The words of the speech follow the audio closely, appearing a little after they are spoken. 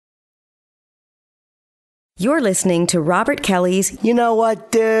You're listening to Robert Kelly's You Know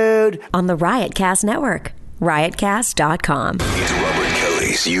What, Dude? on the Riotcast Network, riotcast.com. It's Robert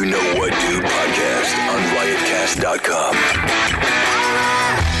Kelly's You Know What Dude podcast on riotcast.com.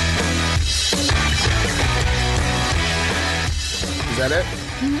 Is that it?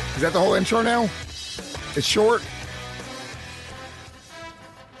 Mm-hmm. Is that the whole intro now? It's short?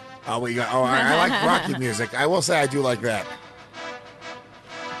 Oh, I like Rocky music. I will say I do like that.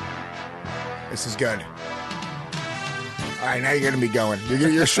 This is good. All right, now you're going to be going.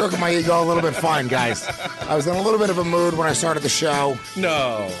 You're stroking my ego a little bit fine, guys. I was in a little bit of a mood when I started the show.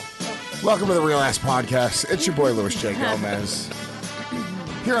 No. Welcome to the Real Ass Podcast. It's your boy, Louis J. Gomez.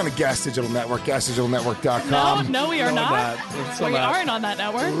 Here on the Gas Digital Network, gasdigitalnetwork.com. No, we are not. We aren't on that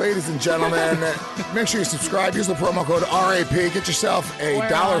network. Ladies and gentlemen, make sure you subscribe. Use the promo code RAP. Get yourself a We're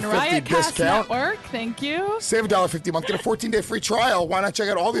on $1.50 Riotcast discount. Network. Thank you. Save $1.50 a month. Get a 14-day free trial. Why not check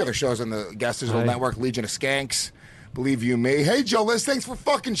out all the other shows on the Gas Digital Network? Legion of Skanks. Believe You Me. Hey, Joe Liz, thanks for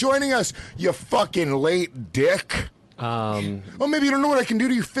fucking joining us, you fucking late dick. Well, maybe you don't know what I can do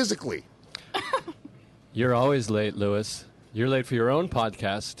to you physically. You're always late, Louis. You're late for your own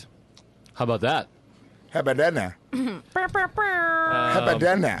podcast. How about that? How about that now? How about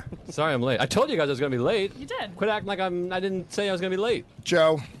that now? Sorry I'm late. I told you guys I was going to be late. You did. Quit acting like I didn't say I was going to be late.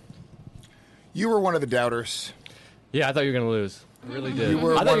 Joe, you were one of the doubters. Yeah, I thought you were going to lose. I really did. You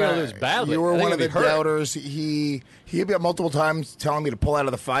were I thought you were one going to of- lose badly. You were I think one of the you'd be hurt. doubters. He hit me up multiple times telling me to pull out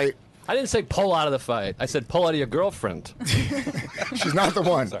of the fight. I didn't say pull out of the fight. I said pull out of your girlfriend. She's not the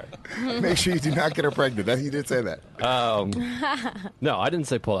one. Sorry. Make sure you do not get her pregnant. You did say that. No, I didn't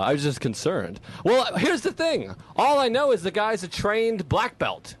say pull out. I was just concerned. Well, here's the thing. All I know is the guy's a trained black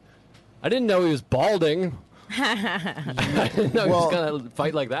belt. I didn't know he was balding. I didn't know he was going to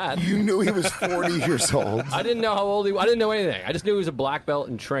fight like that. You knew he was 40 years old. I didn't know how old he was. I didn't know anything. I just knew he was a black belt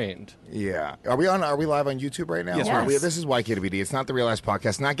and trained. Yeah. Are we live on YouTube right now? Yes. This is YKWd. It's not the Real Ass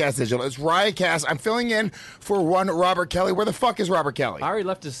Podcast, not Gas Digital. It's Riotcast. I'm filling in for one Robert Kelly. Where the fuck is Robert Kelly? I already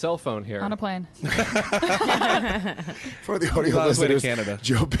left his cell phone here. On a plane. For the audio on his way to listeners, Canada.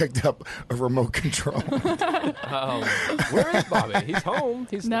 Joe picked up a remote control. Where is Bobby? He's home.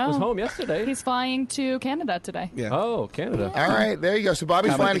 He No. was home yesterday. He's flying to Canada today. Yeah. Oh, Canada. All right, there you go. So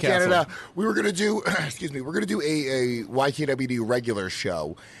Bobby's How about flying to the castle? Canada. We were gonna do, excuse me, we're gonna do a YKWd regular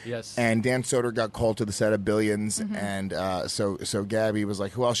show. Yes. And Dan Soder got called to the set of Billions, and so Gabby was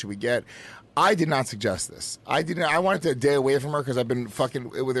like, "Who else should we get?" I did not suggest this. I didn't. I wanted to day away from her because I've been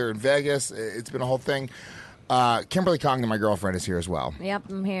fucking with her in Vegas. It's been a whole thing. Kimberly Congdon, my girlfriend, is here as well. Yep,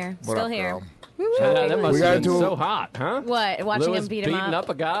 I'm here. What Still up, here. girl? That must We gotta have been do- so hot, huh? What? Watching Louis him beat him beating up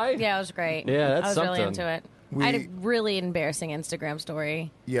a guy? Yeah, it was great. Yeah, that's I was really something. into it. We- I had a really embarrassing Instagram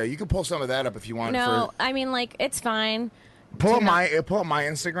story. Yeah, you can pull some of that up if you want. No, I mean, like, it's fine. Pull up my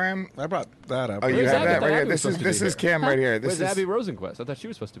Instagram. I brought that up. Oh, you Where's have Abby? that I thought right here. Abby was This is supposed to be here. Kim right here. This Where's is Abby Rosenquist? I thought she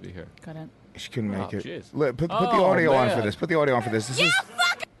was supposed to be here. Couldn't. She couldn't make Oh, it. jeez. Look, put the Oh, audio on man. for this. Put the audio on for this. This is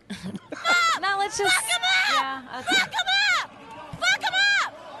No, let's just. Yeah, okay.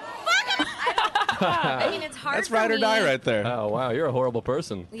 I mean, it's hard That's for ride or me. die right there. Oh, wow. You're a horrible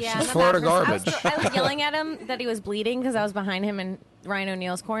person. Yeah, She's I'm a Florida bad person. garbage. I was yelling at him that he was bleeding because I was behind him in Ryan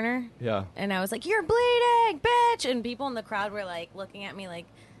O'Neal's corner. Yeah. And I was like, "You're bleeding, bitch!" And people in the crowd were like looking at me like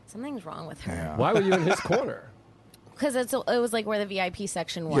something's wrong with her Why were you in his corner? because it was like where the VIP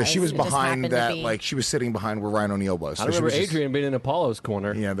section was. yeah. She was It just behind happened to that. be- Like she was sitting behind where Ryan O'Neal was. I So she remember was just- Adrian being in Apollo's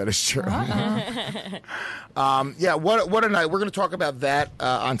corner. Yeah, that is true. Yeah, what a night. We're going to talk about that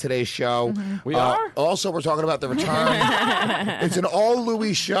on today's show. We are? Also, we're talking about the return. It's an all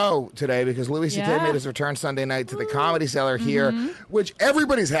Louis show today because Louis C.K. Yeah. made his return Sunday night to the Comedy Cellar here, which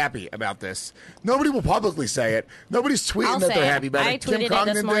everybody's happy about this. Nobody will publicly say it. Nobody's tweeting I'll that say they're it. happy about I it. tweeted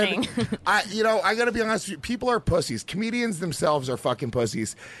it this morning. I got to be honest with you. People are pussies. Comedians themselves are fucking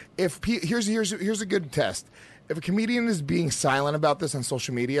pussies. Here's a good test. If a comedian is being silent about this on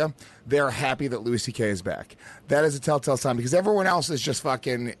social media, they're happy that Louis C.K. is back. That is a telltale sign because everyone else is just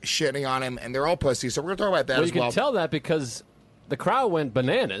fucking shitting on him, and they're all pussies. So we're going to talk about that Well, as you can well. tell that because the crowd went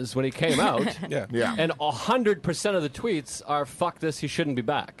bananas when he came out. Yeah. Yeah. And 100% of the tweets are, fuck this, he shouldn't be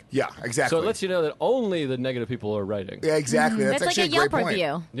back. Yeah, exactly. So it lets you know that only the negative people are writing. Yeah, exactly. That's It's like actually a Yelp great point.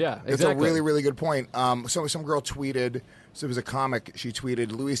 review. Yeah, It's exactly. a really, really good point. So some girl tweeted, so it was a comic, she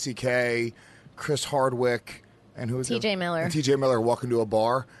tweeted Louis C.K., Chris Hardwick, and who was it? TJ Miller. And TJ Miller walk into a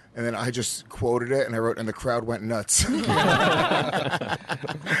bar, and then I just quoted it, and I wrote, and the crowd went nuts.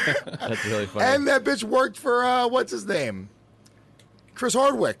 That's really funny. And that bitch worked for, what's his name? Chris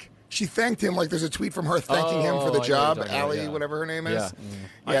Hardwick. She thanked him like there's a tweet from her thanking him for Oh, I know the what job. you're talking about, Allie, yeah. whatever her name is. Yeah.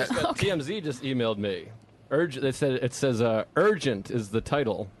 I Yeah. just got, TMZ just emailed me. It says urgent is the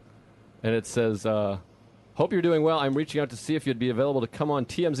title, and it says Hope you're doing well. I'm reaching out to see if you'd be available to come on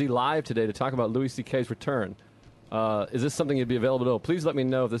TMZ Live today to talk about Louis C.K.'s return. Is this something you'd be available to? Please let me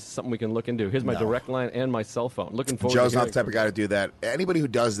know if this is something we can look into. Here's my direct line and my cell phone. Looking forward Joe's to not the type of guy to do that. Anybody who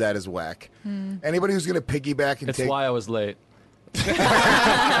does that is whack. Anybody who's going to piggyback and It's take... why I was late.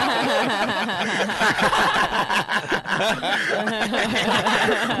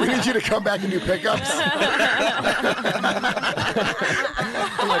 We need you to come back and do pickups.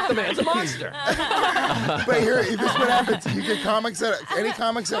 I'm like, the man's a monster. But here, this is what happens. You get any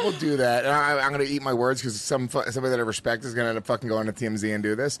comics that will do that. And I'm going to eat my words because somebody that I respect is going to end up fucking going to TMZ and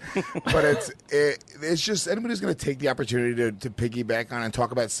do this. But it's just anybody who's going to take the opportunity to piggyback on and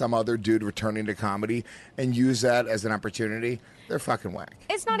talk about some other dude returning to comedy and use that as an opportunity. They're fucking whack.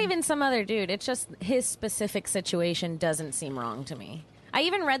 It's not even some other dude. It's just his specific situation doesn't seem wrong to me. I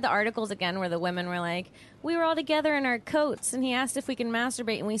even read the articles again where the women were like, we were all together in our coats, and he asked if we can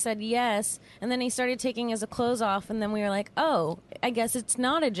masturbate, and we said yes. And then he started taking his clothes off, and then we were like, oh, I guess it's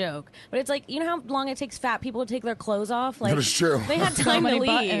not a joke. But it's like, you know how long it takes fat people to take their clothes off? Like, That is true. They had time to many leave.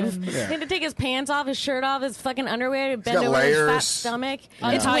 buttons. They had to take his pants off, his shirt off, his fucking underwear, bend got over his fat layers. stomach.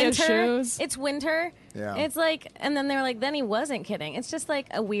 Untie It's his winter. shoes. It's winter. Yeah. It's like, and then they were like, then he wasn't kidding. It's just like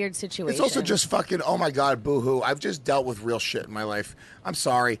a weird situation. It's also just fucking, oh my God, boo-hoo. I've just dealt with real shit in my life. I'm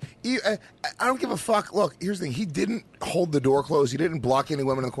sorry. I don't give a fuck. Look, here's the thing. He didn't hold the door closed. He didn't block any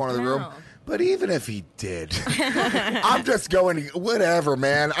women in the corner of the room. No. But even if he did, I'm just going, whatever,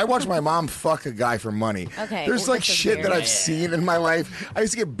 man. I watched my mom fuck a guy for money. Okay, There's well, like this is shit weird. that I've seen in my life. I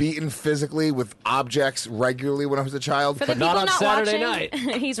used to get beaten physically with objects regularly when I was a child. For the not people on Saturday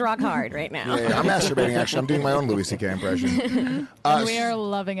watching, he's rock hard right now. Yeah, I'm masturbating, actually. I'm doing my own Louis C.K. impression. And we are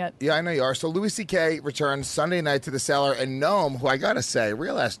loving it. Yeah, I know you are. So Louis C.K. returns Sunday night to the Cellar, and Noam, who I gotta say,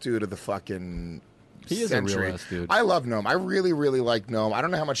 real ass dude of the fucking He is a real century. ass dude. I love Noam. I really, really like Noam. I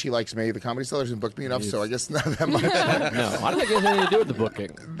don't know how much he likes me. The Comedy Cellar hasn't booked me enough, so I guess not that much. No, I don't think it has anything to do with the booking.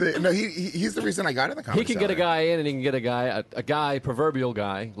 He's the reason I got in the Comedy He can Cellar. get a guy in, and he can get a guy, proverbial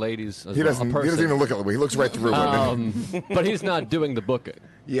guy, ladies. As He well, doesn't. a He person. doesn't even look at me. He looks right through women. But he's not doing the booking.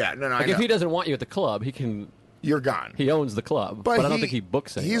 Yeah, no, Like I if know. he doesn't want you at the club, he can. You're gone. He owns the club, but I don't think he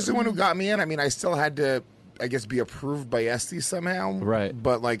books it. He's the one who got me in. I mean, I still had to, I guess, be approved by Esty somehow. Right.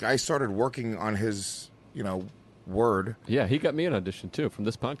 But like, I started working on his, word. Yeah, he got me an audition too from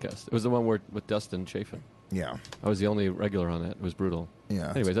this podcast. It was the one with Dustin Chafin. Yeah. I was the only regular on that. It was brutal. Yeah.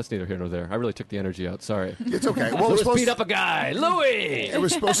 Anyways, that's neither here nor there. I really took the energy out. Sorry. It's okay. Well, Louis beat up a guy. Louis. It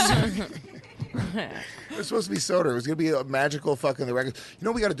was supposed to. It was supposed to be Soder. It was going to be a magical fucking the record. You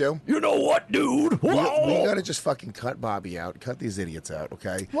know what we got to do? You know what, dude? We got to just fucking cut Bobby out. Cut these idiots out,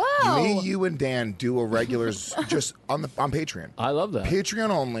 okay? Whoa. Me, you, and Dan do a regulars just on Patreon. I love that. Patreon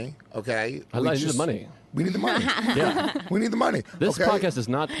only, okay? I need the money. We need the money. Yeah. We need the money. This okay? podcast does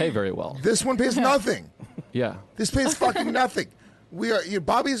not pay very well. This one pays nothing. Yeah. This pays fucking nothing.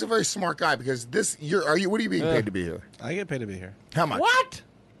 Bobby is a very smart guy because what are you being paid to be here? I get paid to be here. How much? What?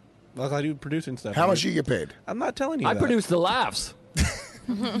 Well, I do producing stuff. How much do you get paid? I'm not telling you I that. produce the laughs.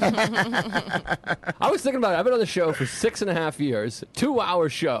 I was thinking about it. I've been on the show for 6.5 years, 2-hour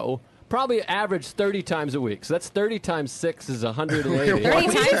show, probably average 30 times a week. So that's 30 times 6 is 180. 30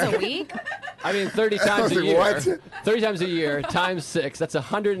 times a week? I mean, 30 times I was a like, year. what? 30 times a year times 6. That's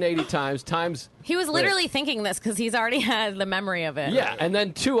 180 times. He was literally thinking this because he's already had the memory of it. Yeah, and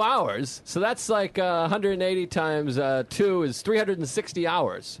then 2 hours. So that's like 180 times 2 is 360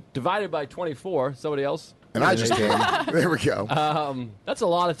 hours. Divided by 24. Somebody else? And I just came. There we go. That's a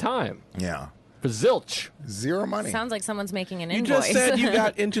lot of time. Yeah. For zilch. Zero money. Sounds like someone's making an You invoice. just said you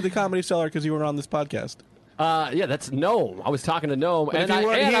got into the Comedy Cellar because you were on this podcast. Yeah, that's Noam. I was talking to Noam, But and, if you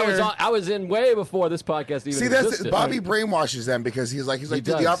weren't here- I was in way before this podcast even See, that's existed. Bobby brainwashes them because he's like, dude, the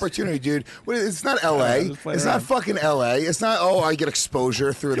does. opportunity, dude. It's not L.A. just playing It's around. not fucking L.A. It's not. Oh, I get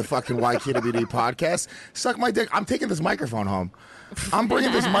exposure through the fucking YKWd podcast. Suck my dick. I'm taking this microphone home. I'm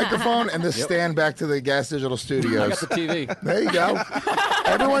bringing this microphone and this stand back to the Gas Digital I Studios. got the TV. There you go.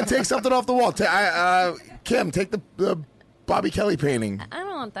 Everyone take something off the wall. Kim, take the Bobby Kelly painting. I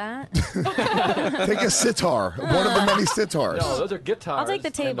don't want that. Take a sitar. One of the many sitars. No, those are guitars. I'll take the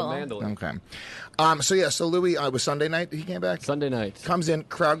and table. a mandolin. Okay. So Louis was Sunday night. He came back. Sunday night. Comes in,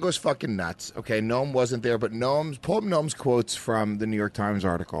 crowd goes fucking nuts. Okay, Noam wasn't there, but pull up Noam's quotes from the New York Times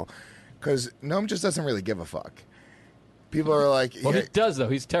article, because Noam just doesn't really give a fuck. People are like, Well, yeah, he does though.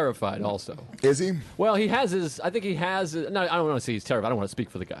 He's terrified also. is he? Well, he has his. I think he has. No, I don't want to say he's terrified. I don't want to speak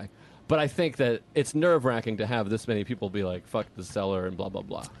for the guy. But I think that it's nerve-wracking to have this many people be like, "Fuck the Cellar" and blah blah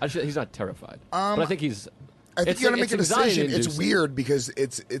blah. He's not terrified, but I think he's. I think you got to make a decision. It's anxiety-inducing. weird because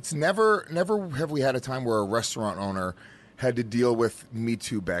it's never have we had a time where a restaurant owner had to deal with Me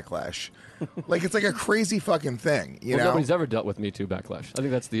Too backlash. Like, it's like a crazy fucking thing, you know? Nobody's ever dealt with Me Too backlash. I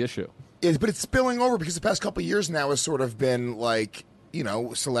think that's the issue. But it's spilling over because the past couple of years now has sort of been like, you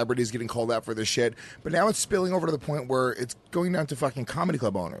know, celebrities getting called out for this shit. But now it's spilling over to the point where it's going down to fucking comedy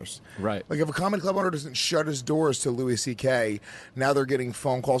club owners. Right. Like, if a comedy club owner doesn't shut his doors to Louis C.K., now they're getting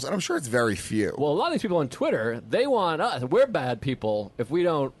phone calls, and I'm sure it's very few. Well, a lot of these people on Twitter, they want us. We're bad people if we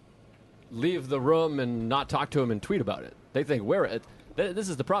don't leave the room and not talk to him and tweet about it. They think we're it. This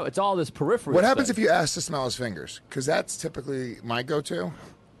is the problem. It's all this periphery. What happens if you ask to smell his fingers? Because that's typically my go-to.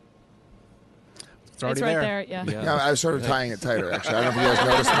 It's already right there. Yeah. Yeah, I was sort of tying it tighter, actually. I don't know if you guys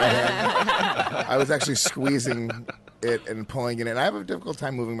noticed my hand. I was actually squeezing it and pulling it in. I have a difficult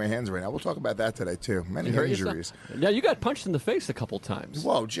time moving my hands right now. We'll talk about that today, too. Many You hurt injuries. yourself? Yeah, you got punched in the face a couple times.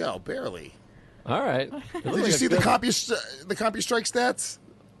 Whoa, Joe, barely. All right. Did you see the CompuStrike stats?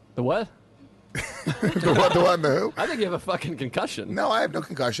 The what? the one, the who? I think you have a fucking concussion. No, I have no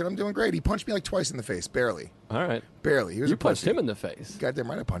concussion. I'm doing great. He punched me like twice in the face, barely. All right. Barely. He was You a punched pussy. him in the face. Goddamn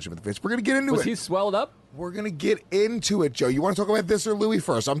right I punched him in the face. We're going to get into Was it. he swelled up? We're going to get into it, Joe. You want to talk about this or Louis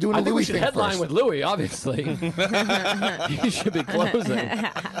first? I'm doing a I think Louis we should thing headline first. with Louis, obviously. He should be closing.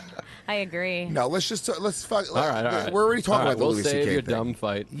 I agree. No, let's just let's fuck. All right. We're already talking All right, about the we'll Louis save C.K. your thing. dumb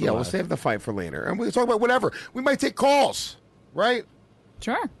fight. for Yeah, we'll last. save the fight for later, and we'll talk about whatever. We might take calls, right?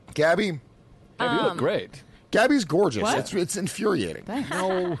 Sure. Gabby, Hey, you look great. Gabby's gorgeous. What? It's infuriating.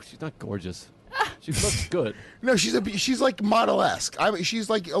 No, she's not gorgeous. She looks good. No, she's like model-esque. I mean, she's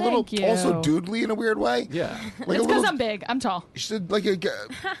like a little Thank you. also doodly in a weird way. Yeah. Like It's a because little. I'm big. I'm tall. She's like a.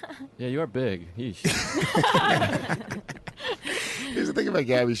 Yeah, you are big. Yeesh. Here's the thing about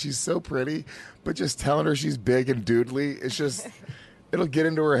Gabby. She's so pretty, but just telling her she's big and doodly, it's just. It'll get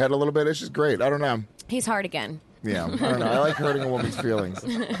into her head a little bit. It's just great. I don't know. He's hard again. Yeah, I don't know. I like hurting a woman's feelings.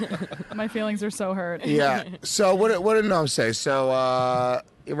 My feelings are so hurt. Yeah. So what did Noam say? So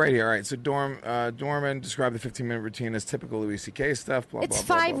right here, all right. So Dorman described the 15-minute routine as typical Louis C.K. stuff. Blah, It's blah,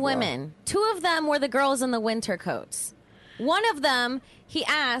 blah, five blah, blah. women. Two of them were the girls in the winter coats. One of them, he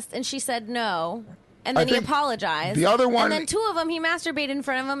asked, and she said no. And I then he think apologized. the other one- And then two of them, he masturbated in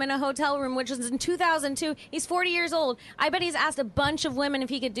front of them in a hotel room, which was in 2002. He's 40 years old. I bet he's asked a bunch of women if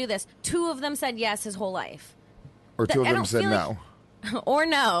he could do this. Two of them said yes his whole life. Or two of I them don't said feel no. Or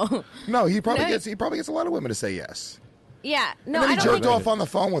no. No, he probably No. gets a lot of women to say yes. Yeah. No, And then I he don't jerked think... off on the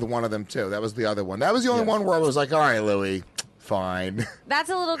phone with one of them too. That was the other one. That was the only Yes. one where I was like, all right, Louis, fine.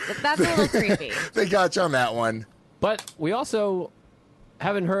 That's a little creepy. They got you on that one. But we also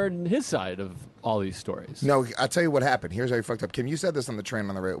haven't heard his side of all these stories. No, I'll tell you what happened. Here's how he fucked up. Kim, you said this on the train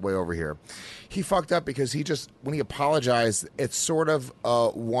on the way over here. He fucked up because when he apologized, it's sort of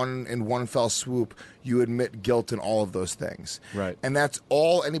one fell swoop, you admit guilt in all of those things. Right. And that's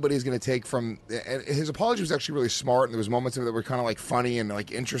all anybody's going to take from. And his apology was actually really smart, and there was moments of it that were kind of like funny and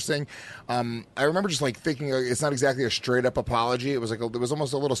like interesting. I remember just like thinking it's not exactly a straight up apology. It was like there was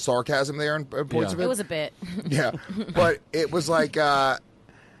almost a little sarcasm there in points Yeah. of it. It was a bit. Yeah, but it was like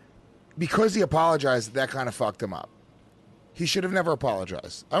because he apologized, that kind of fucked him up. He should have never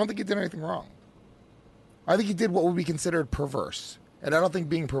apologized. I don't think he did anything wrong. I think he did what would be considered perverse, and I don't think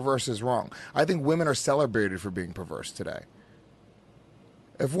being perverse is wrong. I think women are celebrated for being perverse today.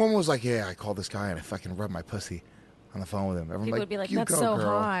 If a woman was like, "Yeah, I called this guy and I fucking rubbed my pussy on the phone with him," everyone People would be like, "You that's go, so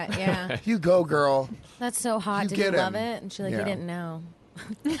girl. hot. Yeah. You go, girl." That's so hot. You Did you get love him. it? And she like, Yeah. you didn't know.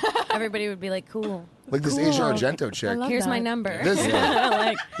 Everybody would be like, cool. Like this Cool. Asia Argento chick. love Here's that. my number. This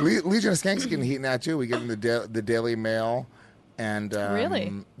like, Legion of Skanks getting heat now too. We get in the Daily Mail, and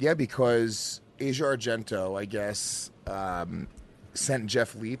Really? yeah, because Asia Argento, I guess, sent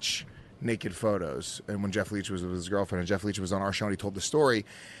Jeff Leach naked photos, and when Jeff Leach was with his girlfriend, and Jeff Leach was on our show, and he told the story,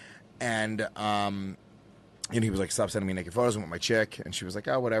 and he was like, "Stop sending me naked photos. I want my chick," and she was like,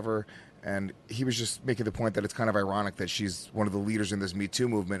 "Oh, whatever." And he was just making the point that it's kind of ironic that she's one of the leaders in this Me Too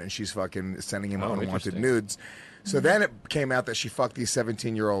movement, and she's fucking sending him unwanted interesting. nudes. So then it came out that she fucked these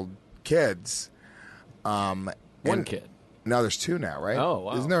 17-year-old kids. One and- kid. No, there's two now, right? Oh,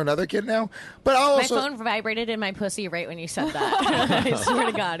 wow. Isn't there another kid now? But I'll my also. phone vibrated in my pussy right when you said that. I swear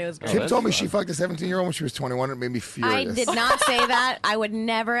to God, it was great. Kim that's told me fun. she fucked a 17-year-old when she was 21. It made me I furious. did not say that. I would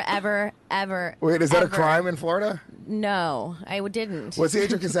never, ever, ever. Wait, is that a ever- crime in Florida? No, I didn't. What's the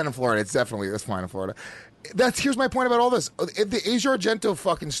age of consent in Florida? That's fine in Florida. Here's my point about all this. The Asia Argento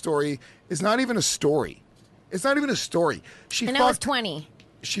fucking story is not even a story. It's not even a story. And I was 20.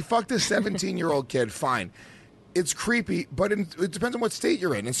 She fucked a 17-year-old kid. Fine. It's creepy, but it depends on what state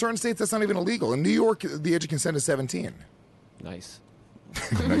you're in. In certain states, that's not even illegal. In New York, the age of consent is 17. Nice.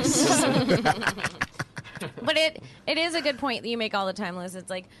 But it is a good point that you make all the time, Liz. It's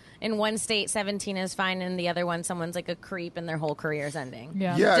like in one state 17 is fine, and the other one someone's like a creep and their whole career is ending.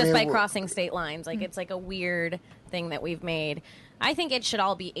 Yeah. Yeah, I Just mean, by we're- crossing state lines. Like it's like a weird thing that we've made. I think it should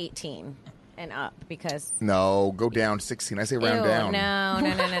all be 18 and up because No, go down 16. I say round Ew, down.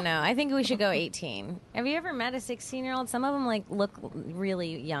 No. I think we should go 18. Have you ever met a 16-year-old? Some of them like look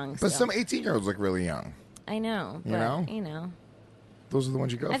really young. But still. some 18-year-olds look really young. I know. You but, know? You know. Those are the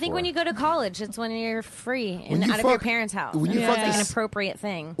ones you go for. I think when you go to college, it's when you're free When and you out of your fuck- parents' house. when you And fuck it's like an this- appropriate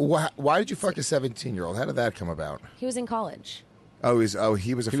thing. Why did you fuck a 17-year-old? How did that come about? He was in college. He was a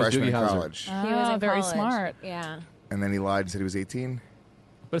He was freshman in Doogie Howser. college. He was in very college. smart. Yeah. And then he lied and said he was 18?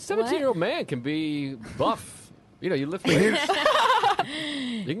 But a 17-year-old man can be buff. You know, you lift weights.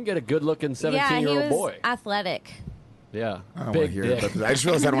 You can get a good-looking Yeah, he 17-year-old was boy. athletic. Yeah, I don't want big to hear dick. about this. I just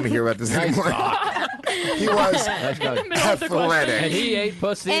realized I don't want to hear about this Nice anymore. talk. He was That's good. athletic. And he ate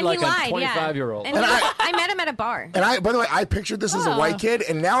pussy And like he lied, a 25-year-old. Yeah. And I met him at a bar. And by the way, I pictured this as a white kid,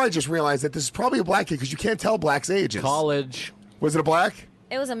 and now I just realized that this is probably a black kid because you can't tell blacks' ages. College. Was it a black?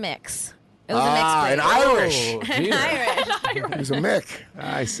 It was a mix. It was a mixed An breed. Irish. Oh, dear. Irish. He was a Mick.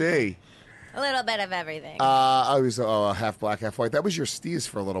 I see. A little bit of everything. I was half black, half white. That was your steez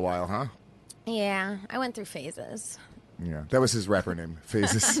for a little while, huh? yeah, I went through phases. Yeah, that was his rapper name,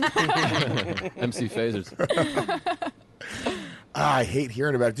 Phases. MC Phasers. I hate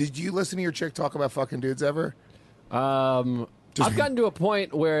hearing about it. Did you listen to your chick talk about fucking dudes ever? I've gotten to a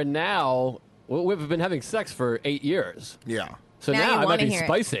point where now we've been having sex for 8 years. Yeah. So Now you now I might wanna be hear it.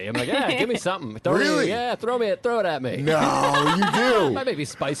 spicy. I'm like, yeah, give me something. Really? Throw it at me. No, you do. That may be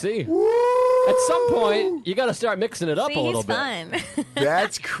spicy. At some point, you got to start mixing it up See, a little he's bit. fun.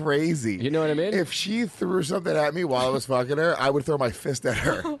 That's crazy. You know what I mean? If she threw something at me while I was fucking her, I would throw my fist at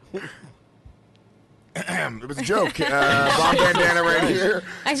her. It was a joke. Bob Bandana right here.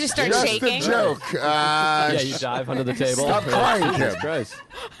 I just start Just shaking. a joke. Yeah, you dive under the table. Stop crying, Jesus Kim. Christ.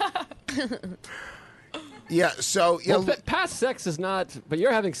 Yeah, so Well, past sex is not, but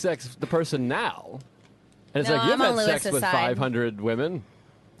you're having sex with the person now. And it's No, like, you've I'm on had sex Lewis's with side. 500 women.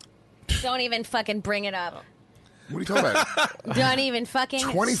 Don't even fucking bring it up. what are you talking about? Don't even fucking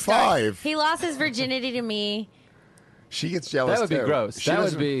 25. start. He lost his virginity to me. She gets jealous. That would be too. gross. She That would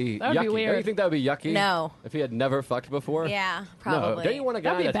doesn't- be That would be yucky. Don't you weird. think that would be yucky? No. If he had never fucked before? Yeah, No. probably. Don't you want a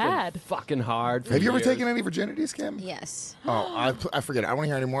guy That'd be that's been bad. fucking hard for Have you ever years? taken any virginities, Kim? Yes. Oh, I forget. I don't want to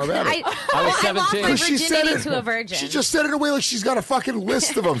hear any more about it. I was I lost 17. my 'Cause she said virginity it. to a virgin. She just said it away like she's got a fucking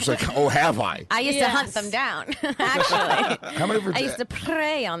list of them. She's like, oh, have I? I used to hunt them down. Actually, How many, I used to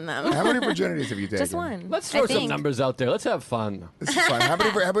prey on them. how many virginities have you taken? Just one. Let's I throw some think. numbers out there. Let's have fun. This is fun. How many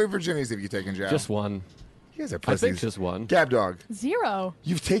virginities have you taken, Jack? Just one. You guys are I pussies. think just one. Gab Dog. 0.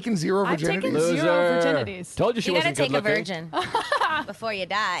 You've taken 0 I've virginities? taken Loser. 0 virginities. Told you she You gotta wasn't take good a looking. virgin before you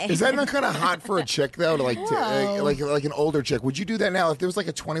die. Is that not kind of hot for a chick though? To like, Whoa. like an older chick? Would you do that now if there was like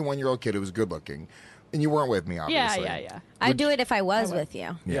a 21-year-old kid who was good looking, and you weren't with me? Yeah, Obviously. yeah. I'd do it if I was with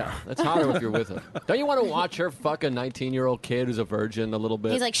you. Yeah, that's hotter if you're with her. Don't you want to watch her fuck a 19-year-old kid who's a virgin a little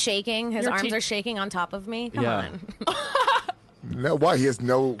bit? He's like shaking. His Your arms teeth- are shaking on top of me. Come Yeah. on. No, why? He has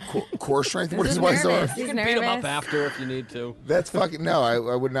no core strength. What is He's why is nervous. that? you He's can beat him up nervous. after if you need to. That's fucking no. I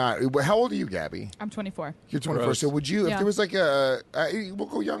would not. How old are you, Gabby? I'm 24. You're 24. Gross. So would you? If Yeah. there was like we'll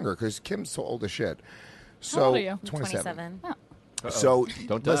go younger because Kim's so old as shit. So How old are you? 27. 27. So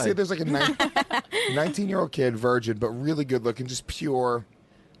Don't let's die. say there's like a 19-year-old kid, virgin, but really good looking, just pure.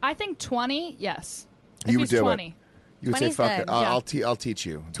 I think 20, yes. If You would he's do 20. it. You would say 20's fuck good. it. Yeah. I'll teach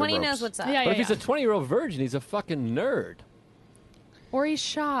you. the 20 knows ropes. what's up. Yeah, But if he's a 20-year-old virgin, he's a fucking nerd. Or he's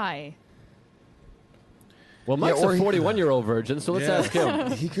shy. Well, Mike's or a he- 41-year-old virgin, so let's Yeah. ask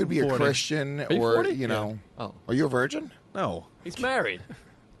him. He could be a 40. Christian Are you or 40? you know. Yeah. Oh. Are you a virgin? No. He's married.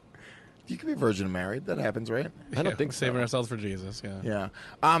 You could be a virgin and married. That happens, right? I don't think saving so. ourselves for Jesus. Yeah.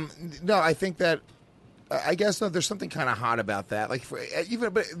 Yeah. No, I think that. I guess no, there's something kind of hot about that. Like,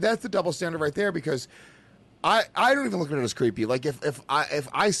 but that's the double standard right there because I don't even look at it as creepy. Like if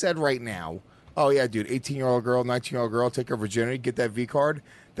I said right now, oh yeah, dude, 18-year-old girl, 19-year-old girl, take her virginity, get that V card.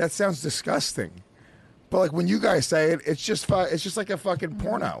 That sounds disgusting. But like when you guys say it, it's just like a fucking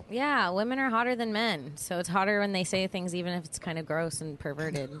porno. Yeah, women are hotter than men, so it's hotter when they say things, even if it's kind of gross and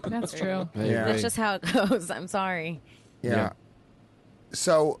perverted. That's true. Yeah. That's just how it goes. I'm sorry. Yeah.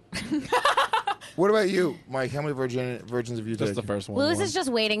 So, what about you, Mike? How many virgins have you Just taken? the first one. Lewis Lauren. is just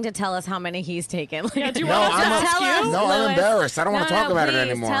waiting to tell us how many he's taken. Like, Yeah, do you No, want us to I'm ask tell you? us, No, I'm Lewis. embarrassed. I don't want to talk about it please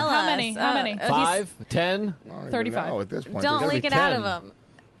anymore. Tell How us. many? How many? he's- 5, 10. I don't even 35. know at this point. Don't There's leak gotta it be out 10. of them.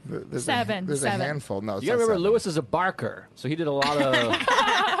 There's Seven. There's a Seven. handful. No, it's You gotta not remember, seven. Lewis is a barker, so he did a lot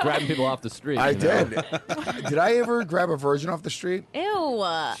of grabbing people off the street. I you know? did. Did I ever grab a virgin off the street? Ew,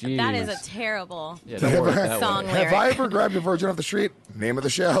 that is a Jeez. terrible Yeah, don't work that song way. lyric. Have I ever grabbed a virgin off the street? Name of the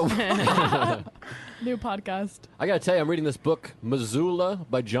show. New podcast. I gotta tell you, I'm reading this book, Missoula,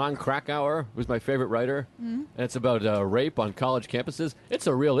 by John Krakauer, who's my favorite writer, and it's about rape on college campuses. It's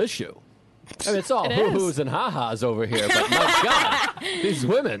a real issue. I mean, it's all It hoo-hoos is. and ha-has over here, but my God, these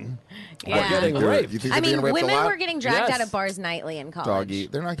women are Yeah. getting You raped. think I they're being mean, raped women a lot? were getting dragged Yes. out of bars nightly in college. Doggy.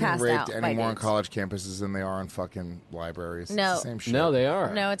 They're not getting Passed raped out by anymore on dudes. college campuses than they are on fucking libraries. No. It's the same shit. No, they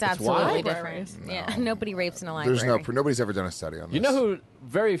are. No, it's That's absolutely why. Libraries. different. Yeah, nobody rapes in a library. There's nobody's ever done a study on this. You know who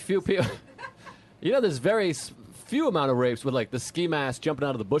very few people... You know, there's very few amount of rapes with, like, the ski mask jumping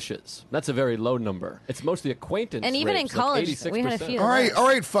out of the bushes. That's a very low number. It's mostly acquaintance And even in rapes, like college, 86%. we had a few. All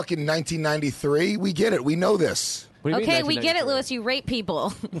right, fucking 1993. We get it. We know this. What do you mean Okay, we get it, 1993? Lewis. You rape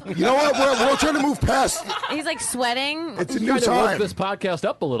people. You know what? We're trying to move past. He's like sweating. It's a I'm new trying to woke time. this podcast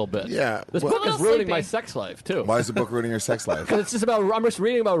up a little bit. Yeah. This Well- book A is little ruining sleepy. my sex life, too. Why is the book ruining your sex life? Because it's just about, I'm just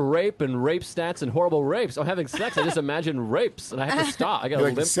reading about rape and rape stats and horrible rapes. I'm having sex. I just imagine rapes, and I have to stop. I got You're a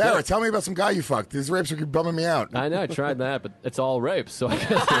like, limp Sarah, dick. tell me about some guy you fucked. These rapes are bumming me out. I know, I tried that, but it's all rapes, so I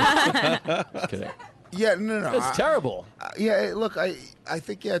guess. Just kidding. Yeah, no. It's terrible. Yeah, look, I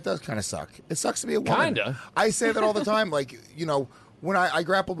think, it does kind of suck. It sucks to be a woman. Kinda. I say that all the time. Like, when I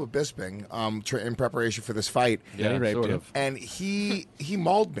grappled with Bisping in preparation for this fight, Yeah, he raped sort you. of. and he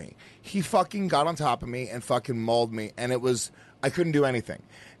mauled me. He fucking got on top of me and fucking mauled me, and I couldn't do anything.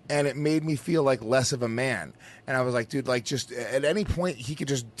 And it made me feel like less of a man. And I was like, dude, like, just at any point he could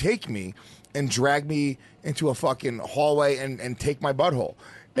just take me and drag me into a fucking hallway and take my butthole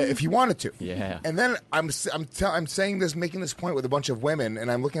if he wanted to. Yeah. And then I'm saying this, making this point with a bunch of women,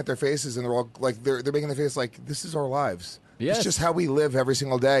 and I'm looking at their faces, and they're all like, they're making their face like, this is our lives. Yes. It's just how we live every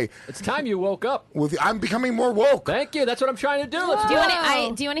single day. It's time you woke up. I'm becoming more woke. Thank you. That's what I'm trying to do. Let's Do do you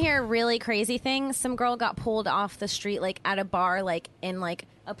it. want to? Hear a really crazy thing? Some girl got pulled off the street, like at a bar, like in like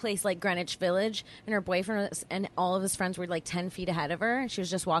a place like Greenwich Village, and her boyfriend and all of his friends were like 10 feet ahead of her. She was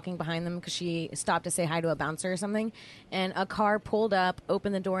just walking behind them because she stopped to say hi to a bouncer or something. And a car pulled up,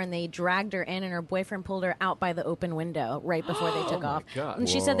 opened the door, and they dragged her in. And her boyfriend pulled her out by the open window right before they took off. God. And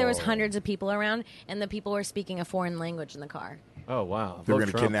she said there was hundreds of people around, and the people were speaking a foreign language in the car. Oh, wow. They're Vote going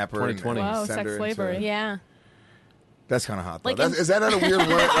to Trump, kidnap her 2020. and Wow, send sex her slavery. into... Yeah. That's kind of hot, though. Like Is that not a weird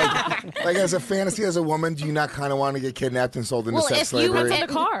word? Like as a fantasy as a woman, do you not kind of want to get kidnapped and sold into Well, sex if you slavery? were in the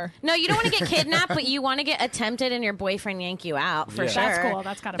car. No, you don't want to get kidnapped, but you want to get attempted and your boyfriend yank you out for Yeah. sure. That's cool.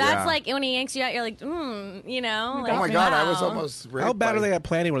 That's kind of That's Yeah. like when he yanks you out, you're like, you know. You Like, Oh my me. god, I was wow. almost raped How bad by- are they at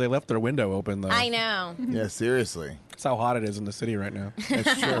planning where they left their window open, though? I know. Yeah, seriously. That's how hot it is in the city right now.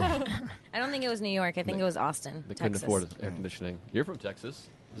 That's true. I don't think it was New York. I think it was Austin, They couldn't Texas. afford air conditioning. You're from Texas.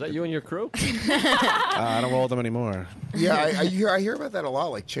 Is that you and your crew? I don't roll with them anymore. Yeah, I hear about that a lot.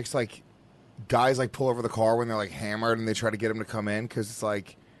 Like chicks, like guys, like pull over the car when they're like hammered, and they try to get them to come in because it's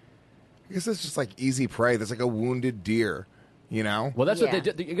like, I guess it's just like easy prey. That's like a wounded deer, you know? Well, that's what they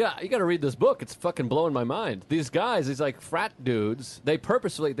Yeah. did. You got to read this book. It's fucking blowing my mind. These guys, these like frat dudes, they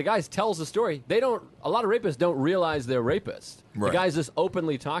purposely, the guys tells the story. A lot of rapists don't realize they're rapists. Right. The guy's just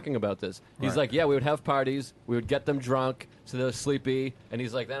openly talking about this. He's Right. like, yeah, we would have parties. We would get them drunk so they're sleepy. And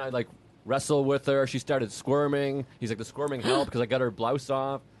he's like, then I'd like wrestle with her. She started squirming. He's like, the squirming helped because I got her blouse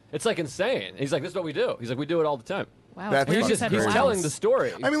off. It's like insane. And he's like, this is what we do. He's like, we do it all the time. Wow. That's weird He's you just said he's blouse. telling the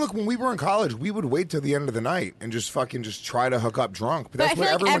story. I mean, look, when we were in college, we would wait till the end of the night and just fucking just try to hook up drunk. But that's I feel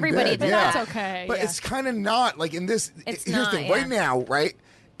what like everyone everybody did. did Yeah. that. That's okay. But yeah. it's kind of not like in this. It's Here's not, the thing. yeah. Right now, right?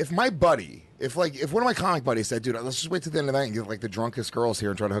 If my buddy, if one of my comic buddies said, "Dude, let's just wait till the end of the night and get like the drunkest girls here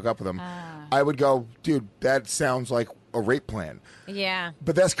and try to hook up with them," I would go, "Dude, that sounds like a rape plan." Yeah.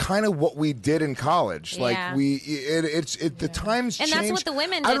 But that's kind of what we did in college. Yeah. Like the times And changed. that's what the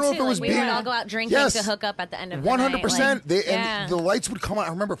women did I don't know too. if it was Like, we being would all go out drinking Yes. to hook up at the end of the 100%. night. Like, And the lights would come on. I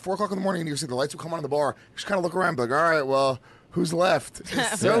remember 4:00 in the morning in New York City. The lights would come on in the bar. Just kind of look around, and be like, "All right, well, who's left?"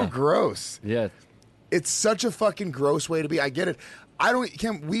 It's so Yeah. gross. Yeah. It's such a fucking gross way to be. I get it. I don't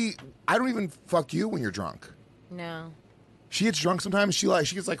even fuck you when you're drunk. No. She gets drunk sometimes. She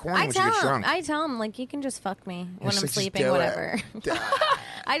gets like horny I when she tell gets him. drunk. I tell him like you can just fuck me when She's I'm like, "Just sleeping, do it." whatever.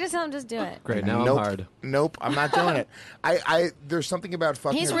 I just tell him just do it. Great. Now nope, I'm hard. Nope, I'm not doing it. I there's something about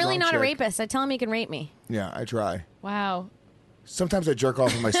fucking. He's a really drunk not a chick. rapist. I tell him he can rape me. Yeah, I try. Wow. Sometimes I jerk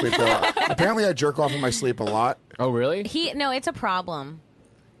off in my sleep. Apparently, I jerk off in my sleep a lot. Oh, really? No, it's a problem.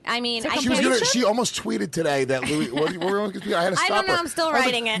 I mean, I She was can't. She almost tweeted today that Louis. What were we gonna tweet? I had to I stop don't know, her. I'm still I was like,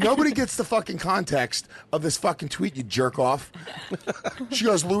 writing it. Nobody gets the fucking context of this fucking tweet. You jerk off. She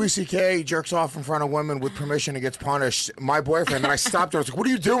goes, Louis C.K. jerks off in front of women with permission and gets punished. My boyfriend. And I stopped her. I was like, "What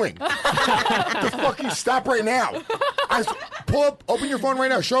are you doing? The fuck you stop right now!" pull up, open your phone right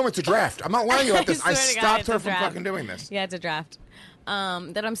now. Show him it's a draft. I'm not lying about this. I swear to God, stopped it's her a from draft. fucking doing this. Yeah, it's a draft.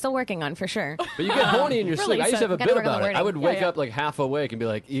 That I'm still working on for sure. But you get horny in your Really sleep. I used to have a Gotta bit work on the about it. I would wording. wake Yeah. up like half awake and be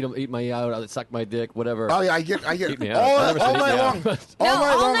like, eat me out, suck my dick, whatever. Oh yeah, I get Eat me out. all I never said eat night me long. out.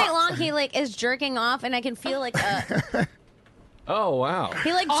 All night long he like is jerking off, and I can feel like Oh, wow.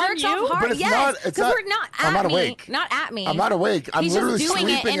 he like On jerks you? off hard. But it's Yes, not- it's because not- we're not at I'm not me. awake. Not at me. I'm not awake. I'm He's literally just doing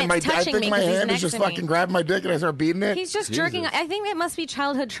it, sleeping, and my it's I touching think me my 'cause he's hand is next just to me. fucking grabbing my dick, and I start beating it. He's just Jesus. jerking. I think that must be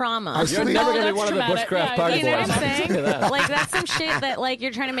childhood trauma. I You're sleep. never going to be that's one of the traumatic. bushcraft Yeah, party You know boys. what I'm I'll tell you saying? that. Like that's some shit that like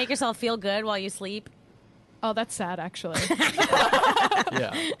you're trying to make yourself feel good while you sleep. Oh, that's sad, actually.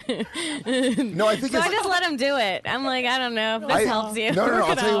 Yeah. No, I think So it's. I just let him do it. I'm like, I don't know if this I- helps you. No, I'll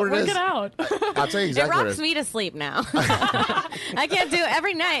Work it tell you out. what it Work is. it out. I'll tell you It exactly what it rocks is. me to sleep now. I can't do it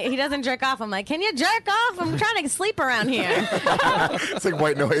every night. He doesn't jerk off. I'm like, can you jerk off? I'm trying to sleep around here. It's like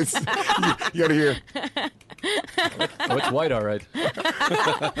white noise. You gotta hear. Oh, it's white, all right.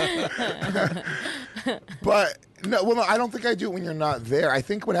 But no, I don't think I do it when you're not there. I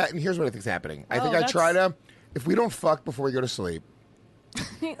think what happened. Here's what I think's happening. I think I that's- try to. If we don't fuck before we go to sleep,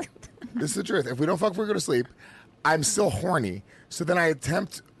 this is the truth. If we don't fuck before we go to sleep, I'm still horny. So then I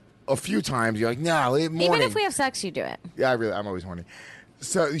attempt a few times. You're like, no, morning. Even if we have sex, you do it. Yeah, I'm always horny.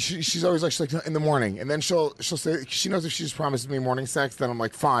 So she's always like, in the morning, and then she'll say she knows if she just promises me morning sex, then I'm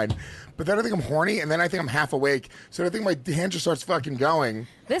like fine. But then I think I'm horny, and then I think I'm half awake. So I think my hand just starts fucking going.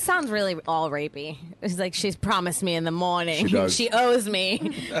 This sounds really all rapey. It's like she's promised me in the morning. She does. She owes me,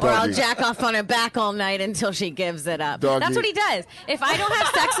 or I'll Doggy. jack off on her back all night until she gives it up. Doggy. That's what he does. If I don't have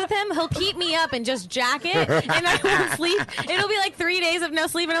sex with him, he'll keep me up and just jack it, and I won't sleep. It'll be like 3 days of no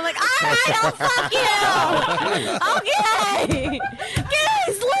sleep, and I'm like, all right, I'll fuck you. Okay,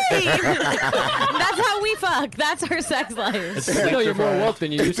 get sleep. That's how we fuck. That's our sex life. You know you're more woke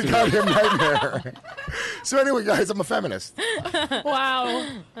than you used It's a to be. goddamn nightmare. So anyway, guys, I'm a feminist. Wow.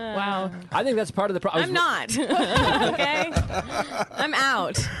 Wow. I think that's part of the problem. I'm not. Okay, I'm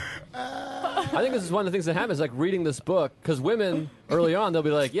out. I think this is one of the things that happens, like reading this book, because women, early on, they'll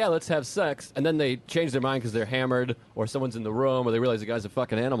be like, yeah, let's have sex, and then they change their mind because they're hammered, or someone's in the room, or they realize the guy's a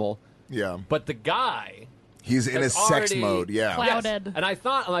fucking animal. Yeah, But the guy... he's in his has sex already- mode. Yeah, Cloud- Clouded. And I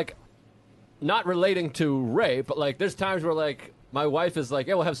thought, like, not relating to rape, but, like, there's times where, like, my wife is like,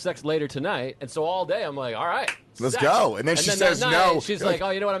 yeah, we'll have sex later tonight, and so all day I'm like, all right, let's sex. go. And then she that says night, no. She's You're like, oh,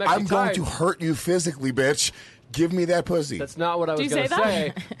 you know what, I'm actually going tired. to hurt you physically, bitch. Give me that pussy. That's not what I was you going say to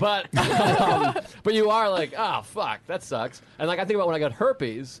that? say. But you are like, oh, fuck, that sucks. And like I think about when I got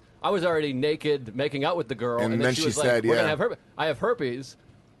herpes, I was already naked making out with the girl. And And, then she she was said, like, we're yeah. going to have herpes. I have herpes.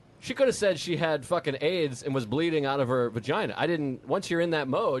 She could have said she had fucking AIDS and was bleeding out of her vagina. I didn't. Once you're in that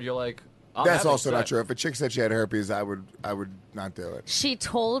mode, you're like, I'm That's having also not sex. true. If a chick said she had herpes, I would not do it. She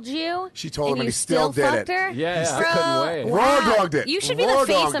told you. She told him and and you he still did fucked it. her? Yeah, I Bro, couldn't wait. Raw dogged it. You should be Raw the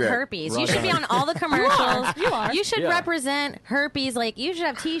face dogged of it. herpes. Raw You should be dogged on all the commercials. You are. You should Yeah. represent herpes. Like you should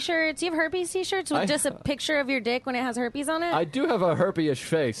have T-shirts. You have herpes T-shirts with I- just a picture of your dick when it has herpes on it. I do have a herpes-ish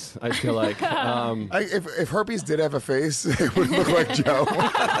face, I feel like. If herpes did have a face, it would look like Joe.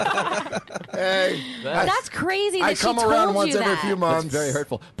 Hey, That's crazy. That I she come told around you once every that. few That's months. very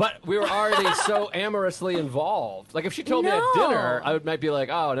hurtful. But we were already so amorously involved. Like if she told me at No. dinner, I might be like,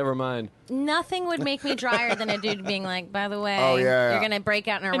 oh, never mind. Nothing would make me drier than a dude being like, by the way, Oh, yeah. you're gonna break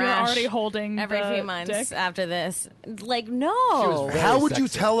out in a And you're rash already holding every the few months dick? after this. Like, She no. was very How would you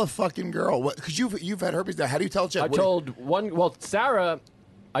sexy. tell a fucking girl? Because you've had herpes now. How do you tell a chick? I What- told one. Well, Sarah,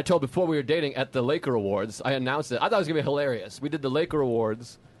 I told before we were dating at the Laker Awards. I announced it. I thought it was gonna be hilarious. We did the Laker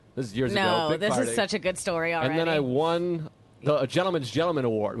Awards. This is years ago. No, Big this party. is such a good story already. And then I won the Gentleman's Gentleman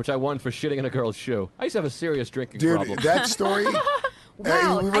Award, which I won for shitting in a girl's shoe. I used to have a serious drinking Dude, problem. that story. Wow, we've I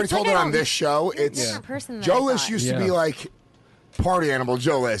already feel told like it I on don't- this show. You're a It's different person than I Joe List thought. used to Yeah. be like party animal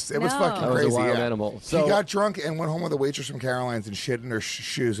Joe List. It was No. fucking I was a crazy. wild yeah. animal. He So- got drunk and went home with a waitress from Caroline's and shit in her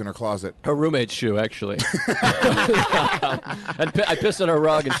shoes in her closet. Her roommate's shoe, actually. And I pissed on her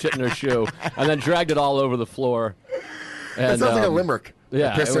rug and shit in her shoe, and then dragged it all over the floor. That And, sounds like a um, limerick.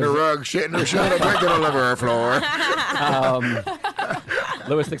 yeah, Piss it in her was- rug, shit in her shoe, and drink it all over her floor.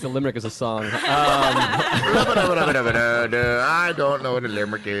 Lewis thinks a limerick is a song. I don't know what a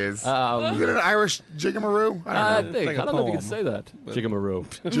limerick is. Is it an Irish jigamaroo? I I don't know. think. like a I don't know if you can poem. say that. Jigamaroo.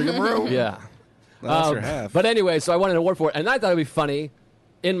 Jigamaroo? Yeah. That's your half. But anyway, so I won an award for it, and I thought it'd be funny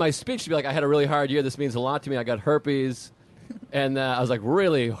in my speech to be like, I had a really hard year. This means a lot to me. I got herpes. And I was like,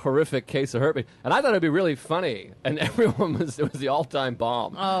 really horrific case of herpes. And I thought it'd be really funny. And everyone it was the all-time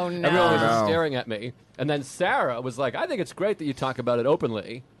bomb. Oh, no. Everyone was just No. staring at me. And then Sarah was like, I think it's great that you talk about it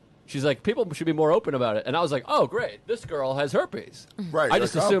openly. She's like, people should be more open about it. And I was like, oh, great. This girl has herpes. Right. I you're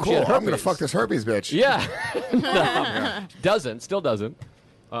just like, assumed oh, she had cool. I'm herpes. gonna fuck this herpes bitch. Yeah. Still doesn't.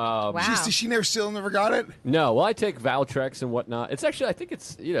 Wow. She still never got it. No, well, I take Valtrex and whatnot. It's actually, I think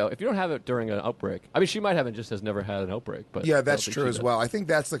it's, if you don't have it during an outbreak. I mean, she might have it, just has never had an outbreak. But Yeah, I that's don't think true she as does. well. I think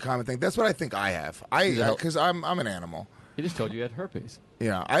that's the common thing. That's what I think I have. Because I'm an animal. He just told you had herpes.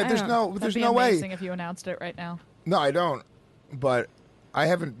 Yeah. don't know. There's That'd be no amazing way. if you announced it right now. No, I don't. But I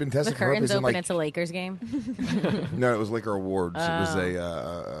haven't been The tested for curtains herpes in open. like. It's a Lakers game. No, it was Liquor Awards. It was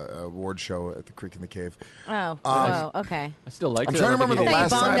a award show at the Creek in the Cave. Okay. I still like I'm it. trying to I don't remember think the he I last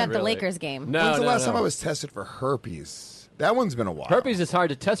thought you did bombed time- at the really. Lakers game. No, When's the no, last time no. I was tested for herpes? That one's been a while. Herpes is hard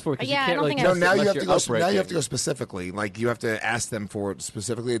to test for because Yeah, I you can't don't really think test I- No, it now you unless have to you're go. Now you have outbreaking. to go specifically. Like you have to ask them for it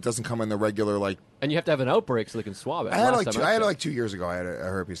specifically. It doesn't come in the regular like. And you have to have an outbreak so they can swab it. I had Last time I had checked. like 2 years ago. I had a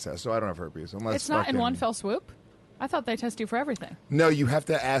herpes test, so I don't have herpes. Unless It's not in fucking- one fell swoop. I thought they test you for everything. No, you have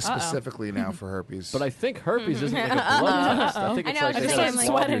to ask specifically now for herpes. But I think herpes isn't like a blood test. I think I it's know, like I they just gotta am like-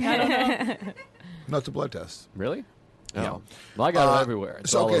 swab your sweating. I shit. don't know. no, it's a blood test. Really? Yeah. Oh. Well, I got it everywhere.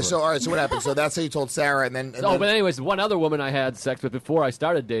 It's So all okay, over. so all right, so what happened? So that's how you told Sarah, and then. But anyways, one other woman I had sex with before I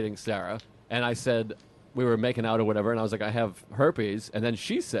started dating Sarah, and I said we were making out or whatever, and I was like, I have herpes, and then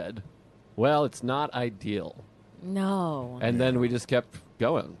she said, well, it's not ideal, No. and then we just kept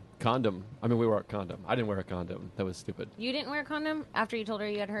going. Condom. I mean, we wore a condom. I didn't wear a condom. That was stupid. You didn't wear a condom after you told her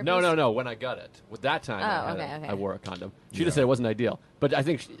you had herpes? No. When I got it, with that time, I, had okay, it, okay. I wore a condom. She just said it wasn't ideal, but I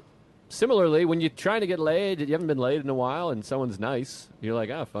think. Similarly, when you're trying to get laid, you haven't been laid in a while, and someone's nice, you're like,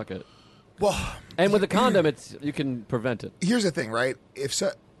 ah, fuck it. well, And with a condom, you can prevent it. here's the thing, right? If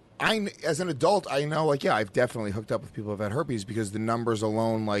so, as an adult, I know, like, yeah, I've definitely hooked up with people who've had herpes because the numbers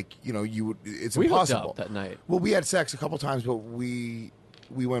alone, like, it's We hooked impossible. up that night. Well, we had sex a couple times, but we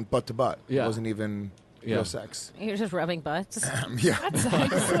went butt to butt. Yeah. It wasn't even Yeah. real sex. You're just rubbing butts. Yeah,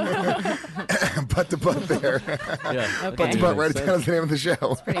 butt to butt there. Yeah. Okay. Butt to butt, right down to the name of the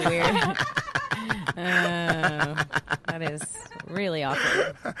show. Pretty weird. That is really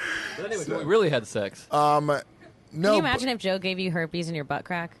awkward. But anyways, we really had sex. No, Can you imagine if Joe gave you herpes in your butt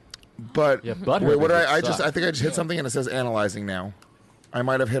crack? but Yeah, butt wait, what did herpes I would just? suck. I think I just hit something and it says analyzing now. I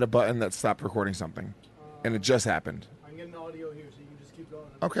might have hit a button that stopped recording something, and it just happened. I'm getting audio here, so you can just keep going.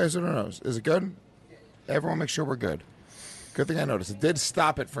 Okay, so no, is it good? Everyone, make sure we're good. Good thing I noticed. It did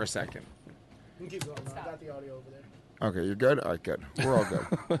stop it for a second. You can keep going. I got the audio over there. Okay, you're good? All right, good. We're all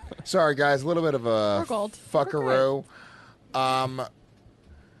good. Sorry, guys. A little bit of a We're gold. fuckaroo.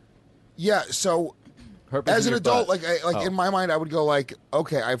 Yeah, so Herpes as in an your adult, butt. like in my mind, I would go like,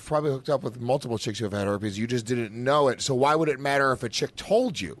 okay, I've probably hooked up with multiple chicks who have had herpes. You just didn't know it. So why would it matter if a chick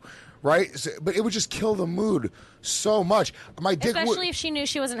told you? Right? So, but it would just kill the mood so much. My dick would... Especially if she knew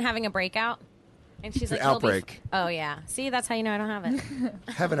she wasn't having a breakout. And she's An like, "He'll be outbreak. Oh, yeah. See, that's how you know I don't have it.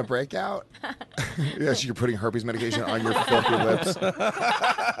 Having a breakout? Yes, you're putting herpes medication on your filthy lips.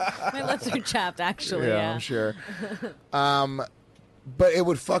 My lips are chapped, actually. Yeah. I'm sure. But it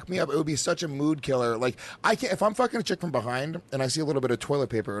would fuck me up. It would be such a mood killer. Like I can't if I'm fucking a chick from behind and I see a little bit of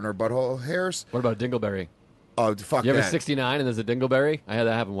toilet paper in her butthole hairs. What about Dingleberry? Oh, fuck You have that. a 69 and there's a Dingleberry? I had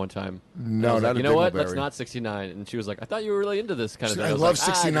that happen one time. No, I was not like, a you know what? Dingleberry. That's not 69. And she was like, I thought you were really into this kind of thing. I was love like,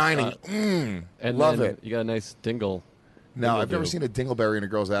 I just 69ing. thought- and love then it. You got a nice dingle. No, I've never Dingle-do. seen a dingleberry in a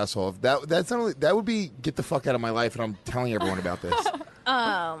girl's asshole. If that's not only, that would be get the fuck out of my life, and I'm telling everyone about this.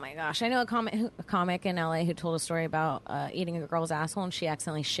 Oh, my gosh. I know a comic in L.A. who told a story about eating a girl's asshole, and she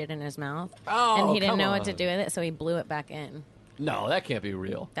accidentally shit in his mouth. Oh, and he didn't come know what to on. do with it, so he blew it back in. No, that can't be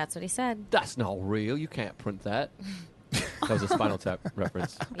real. That's what he said. That's not real. You can't print that. That was a Spinal Tap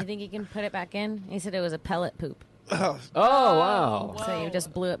reference. You think you can put it back in? He said it was a pellet poop. Oh, wow. So you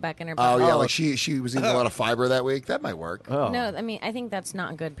just blew it back in her Oh butt. yeah, like she was eating a lot of fiber that week. That might work. Oh. No, I mean, I think that's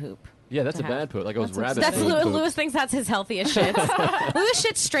not good poop. Yeah, that's to a have. bad poop. Like it was rabbit That's food poop. Lewis thinks that's his healthiest shits. Lewis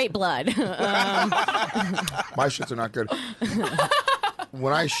shits straight blood. My shits are not good.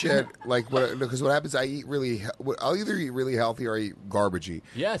 When I shit, like, because what happens, I eat I'll either eat really healthy or I eat garbagey.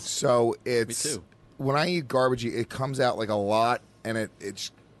 Yes. So it's Me too. when I eat garbagey, it comes out like a lot, and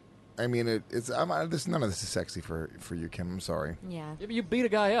it's. I mean, none of this is sexy for you, Kim. I'm sorry. yeah. Yeah, but you beat a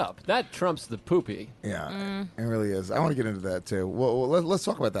guy up. That trumps the poopy. Yeah, it really is. I want to get into that too. Well, let's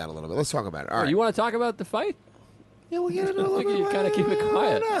talk about that a little bit. Let's talk about it. All right. You want to talk about the fight? Yeah, we'll get into a I little think bit. you kind of keep it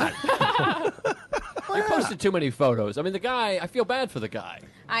quiet. You posted too many photos. I mean, the guy, I feel bad for the guy.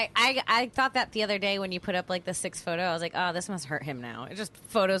 I thought that the other day when you put up like the 6th photo, I was like, oh, this must hurt him now. It's just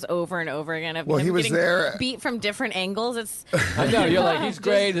photos over and over again of Well, him he was getting there- beat from different angles. It's I know, you're like, he's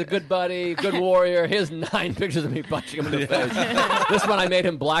great, he's a good buddy, good warrior. Here's 9 pictures of me punching him in the face. This one I made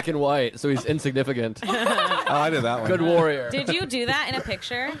him black and white, so he's insignificant. Oh, I did that one. Good warrior. Did you do that in a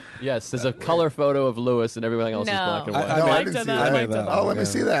picture? Yes, there's a color photo of Lewis and everything else is No. black and white. No, I liked didn't see that. I that. liked that. Oh, let me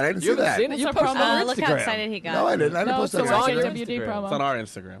see that. I didn't You see haven't that. seen it? You It's a posted promo. it on Look how Instagram. excited he got. No, I didn't. I didn't No, post it's that a on Rocket Instagram. WD promo. It's on our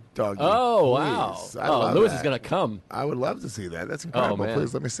Instagram. Doggy. Oh, wow. Please. I Oh, love Lewis that. is going to come. I would love to see that. That's incredible. man.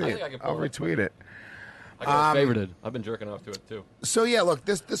 Please let me see I it. think I can I'll pull it. retweet it. I got it favorited. I've been jerking off to it, too. So yeah, look,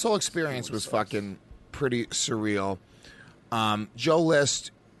 this whole experience was fucking pretty surreal. Joe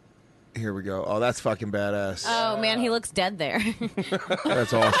List, here we go. Oh, that's fucking badass. Oh man, he looks dead there. he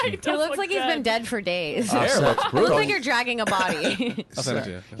That's awesome. looks like he's been dead for days. Hair looks It looks brutal. like you're dragging a body. I'll send it to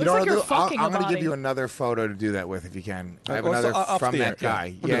you. You know like what you're I'll do? fucking a I'm going to give body. you another photo to do that with if you can. I have Well, so another off from the that air, yeah.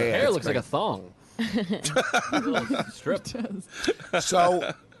 guy. We'll Yeah, do it. yeah. Hair it's looks like a great. thong. Stripped.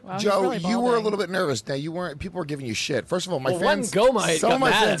 So, Wow, he's Joe, really you were a balding. little bit nervous. Now you weren't. People were giving you shit. First of all, my Well, one fans. Gomite some got of my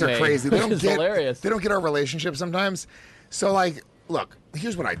mad fans at are me, crazy. They which don't is get. hilarious. They don't get our relationship sometimes. So, like, look.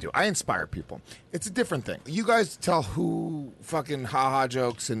 Here's what I do. I inspire people. It's a different thing. You guys tell who fucking ha-ha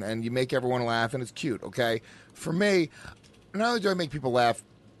jokes and you make everyone laugh and it's cute. Okay. For me, not only do I make people laugh,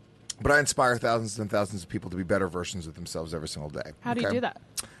 but I inspire thousands and thousands of people to be better versions of themselves every single day. How do you okay? do that?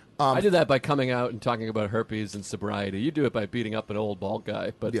 I do that by coming out and talking about herpes and sobriety. You do it by beating up an old bald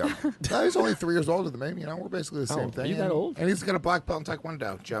guy. But Yeah. He's only 3 years older than me. You know, we're basically the same Oh, thing. are you that And- old? And he's got a black belt in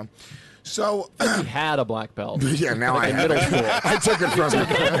Taekwondo, Joe. So, he had a black belt. yeah, now I in have middle it. school. I took it from him.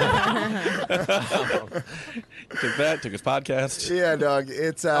 Took that, took his podcast. Yeah, dog.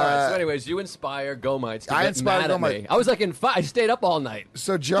 It's All right, so anyways, you inspire Gomites to I get inspire mad at Gomite. me. I was like I stayed up all night.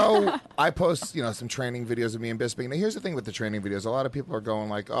 So Joe, I post, some training videos of me and Bisping. Now here's the thing with the training videos. A lot of people are going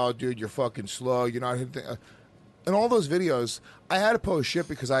like, "Oh, dude, you're fucking slow. You're not hitting." In all those videos, I had to post shit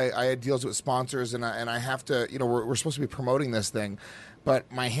because I had deals with sponsors and I have to. We're supposed to be promoting this thing,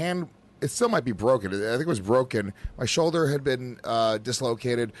 but my hand. It still might be broken. I think it was broken. My shoulder had been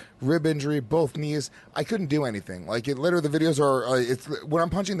dislocated, rib injury, both knees. I couldn't do anything. Like it, literally, the videos are. It's when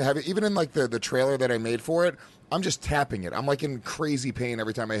I'm punching the heavy. Even in like the trailer that I made for it, I'm just tapping it. I'm like in crazy pain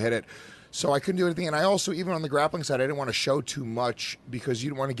every time I hit it. So I couldn't do anything. And I also, even on the grappling side, I didn't want to show too much because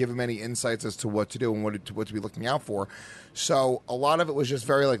you didn't want to give him any insights as to what to do and what to be looking out for. So a lot of it was just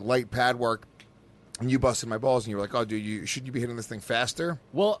very like light pad work. And you busted my balls, and you were like, "Oh, dude, shouldn't you be hitting this thing faster?"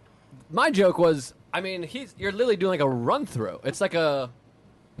 Well, my joke was, I mean, you're literally doing like a run through. It's like a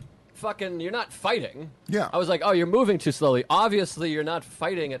fucking, you're not fighting. Yeah. I was like, oh, you're moving too slowly. Obviously, you're not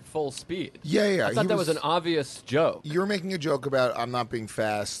fighting at full speed. Yeah. I thought He that was an obvious joke. You were making a joke about I'm not being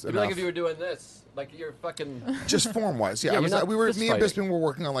fast It'd be enough. like if you were doing this. Like you're fucking. Just form wise, yeah. Yeah, you're not Me and fist fighting. Bisping were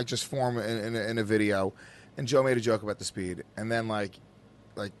working on like just form in a video, and Joe made a joke about the speed, and then like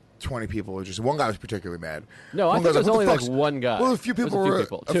 20 people were just. One guy was particularly mad. No, I One think guy it was "What the only like fuck's-" one guy. Well, a few There was people a few were.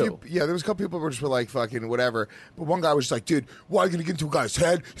 people, a two. few- yeah, there was a couple people who were just like fucking whatever. But one guy was just like, dude, why are you gonna get into a guy's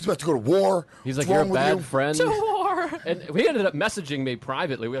head? He's about to go to war. He's like, What's you're a wrong with bad you?" friend. War. And he ended up messaging me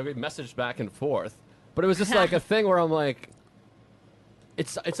privately. We messaged back and forth. But it was just like a thing where I'm like,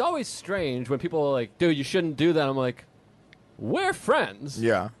 it's always strange when people are like, dude, you shouldn't do that. I'm like, we're friends.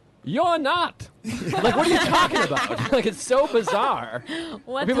 Yeah. You're not. Like, what are you talking about? Like, it's so bizarre.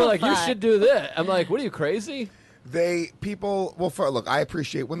 What People the are like, you fuck? should do this. I'm like, what are you, crazy? Look, I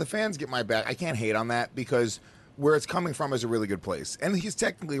appreciate when the fans get my back. I can't hate on that because where it's coming from is a really good place, and he's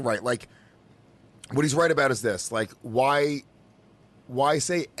technically right. Like, what he's right about is this: like, why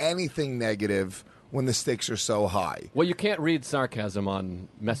say anything negative when the stakes are so high? Well, you can't read sarcasm on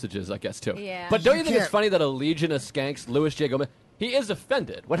messages, I guess, too. Yeah. But don't You you think it's can't- funny that a legion of skanks, Louis J. Gomez, he is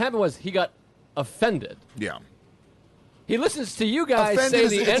offended. What happened was he got offended. Yeah. He listens to you guys Offended say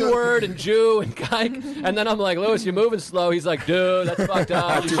is- the it's a- N-word and Jew and kike, and then I'm like, Louis, you're moving slow. He's like, dude, that's fucked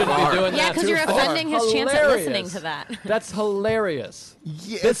up. You Too shouldn't far. be doing Yeah, that. because Too you're far. offending his chance at listening Hilarious. to that. That's hilarious.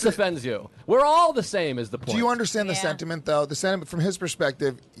 Yeah, This it's a- offends you. We're all the same is the point. Do you understand the Yeah. sentiment, though? The sentiment from his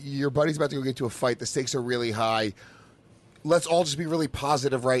perspective, your buddy's about to go get to a fight. The stakes are really high. Let's all just be really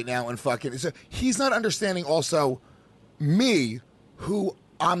positive right now and fucking. So he's not understanding also me, who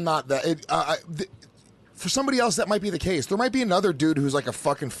I'm not that. For somebody else, that might be the case. There might be another dude who's like a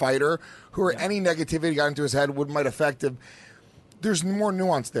fucking fighter who any negativity got into his head might affect him. There's more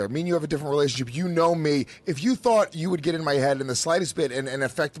nuance there. Me and you have a different relationship. You know me. If you thought you would get in my head in the slightest bit and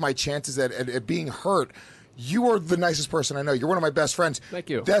affect my chances at being hurt, you are the nicest person I know. You're one of my best friends. Thank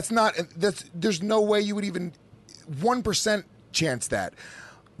you. There's no way you would even 1% chance that.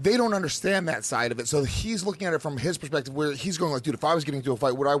 they don't understand that side of it. So he's looking at it from his perspective, where he's going like, dude, if I was getting into a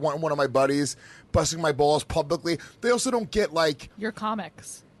fight, would I want one of my buddies busting my balls publicly? They also don't get like, Your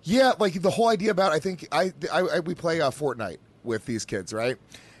comics. yeah, like the whole idea about, I think we play Fortnite with these kids, right?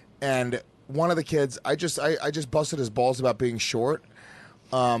 And one of the kids, I just busted his balls about being short,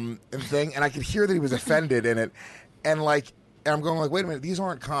 and I could hear that he was offended in it, and I'm going like, wait a minute, these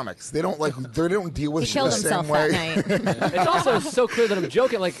aren't comics. They don't deal with He shit killed the same himself way. that night. It's also so clear that I'm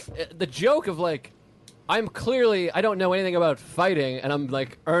joking. Like the joke of like, I don't know anything about fighting, and I'm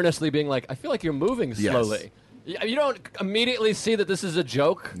like earnestly being like, I feel like you're moving Yes. slowly. You don't immediately see that this is a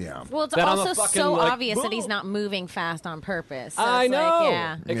joke. Yeah. Well, it's That I'm a also fucking, so like, obvious that he's boom. not moving fast on purpose. So I it's know. Like,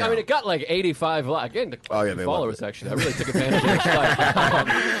 yeah. I mean, it got like 85 likes. Again, Oh, yeah, they followers loved it. actually. I really took advantage of it.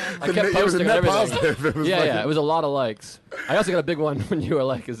 I kept It was a posting net and everything. positive. It was Yeah, like- yeah, it was a lot of likes. I also got a big one when you were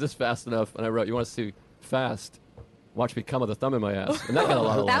like, "Is this fast enough?" And I wrote, "You want to see fast? Watch me come with a thumb in my ass." And that got a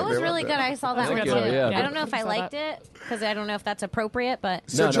lot of That likes. was really good. I saw that That's one good, too. yeah. I don't know if I Saw liked that. it because I don't know if that's appropriate, but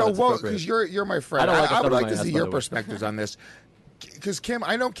So No, Joe, it's well, appropriate. because you're my friend, I don't like I a would thumb in like my to ass, see by your the way. perspectives on this. Because Kim,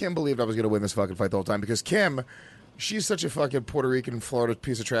 I know Kim believed I was going to win this fucking fight the whole time. Because Kim, she's such a fucking Puerto Rican, Florida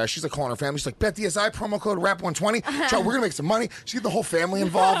piece of trash. She's like calling her family. She's like, BetDSI promo code RAP120. Joe, we're gonna make some money. She get the whole family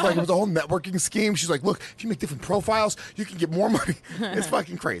involved. Like it was a whole networking scheme. She's like, look, if you make different profiles, you can get more money. It's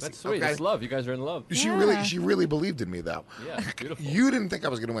fucking crazy. That's sweet. okay? It's love. You guys are in love. She really believed in me though. Yeah, it's beautiful. You didn't think I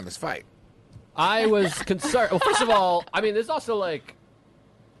was going to win this fight. I was concerned. Well, first of all, I mean, there's also like,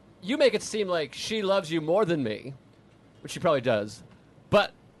 you make it seem like she loves you more than me, which she probably does,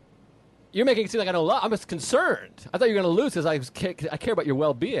 but you're making it seem like I don't love. I was concerned. I thought you were going to lose because I care about your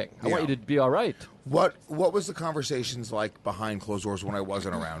well-being. I want Yeah. you to be all right. What was the conversations like behind closed doors when I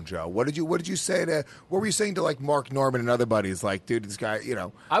wasn't around, Joe? What did you say to? What were you saying to like Mark Norman and other buddies? Like, dude, this guy, you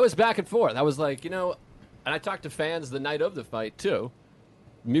know. I was back and forth. I was like, and I talked to fans the night of the fight too,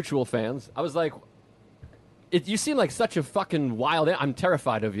 mutual fans. I was like, you seem like such a fucking wild. I'm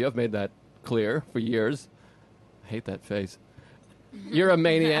terrified of you. I've made that clear for years. I hate that face. You're a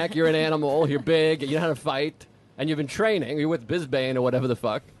maniac. You're an animal. You're big. You know how to fight, and you've been training. You're with Bisbane or whatever the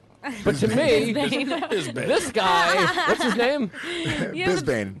fuck. But to me, this guy, what's his name?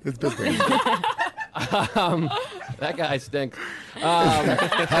 Bisbane. It's Bisbane. That guy stinks.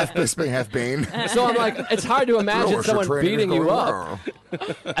 Half Bisbane, half Bane. So I'm like, it's hard to imagine someone beating you up.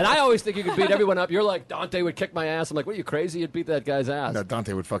 And I always think you could beat everyone up. You're like, Dante would kick my ass. I'm like, what, are you crazy? You'd beat that guy's ass. No,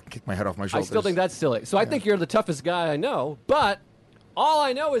 Dante would fucking kick my head off my I shoulders. still think that's silly. So I think you're the toughest guy I know. But all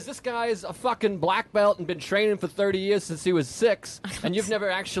I know is this guy's a fucking black belt and been training for 30 years since he was 6. And you've never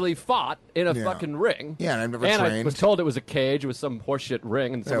actually fought in a Yeah. fucking ring. Yeah, and I've never I trained. was told it was a cage. It was some horseshit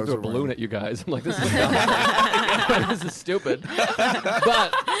ring. And someone it was threw a a balloon ring. at you guys. I'm like, this is dumb. This is stupid.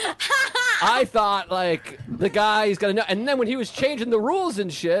 But I thought, like, the guy, he's got to know. And then when he was changing the rules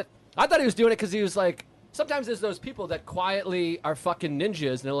and shit, I thought he was doing it because he was like, sometimes there's those people that quietly are fucking ninjas,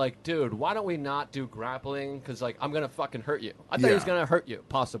 and they're like, dude, why don't we not do grappling? Because, like, I'm going to fucking hurt you. I thought he was Yeah. going to hurt you,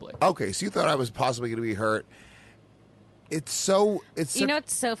 possibly. Okay, so you thought I was possibly going to be hurt. It's You know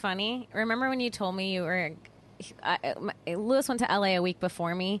what's so funny? Remember when you told me you were... Lewis went to LA a week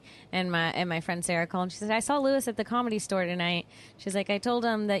before me, and my friend Sarah called, and she said, I saw Lewis at the Comedy Store tonight. She's like, I told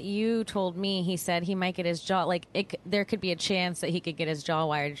him that you told me, he said he might get his jaw, like, there could be a chance that he could get his jaw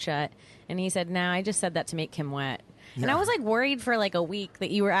wired shut. And he said, nah, I just said that to make him wet. And I was like worried for like a week that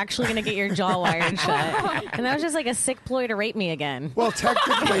you were actually going to get your jaw wired shut. And that was just like a sick ploy to rape me again. Well,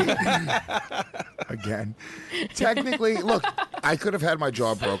 technically, technically, look, I could have had my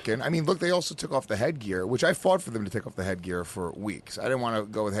jaw broken. I mean, look, they also took off the headgear, which I fought for them to take off the headgear for weeks. I didn't want to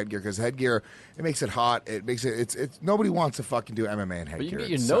go with headgear because headgear, it makes it hot. It makes it, it's nobody wants to fucking do MMA in headgear. But you can get It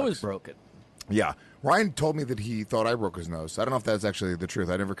your sucks. nose broken. Yeah. Ryan told me that he thought I broke his nose. I don't know if that's actually the truth.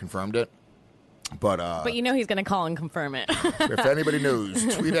 I never confirmed it. But you know he's going to call and confirm it. if anybody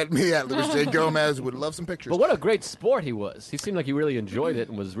knows, tweet at me at Louis J. Gomez. Would love some pictures. But what a great sport he was. He seemed like he really enjoyed it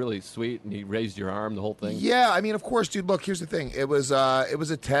and was really sweet, and he raised your arm, the whole thing. Yeah, I mean, of course, dude. Look, here's the thing. It was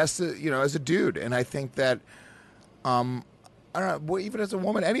a test, as a dude, and I think that, I don't know, even as a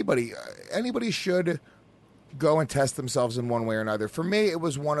woman, anybody should go and test themselves in one way or another. For me, it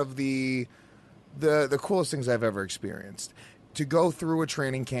was one of the coolest things I've ever experienced. To go through a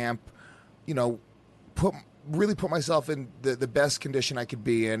training camp, put myself in the best condition I could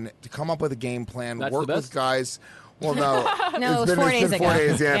be in, to come up with a game plan, That's work the with best? guys. Well, no. No, it's it was 4 been days 4 ago.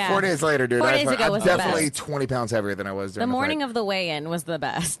 days, yeah. Yeah. 4 days later, dude. 4 days ago I'm was the definitely best. 20 pounds heavier than I was The during morning fight. of the weigh-in was the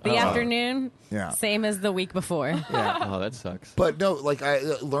best. The afternoon, Yeah. same as the week before. Yeah. Oh, that sucks. But no, like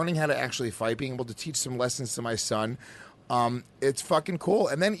learning how to actually fight, being able to teach some lessons to my son. It's fucking cool.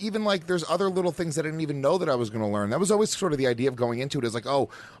 And then even like there's other little things that I didn't even know that I was going to learn. That was always sort of the idea of going into it is like, oh,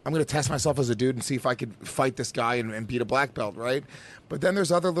 I'm going to test myself as a dude and see if I could fight this guy and beat a black belt, right? But then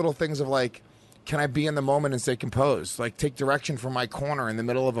there's other little things of like, can I be in the moment and stay composed? Like take direction from my corner in the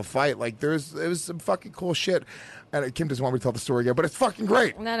middle of a fight. Like it was some fucking cool shit. And Kim doesn't want me to tell the story again, but it's fucking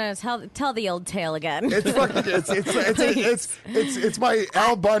great. No, tell the old tale again. It's fucking it's my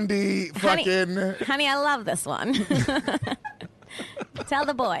Al Bundy fucking. Honey, I love this one. Tell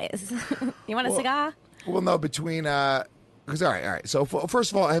the boys. You want a cigar? Well, no, between because all right. So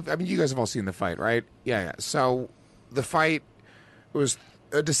first of all, I mean, you guys have all seen the fight, right? Yeah. So the fight was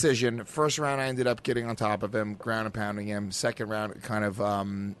a decision. First round, I ended up getting on top of him, ground and pounding him. Second round, kind of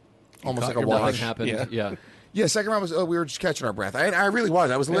almost like a Nothing wash. happened. Yeah. Yeah, second round was we were just catching our breath. I really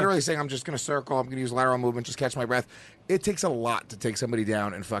was. I was literally saying I'm just going to circle. I'm going to use lateral movement, just catch my breath. It takes a lot to take somebody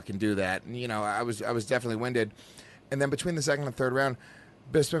down and fucking do that. And I was definitely winded. And then between the second and third round,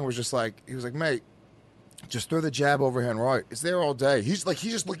 Bisping was just like, he was like, mate, just throw the jab overhand right. It's there all day. He's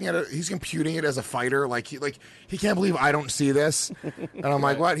just looking at it. He's computing it as a fighter. He can't believe I don't see this. And I'm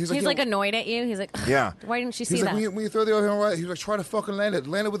like, what? He's like annoyed at you. He's like, yeah. Why didn't you see He's that? like, when you throw the overhand right, he was like, try to fucking land it.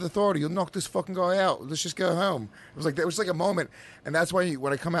 Land it with authority. You'll knock this fucking guy out. Let's just go home. It was like a moment. And that's why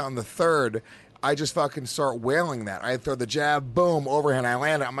when I come out in the third, I just fucking start wailing that. I throw the jab, boom, overhand. I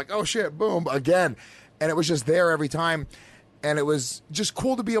land it. I'm like, oh shit, boom, again. And it was just there every time. And it was just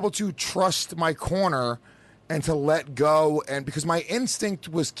cool to be able to trust my corner and to let go, and because my instinct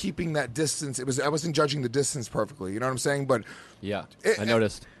was keeping that distance, I wasn't judging the distance perfectly. You know what I'm saying? But Yeah, I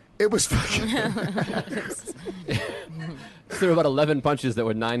noticed. it was fucking There were about 11 punches that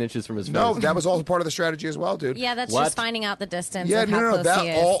were 9 inches from his face. no. That was all part of the strategy as well, dude. Yeah, that's What? just finding out the distance. Yeah, of how no. close That he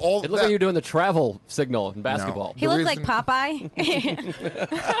is. all. It looked like you were doing the travel signal in basketball. He The looked like reason-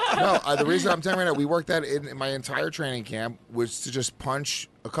 Popeye. No, the reason I'm telling you right now, we worked that in my entire training camp was to just punch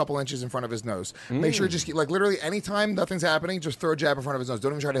a couple inches in front of his nose. Make sure you just keep, literally anytime nothing's happening, just throw a jab in front of his nose.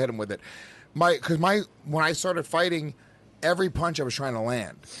 Don't even try to hit him with it. When I started fighting, every punch I was trying to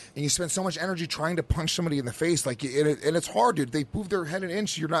land, and you spend so much energy trying to punch somebody in the face, and it's hard, dude. They move their head an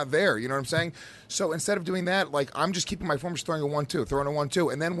inch, you're not there. You know what I'm saying? So instead of doing that, I'm just keeping my form, just throwing a 1-2, throwing a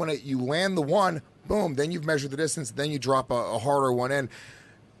 1-2, and then when you land the one, boom, then you've measured the distance, then you drop a harder one in.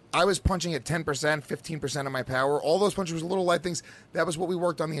 I was punching at 10%, 15% of my power. All those punches were little light things. That was what we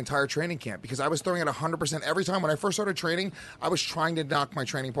worked on the entire training camp because I was throwing at 100% every time. When I first started training, I was trying to knock my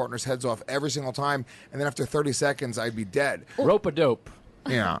training partners' heads off every single time, and then after 30 seconds, I'd be dead. Rope-a-dope.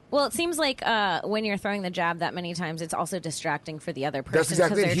 Yeah. Well, it seems like when you're throwing the jab that many times, it's also distracting for the other person That's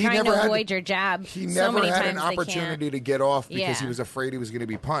exactly because it. they're He trying never to had- avoid your jab. He so never many had times an opportunity to get off because Yeah. he was afraid he was going to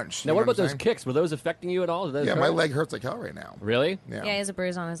be punched. Now, You what know about I'm those saying? kicks? Were those affecting you at all? Did those Yeah, hurt? my leg hurts like hell right now. Really? Yeah. Yeah, he has a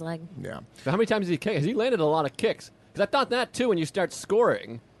bruise on his leg. Yeah. So how many times did he kick? Has he landed a lot of kicks? Because I thought that, too, when you start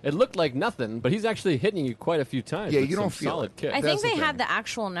scoring. It looked like nothing, but he's actually hitting you quite a few times. Yeah, with you don't some feel solid it. kicks. I That's think they the had thing. the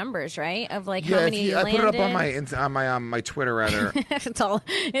actual numbers, right? Of like Yeah, how if many you I landed. put it up on my Twitter rather.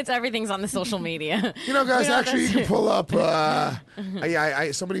 It's everything's on the social media. You know, guys, We know actually, you that's- can pull up.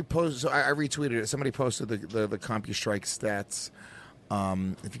 Somebody posted. So I retweeted it. Somebody posted the CompuStrike stats.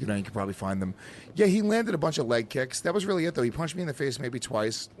 If you could, you could probably find them. Yeah, he landed a bunch of leg kicks. That was really it, though. He punched me in the face maybe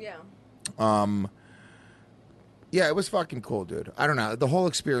twice. Yeah. Yeah, it was fucking cool, dude. I don't know. The whole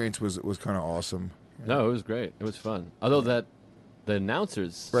experience was kind of awesome. No, it was great. It was fun. Although the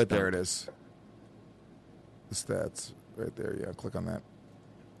announcers... Right there it is. The stats. Right there, yeah. Click on that.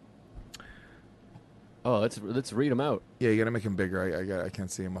 Oh, let's read them out. Yeah, you got to make him bigger. I can't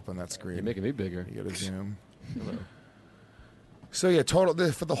see him up on that screen. You're making me bigger. You got to zoom. So yeah,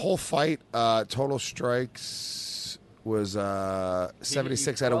 for the whole fight, total strikes was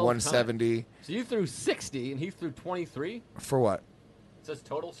 76 out of 12 170. times. So you threw 60 and he threw 23? For what? It says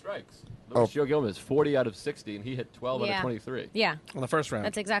total strikes. Oh. Joe Gilman is 40 out of 60 and he hit 12 out Yeah. of 23. Yeah, On the first round.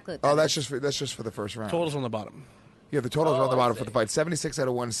 that's exactly. Oh, that's just for the first round. Totals on the bottom. Yeah, the totals are on the I bottom see. for the fight. 76 out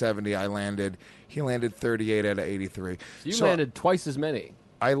of 170. I landed. He landed 38 out of 83. So you So landed twice as many.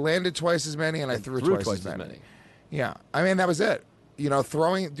 I landed twice as many, and I threw twice as many. Yeah, I mean that was it. You know,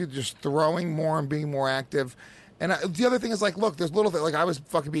 just throwing more and being more active. And the other thing is look, there's little things I was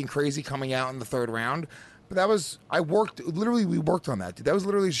fucking being crazy coming out in the third round, but we worked on that, dude. That was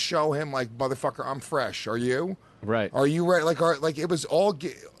literally to show him motherfucker, I'm fresh. Are you? Right. Are you ready? It was all.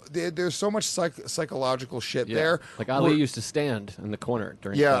 There's so much psychological shit Yeah. there. Like Ali Where- used to stand in the corner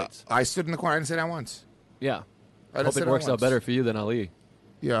during Yeah, fights. I stood in the corner. I didn't say that once. Yeah. I I didn't hope say it that works out once. better for you than Ali.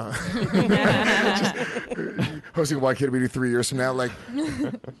 Yeah. Hosting a White Kid Meeting 3 years from now,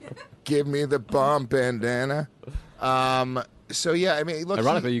 give me the bump bandana. So yeah, I mean, look.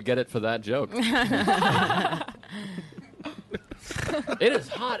 Ironically, you get it for that joke. It is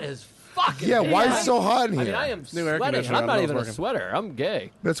hot as fuck. Yeah, why is it so hot in here? I mean, I am New air sweating. conditioner, I'm not I don't even know a if it's sweater. I'm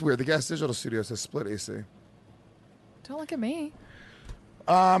gay. That's weird. The Gas Digital Studio says split AC. Don't look at me.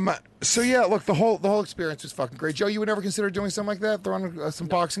 So yeah, look, the whole experience was fucking great. Joe, you would never consider doing something like that? Throwing some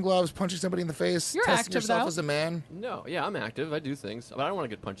boxing gloves, punching somebody in the face, You're testing active, yourself though. as a man? No, yeah, I'm active. I do things, but I don't want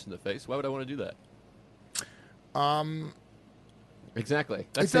to get punched in the face. Why would I want to do that? Exactly.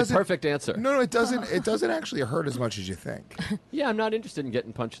 That's the doesn't- perfect answer. No, it doesn't. It doesn't actually hurt as much as you think. Yeah, I'm not interested in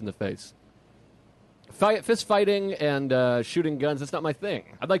getting punched in the face. Fist fighting and shooting guns, that's not my thing.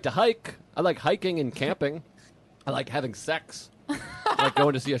 I'd like to hike. I like hiking and camping. I like having sex. I like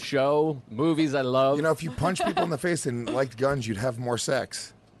going to see a show, movies I love. You know, if you punch people in the face and liked guns, you'd have more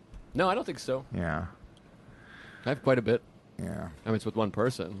sex. No, I don't think so. Yeah, I have quite a bit. yeah, I mean, it's with one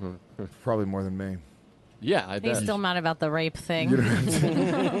person. probably more than me. Yeah, I He's bet. still mad about the rape thing. You don't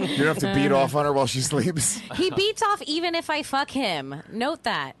have to beat off on her while she sleeps. He beats off even if I fuck him. Note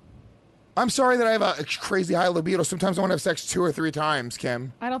that. I'm sorry that I have a crazy high libido. Sometimes I want to have sex 2 or 3 times,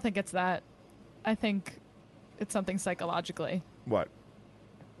 Kim. I don't think it's that. I think it's something psychologically. What?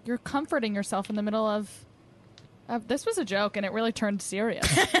 You're comforting yourself in the middle of. This was a joke, and it really turned serious.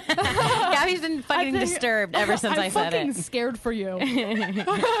 Gabby's been fucking disturbed ever since I said I'm fucking it. scared for you.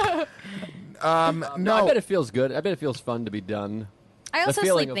 No. I bet it feels good. I bet it feels fun to be done. I also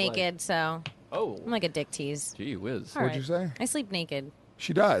feeling sleep of, like- naked, so Oh, I'm like a dick tease. gee whiz. All What'd you say? I sleep naked.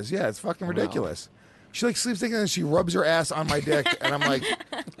 She does. Yeah, it's fucking ridiculous. She like sleeps naked and she rubs her ass on my dick, and I'm like,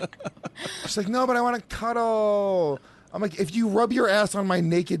 she's like, no, but I want to cuddle. I'm like, if you rub your ass on my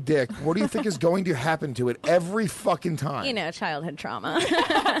naked dick, what do you think is going to happen to it every fucking time? You know, childhood trauma.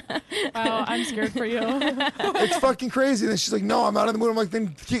 Wow, I'm scared for you. It's fucking crazy. And then she's like, no, I'm not in the mood. I'm like,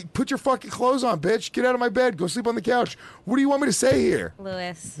 then put your fucking clothes on, bitch. Get out of my bed. Go sleep on the couch. What do you want me to say here?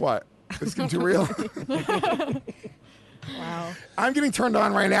 Lewis. What? It's getting too real. Wow. I'm getting turned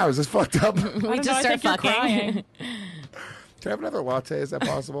on right now. Is this fucked up? Can We just I start think you're fucking. crying. I have another latte? Is that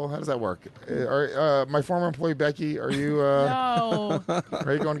possible? How does that work? My former employee, Becky, are you No.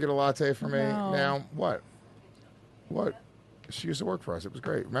 are you going to get a latte for me No. now? What? What? She used to work for us. It was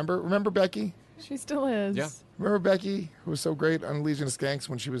great. Remember Becky? She still is. Yeah. Remember Becky, who was so great on Legion of Skanks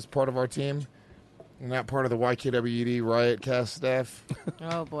when she was part of our team? And not part of the YKWd Riot Cast staff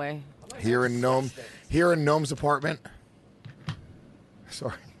Oh, boy. here in Gnome's apartment.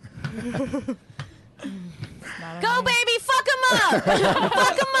 Sorry. Go, baby! Fuck him up!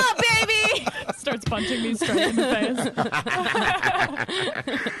 Fuck him up, baby! Starts punching me straight in the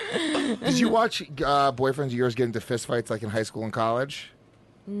face. Did you watch boyfriends of yours get into fistfights like in high school and college?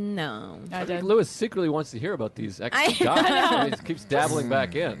 No. I I think did. Lewis secretly wants to hear about these ex I- guys. He keeps dabbling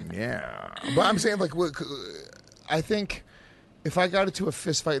back in. Yeah, but I'm saying like, I think if I got into a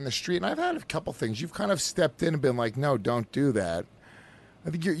fist fight in the street, and I've had a couple things, you've kind of stepped in and been like, no, don't do that. I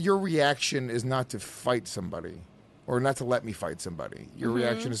think your reaction is not to fight somebody, or not to let me fight somebody. Your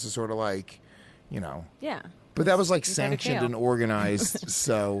reaction is to sort of like, you know. Yeah. But that was like You go to sanctioned jail. and organized,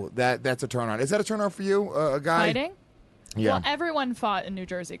 so that's a turn on. Is that a turn on for you, a guy? Fighting? Yeah. Well, everyone fought in New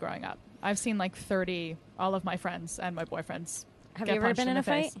Jersey growing up. I've seen like 30, all of my friends and my boyfriends. Have get you ever punched been in the a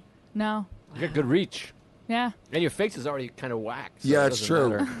fight? face. No. You got good reach. Yeah. And your face is already kind of whacked. So Yeah, it it's doesn't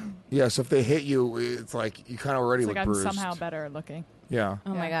true. matter. Yeah, so if they hit you, it's like you kind of already It's look like I'm bruised. somehow better looking. Yeah,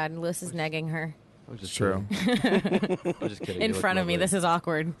 Oh, my God. Lewis is negging her. I'm just true. kidding. I'm just kidding. In You look front of me. lovely. This is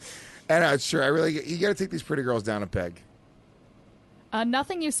awkward. And it's true. You got to take these pretty girls down a peg.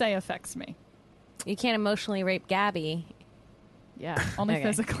 Nothing you say affects me. You can't emotionally rape Gabby. Yeah, only Okay.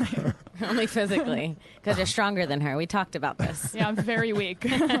 physically. Only physically. Because you're stronger than her. We talked about this. Yeah, I'm very weak.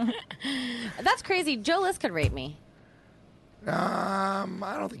 That's crazy. Joe List could rape me. I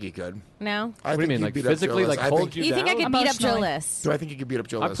don't think he could. No? I What do you think mean, he'd like beat up physically, Joe like List. hold you You think I down? could beat up Joe Emotionally. List? Do I think he could beat up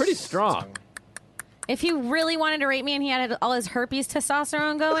Joe List? I'm pretty strong. If he really wanted to rape me and he had all his herpes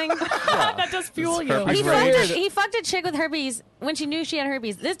testosterone going, That does fuel you. herpes he Right. fucked a chick with herpes when she knew she had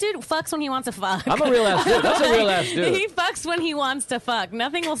herpes. This dude fucks when he wants to fuck. I'm a real ass dude. That's a real ass He dude. fucks when he wants to fuck.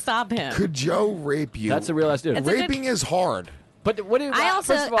 Nothing will stop him. Could Joe rape you? That's a real ass dude. It's a good- Raping is hard. But what do you? I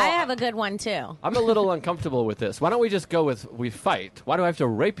also first of all, I have a good one too. I'm a little uncomfortable with this. Why don't we just go with we fight? Why do I have to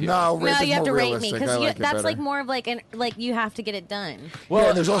rape you? No, rape No, is you have to more rape me realistic. because I like it that's better. like more of like you have to get it done. Well, Yeah,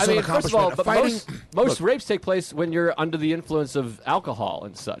 and there's also I mean, an first of all, accomplishment. but Fighting- most rapes take place when you're under the influence of alcohol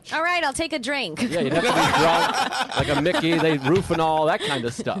and such. All right, I'll take a drink. Yeah, you'd have to be drunk, like a Mickey, they roof and all that kind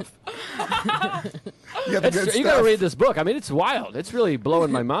of stuff. Yeah, the good You got to stuff. read this book. I mean, it's wild. It's really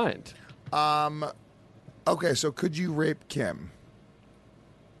blowing my mind. Okay, so could you rape Kim?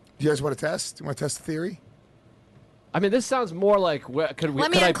 Do you guys want to test? Do you want to test the theory? I mean, this sounds more like could Let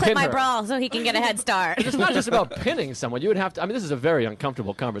me I unclip pin my her? bra so he can get a head start. It's not just about pinning someone. You would have to. I mean, this is a very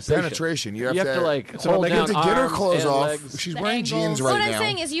uncomfortable conversation. Penetration. You have to like so hold you have down to get her arms clothes and off. legs. She's The wearing angles. jeans right What now. I'm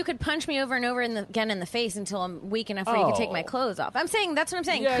saying is you could punch me over and over again in the face until I'm weak enough where you can take my clothes off. I'm saying that's what I'm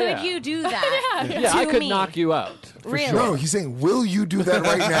saying. Yeah, could yeah. you do that? Yeah, I to could me? knock you out. For Really? sure. No, he's saying, will you do that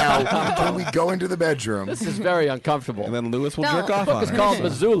right now when we go into the bedroom? This is very uncomfortable. And then Lewis will No. jerk off The book on is her. called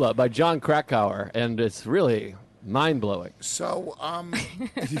Missoula by John Krakauer, and it's really mind-blowing. So,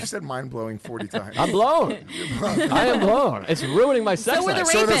 you said mind-blowing 40 times. I'm blown. I am blown. It's ruining my sex So we're the life.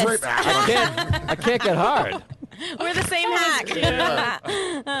 So does rapists. I can't get hard. We're the same hack.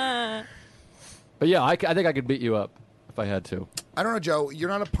 But yeah, I think I could beat you up if I had to. I don't know, Joe. You're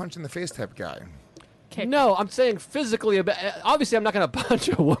not a punch-in-the-face type guy. Kick. No, I'm saying physically. Obviously, I'm not going to punch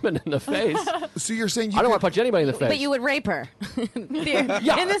a woman in the face. So you're saying you I don't could- want to punch anybody in the face. But you would rape her. In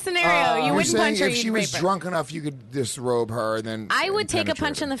this scenario, you You're wouldn't saying punch her, if she you'd was rape her. drunk enough, you could disrobe her and then. I would take a penetrate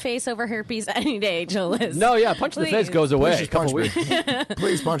punch her. in the face over herpes any day, Joe Liz. No, yeah, punch in the face Please. goes away. Please A just couple punch weeks. me.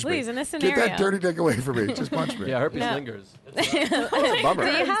 Please punch me. Please, in this Get scenario. that dirty dick away from me. Just punch me. Yeah, herpes No. lingers. It's a bummer.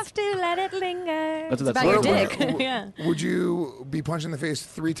 So you have to let it linger. That's It's what about your that's dick. about. Yeah. Would you be punched in the face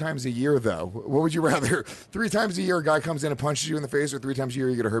 3 times a year, though? What would you rather? 3 times a year, a guy comes in and punches you in the face, or 3 times a year,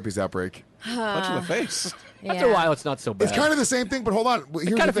 you get a herpes outbreak? Punch in the face. After a while, it's not so bad. It's kind of the same thing, but hold on. Here's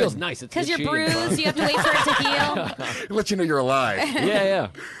It kind of the feels thing. nice. It's Because you're itchy and bruised, you have to wait for it to heal. It lets you know you're alive. fun. Yeah.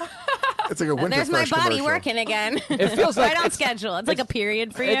 It's like a winter There's my fresh body commercial. working again. It feels like right on it's- schedule. It's like a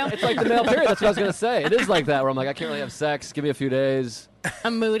period for you. It's like the male period. That's what I was going to say. It is like that, where I'm like, I can't really have sex. Give me a few days.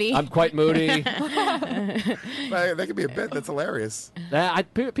 I'm moody. I'm quite moody. That could be a bit. That's hilarious.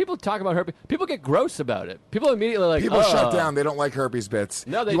 People talk about herpes. People get gross about it. People immediately like, People shut "Oh." down. They don't like herpes bits.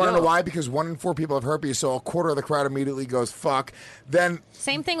 No, they You want to know don't. why? Because 1 in 4 people have herpes, so a quarter of the crowd immediately goes, fuck. Then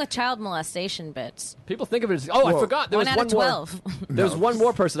Same thing with child molestation bits. People think of it as, oh, I Whoa. forgot. There One was out one of more. 12. There was one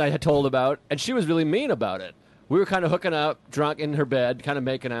more person I had told about, and she was really mean about it. We were kind of hooking up, drunk in her bed, kind of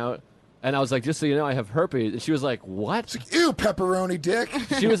making out. And I was like, just so you know, I have herpes. And she was like, what? ew, pepperoni dick.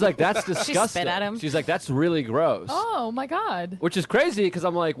 She was like, that's disgusting. at him. She's like, that's really gross. Oh my God. Which is crazy because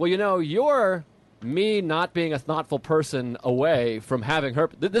I'm like, well, you know, you're me not being a thoughtful person away from having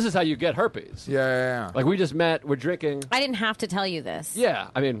herpes. This is how you get herpes. Yeah. Like, we just met, we're drinking. I didn't have to tell you this. Yeah,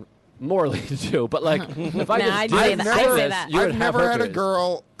 I mean, morally too. But like, if I Nah, just I'd did say that. I'd say this, that. you would I've have never had a herpes.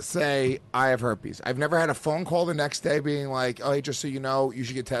 girl say, I have herpes. I've never had a phone call the next day being like, oh, hey, just so you know, you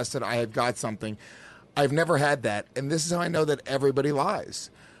should get tested. I have got something. I've never had that. And this is how I know that everybody lies.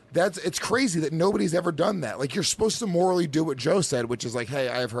 It's crazy that nobody's ever done that. Like, you're supposed to morally do what Joe said, which is like, hey,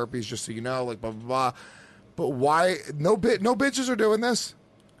 I have herpes, just so you know, like, blah, blah, blah. But why? No bitches are doing this.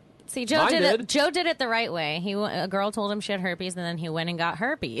 See, Joe Mine did did. it. Joe did it the right way. A girl told him she had herpes, and then he went and got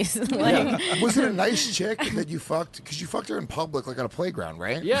herpes. Like, Was it a nice chick that you fucked? Because you fucked her in public, like on a playground,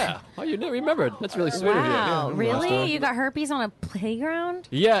 right? Yeah. Oh, you remembered. That's really sweet of you. wow, Yeah, really? You got herpes on a playground?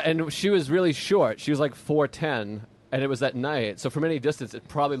 Yeah, and she was really short. She was like 4'10", and it was at night. So from any distance, it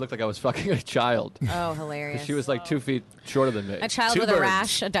probably looked like I was fucking a child. Oh, hilarious! She was like 2 feet shorter than me. A child Two with birds. a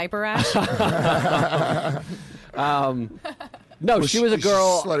rash, a diaper rash. No, she was a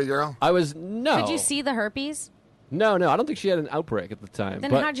girl. Slutty girl. I was no. Did you see the herpes? No, I don't think she had an outbreak at the time.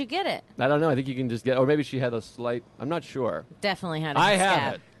 Then but how'd you get it? I don't know. I think you can just get, or maybe she had a slight. I'm not sure. Definitely had a I scab.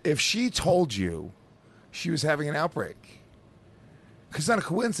 have it. If she told you she was having an outbreak, because it's not a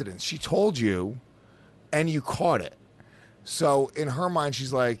coincidence, she told you and you caught it. So in her mind,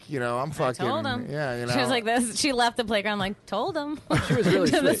 she's like, you know, I'm fucking. Told him. Yeah, you know. She was like this. She left the playground like, told him. She was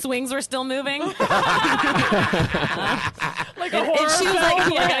really the sweet. swings were still moving. Like a horror And she was film.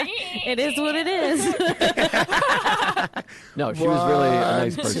 like, yeah, it is what it is. No, she was really a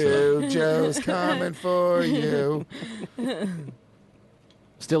nice 1, person. 2, Joe's coming for you.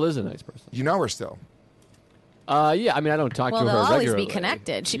 Still is a nice person. You know her still. Yeah, I mean, I don't talk Well, to her they'll always regularly. be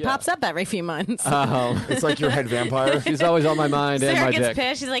connected. She Yeah. pops up every few months. It's like your head vampire. She's always on my mind and Sarah my gets dick.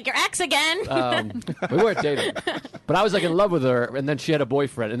 pissed. She's like, your ex again. We weren't dating, but I was like in love with her, and then she had a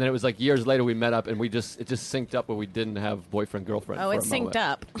boyfriend, and then it was like years later we met up, and it just synced up where we didn't have boyfriend girlfriend. Oh, for it a synced moment.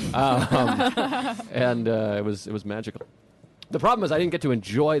 up. And it was magical. The problem is I didn't get to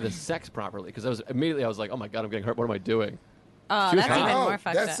enjoy the sex properly because I was like, oh my god, I'm getting hurt. What am I doing? Oh, She was that's hot. even Oh, more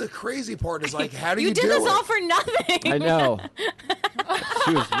fucked that's up. the crazy part. Is like, how do You you did do this it? all for nothing. I know.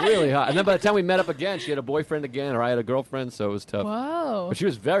 She was really hot, and then by the time we met up again, she had a boyfriend again, or I had a girlfriend, so it was tough. Whoa. But she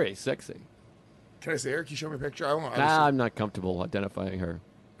was very sexy. Can I see her? Can you show me a picture? I won't. I'm not comfortable identifying her.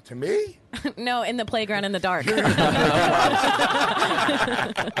 To me? No, in the playground in the dark.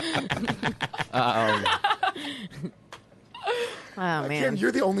 Oh, Kim, man.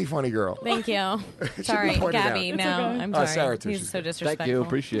 you're the only funny girl. Thank you. be Sorry, pointed out. Gabby. It's No, okay. I'm Oh, sorry. Sarah, too. He's She's so good. disrespectful. Thank you.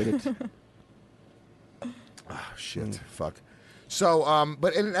 Appreciate it. Oh, shit. Fuck. So,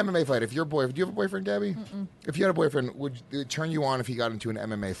 but in an MMA fight, if your boy, do you have a boyfriend, Gabby? If you had a boyfriend, would it turn you on if he got into an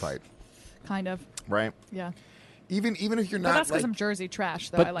MMA fight? Kind of. Right? Yeah. Even if you're But not that's because like, I'm Jersey trash,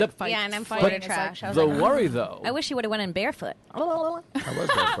 though. But I like the- fights. Yeah, and I'm Fighting Florida is, like, trash. I was The like, worry, though. I wish he would have went in barefoot. I was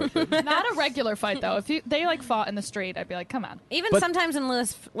barefoot. not a regular fight, though. If they like fought in the street, I'd be like, come on. Even But- sometimes when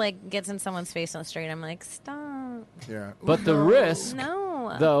Lewis like gets in someone's face on the street, I'm like, stop. Yeah. But the risk,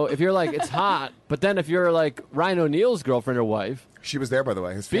 No. though, if you're like, it's hot, but then if you're like Ryan O'Neal's girlfriend or wife, She was there, by the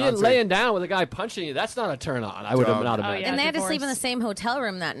way. His being fiance. laying down with a guy punching you, that's not a turn on. I would have Dog. not have Oh, been. yeah. And they had to sleep in divorce. the same hotel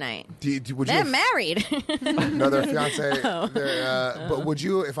room that night. Would you They're have- married. No, their fiance. But would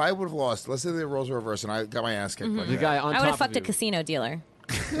you, if I would have lost, let's say the roles were reversed and I got my ass kicked like The that. guy on I would have top fucked a of you. casino dealer.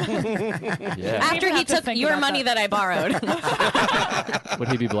 Yeah. After even he have to took think your about money that I borrowed. Would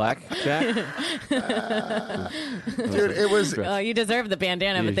he be black, Jack? Dude, it was. Oh, you deserve the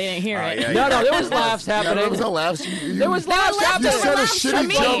bandana, but they didn't hear it. yeah, No, no, there was laughs Yeah, happening. there was no laughs. There was laughs You happening. said a laughs from shitty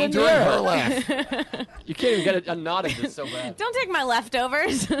me. joke during Yeah. her laugh. You can't even get a nod at this so bad. Don't take my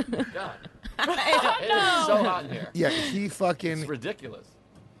leftovers. God. It is so hot in here. Yeah, he fucking. It's ridiculous.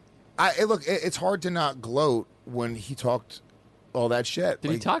 Look, it's hard to not gloat when he talked all that shit. Did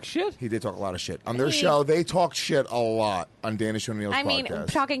he Like, talk shit? He did talk a lot of shit on their show. They talked shit a lot on Danish O'Neill's I mean, podcast.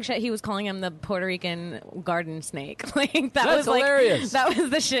 talking shit. He was calling him the Puerto Rican garden snake. Like that That's was like hilarious. that was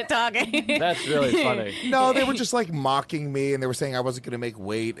the shit talking. That's really funny. No, they were just like mocking me, and they were saying I wasn't going to make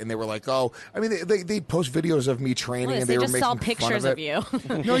weight, and they were like, "Oh, I mean, they post videos of me training, Lewis, and they they were just making saw fun pictures of, of it.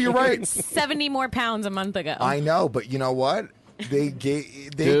 you. No, you're right. 70 more pounds a month ago. I know, but you know what? They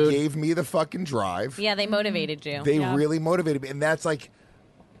Dude. gave me the fucking drive. Yeah, they motivated you. They Yeah. really motivated me, and that's like.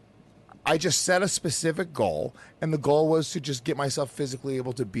 I just set a specific goal, and the goal was to just get myself physically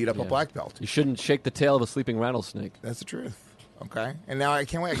able to beat up a black belt. You shouldn't shake the tail of a sleeping rattlesnake. That's the truth. Okay, and now I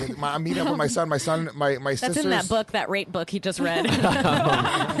can't wait. I'm meeting up with my son. My That's sister's. in that book, that rape book he just read.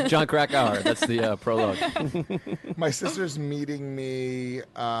 John Krakauer. That's the prologue. My sister's meeting me.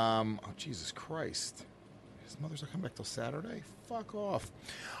 Oh Jesus Christ! His mother's not coming back till Saturday. Fuck off.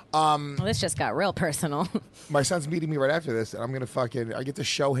 Well, this just got real personal. My son's meeting me right after this, and I'm gonna fucking. I get to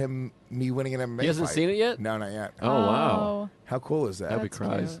show him me winning an MMA. He hasn't fight. seen it yet? No, not yet. Oh, wow. How cool is that? That'd be That's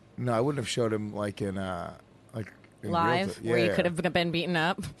cries. cute. No, I wouldn't have showed him like in in Live, real where you could have been beaten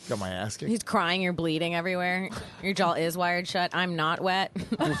up. got my ass kicked. He's crying, you're bleeding everywhere. Your jaw is wired shut. I'm not wet.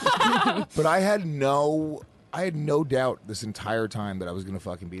 But I had no doubt this entire time that I was gonna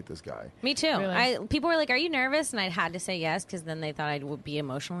fucking beat this guy. Me too. Really? People were like, "Are you nervous?" And I had to say yes because then they thought I would be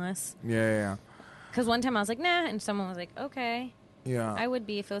emotionless. Yeah. Because one time I was like, "Nah," and someone was like, "Okay, Yeah. I would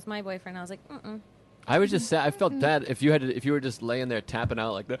be if it was my boyfriend." I was like, "Mm." I was just sad. I felt bad if you were just laying there tapping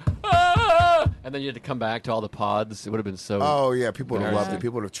out like that, "Ah!" and then you had to come back to all the pods. It would have been so. Oh yeah, people would have loved Yeah. it.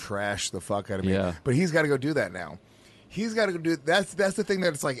 People would have trashed the fuck out of me. Yeah. But he's got to go do that now. He's got to go do that's the thing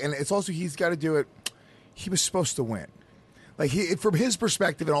that it's like, and it's also he's got to do it. He was supposed to win. Like from his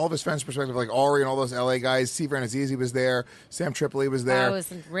perspective and all of his friends' perspective, like Ari and all those LA guys, Severin Azizi was there, Sam Tripoli was there. I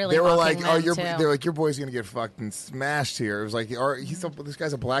was really They were mocking like, "Oh, them, too. they're like, your boy's gonna get fucking smashed here." It was like, this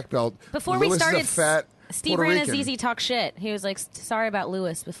guy's a black belt. Before Lewis we is a started, fat Steve Puerto Rican. Ranazizi talked shit. He was like, "Sorry about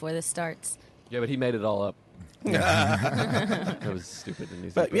Lewis" before this starts. Yeah, but he made it all up. That was stupid and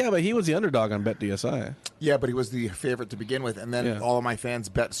easy. But he was the underdog on Bet DSI. Yeah, but he was the favorite to begin with, and then Yeah. all of my fans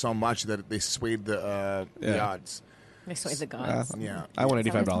bet so much that they swayed the Yeah. odds. They swayed the gods. Yeah. I won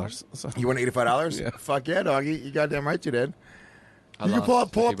 $85. So. You won $85? Yeah. Fuck yeah, doggy! You goddamn right you did. I You can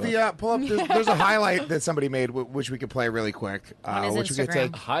lost pull up $50. There's a highlight that somebody made, which we could play really quick. On his which we could Instagram.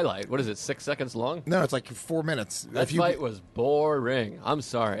 take. Highlight. What is it? 6 seconds long? No, it's like 4 minutes. That If you- fight was boring. I'm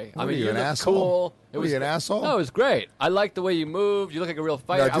sorry. What I mean, are you, you an look asshole? cool. What are you, an asshole? No, it was great. I liked the way you moved. You look like a real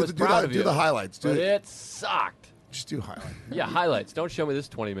fighter. No, I was proud of you. do the highlights. But it sucked. Just do highlight. Yeah, highlights. Don't show me this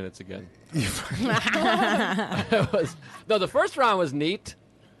 20 minutes again. The first round was neat.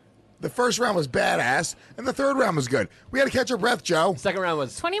 The first round was badass, and the third round was good. We had to catch our breath, Joe. Second round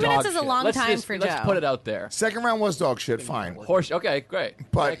was 20 dog minutes is a shit. long Let's time just- for Let's Joe. put it out there. Second round was dog shit. Fine, Horse. Okay, great.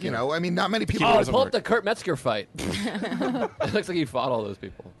 but Thank you know, I mean, not many people. Oh, pull up the Kurt Metzger fight. It looks like he fought all those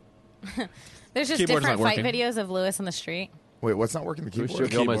people. There's just Keyboard's different not fight working. videos of Lewis on the street. Wait, what's not working? The Who's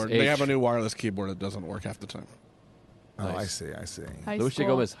keyboard. your- Gomez Keyboard. They H. have a new wireless keyboard that doesn't work half the time. Oh, I Nice. see. I see. High Luis school.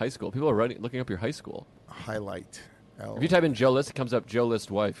 Gomez High School. People are looking up your high school. Highlight. L. If you type in Joe List, it comes up Joe List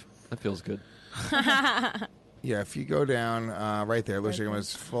wife. That feels good. Yeah, if you go down right there, Lucia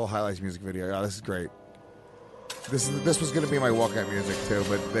Gomez full highlights music video. Oh, this is great. This was going to be my walkout music too,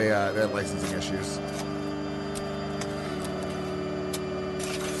 but they had licensing issues.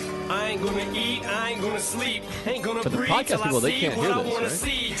 I ain't gonna eat, I ain't gonna sleep, ain't gonna For the breathe podcast till people, I they see can't what hear I this, wanna right?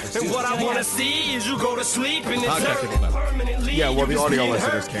 see. And what I wanna see is you go to sleep and it's Podcast people know. permanently. Yeah, well, the You audio just need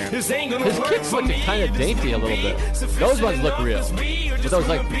listeners her. can't. This ain't gonna His work kicks for look me. kind of dainty a little bit. Those ones look real. But those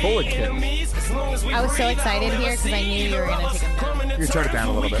like forward kicks. I was so excited here because I knew you were going to take him down. You turn it down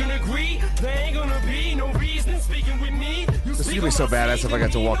a little bit. This is gonna be so badass if I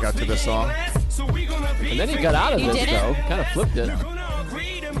got to walk out to this song. And then he got out of You this, didn't? though. Kind of flipped it.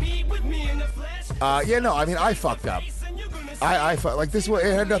 Yeah, no, I mean, I fucked up. Like this. It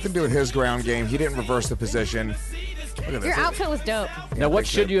had nothing to do with his ground game. He didn't reverse the position. Look at Your this. outfit was dope. Now, what thanks,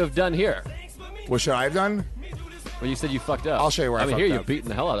 should babe. you have done here? What should I have done? Well, you said you fucked up. I'll show you where I mean, fucked here you're up. beating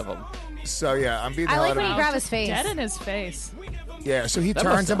the hell out of him. So yeah, I'm beating the I hell like out when of you him. grab his face. Dead in his face. Yeah, so he That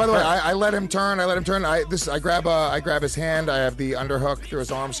turns, must and by the way, hurt. I let him turn. I grab his hand. I have the underhook through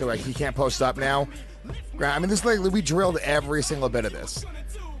his arm, so he can't post up now. I mean, this we drilled every single bit of this.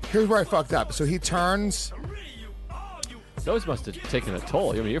 Here's where I fucked up. So he turns. Those must have taken a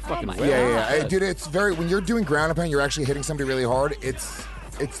toll. I mean, you're fucking my way Yeah. off. Dude, it's very when you're doing ground and pound, you're actually hitting somebody really hard.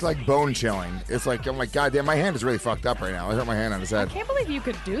 It's like bone chilling. It's like I'm like, God damn, my hand is really fucked up right now. I hurt my hand on his I head. can't believe you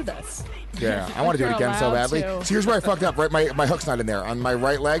could do this. Yeah, I want to do it You're again so allowed badly. to. So here's where I fucked up. Right, my hook's not in there. On my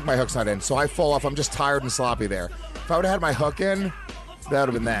right leg, my hook's not in. So I fall off. I'm just tired and sloppy there. If I would have had my hook in, that would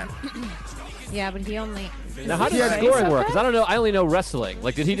have been that. Yeah, but he only. Now, how does Yeah, scoring okay? work? Because I don't know. I only know wrestling.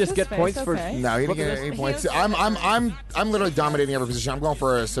 Like, did he just His get face points for? okay? No, he didn't get any points. I'm literally dominating every position. I'm going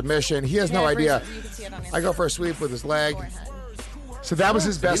for a submission. He has no idea. I go for a sweep with his leg. So that was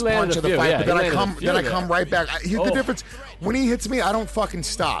his best landed punch a of the few, fight. yeah, But he then I landed a come, few then I there. come right back. Here's the Oh. difference. When he hits me, I don't fucking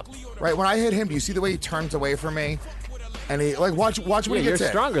stop. Right when I hit him, do you see the way he turns away from me? And he like watch when Yeah, he you're gets hit.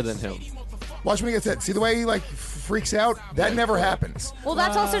 stronger than him. Watch when he gets hit. See the way he like freaks out? That never happens. Well,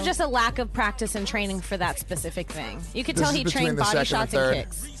 that's also just a lack of practice and training for that specific thing. You could This tell is he between trained the body second and shots and third.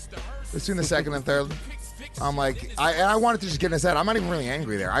 kicks. Between the second and third, I'm like, I wanted to just get in his head. I'm not even really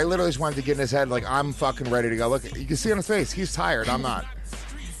angry there. I literally just wanted to get in his head. Like I'm fucking ready to go. Look, you can see on his face. He's tired. I'm not.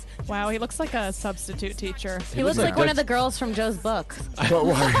 Wow, he looks like a substitute teacher. He looks like one of the girls from Joe's book. But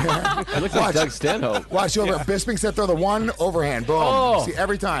It looks like Doug Stanhope. watch over. Bisping said throw the one overhand. Boom. Oh. See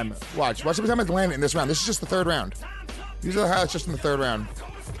every time. Watch every time I land it in this round. This is just the third round. These are the highlights just in the third round.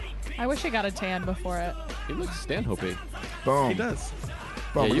 I wish he got a tan before it. He looks Stanhope-y. Boom. He does.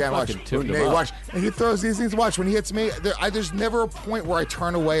 Boom. Yeah, you Again, watch. fucking tuned him Nate, up. watch. And he throws these things. Watch when he hits me. There's never a point where I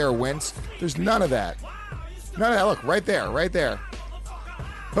turn away or wince. There's none of that. None of that. Look right there. Right there.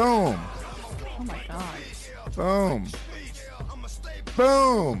 Boom. Oh my god. Boom.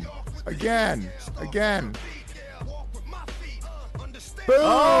 Boom. Again. Boom.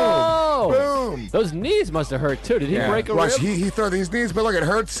 Oh! Boom. Those knees must have hurt too. Did he break a Watch, rib? he threw these knees, but look, it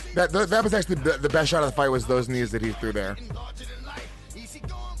hurts. That was actually the best shot of the fight was those knees that he threw there.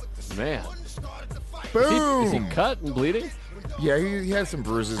 Man, Boom. is he cut and bleeding? Yeah, he had some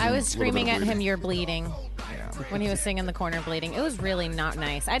bruises. I and was a little screaming bit at of him, bleeding. "You're bleeding," when he was sitting in the corner bleeding. It was really not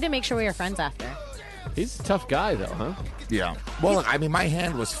nice. I had to make sure we were friends after. He's a tough guy though, huh? Yeah. Well, look, I mean, my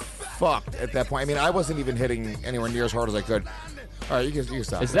hand was fucked at that point. I mean, I wasn't even hitting anywhere near as hard as I could. All right, you can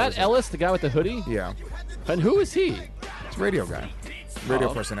stop. Is that Ellis, the guy with the hoodie? Yeah. And who is he? It's a radio guy. Radio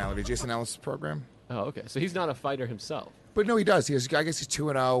Oh. personality. Jason Ellis' program. Oh, okay. So he's not a fighter himself. But no, he does. I guess he's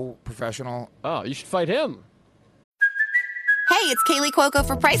 2-0 professional. Oh, you should fight him. Hey, it's Kaylee Cuoco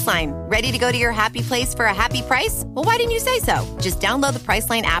for Priceline. Ready to go to your happy place for a happy price? Well, why didn't you say so? Just download the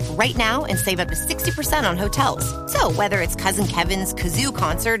Priceline app right now and save up to 60% on hotels. So whether it's Cousin Kevin's Kazoo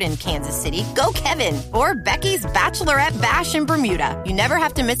Concert in Kansas City, go Kevin, or Becky's Bachelorette Bash in Bermuda, you never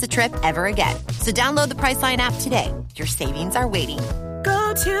have to miss a trip ever again. So download the Priceline app today. Your savings are waiting.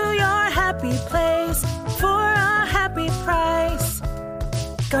 Go to your happy place for a happy price.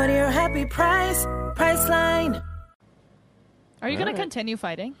 Go to your happy price, Priceline. Are you going to continue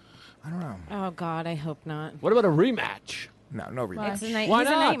fighting? I don't know. Oh God, I hope not. What about a rematch? No rematch. It's Why he's not? a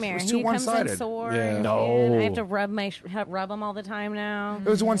nightmare. It was too He comes in one-sided. sore. Yeah. and No. I have to rub him all the time now. It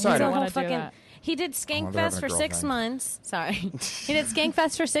was one-sided. He's a I whole wanna do fucking. that. He did Oh, Skankfest they're having for a 6 girlfriend. months. Sorry, he did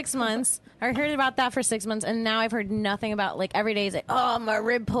Skankfest for 6 months. I heard about that for 6 months, and now I've heard nothing about. Like every day, he's like, "Oh, my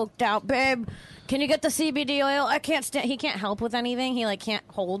rib poked out, babe. Can you get the CBD oil? I can't stand." He can't help with anything. He like can't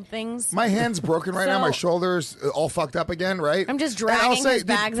hold things. My hand's broken right now. My So- shoulders all fucked up again, right? I'm just And I'll dragging say, his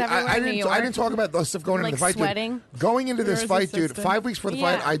bags dude, everywhere I in New didn't. I York. didn't talk about the stuff going Like into the fight, sweating. dude. Going into this You're his fight, dude. assistant. 5 weeks before the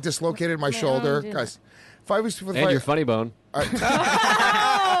fight, Yeah. I dislocated my Man, shoulder, dude. guys. 5 weeks before the And fight, your funny bone.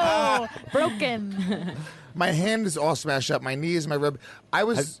 Oh, broken. my hand is all smashed up. My knees, my rib. I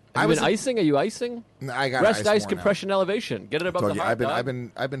was. Have you been icing? Are you icing? I got Rest, ice, more now. compression, elevation. Get it above Told the you,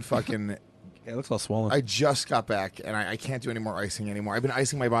 heart. I've been fucking Yeah, it looks all swollen. I just got back, and I can't do any more icing anymore. I've been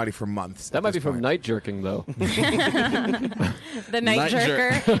icing my body for months. That might be from night jerking, though. The night Night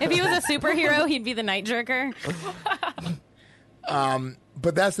jerker. If he was a superhero, he'd be the night jerker.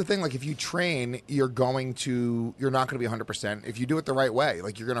 But that's the thing. Like, if you train, you're not going to be 100%. If you do it the right way,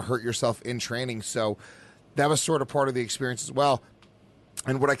 like, you're going to hurt yourself in training. So that was sort of part of the experience as well.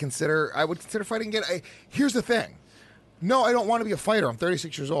 And I would consider fighting again. Here's the thing. No, I don't want to be a fighter. I'm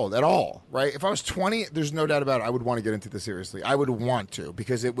 36 years old at all, right? If I was 20, there's no doubt about it. I would want to get into this seriously. I would want to,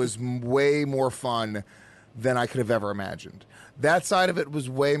 because it was way more fun than I could have ever imagined. That side of it was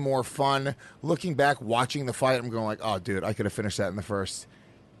way more fun. Looking back, watching the fight, I'm going like, oh, dude, I could have finished that in the first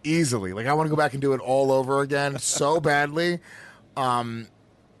easily. Like, I want to go back and do it all over again so badly.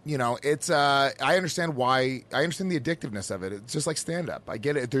 It's I understand the addictiveness of it. It's just like stand-up. I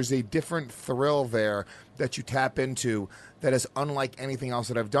get it. There's a different thrill there that you tap into that is unlike anything else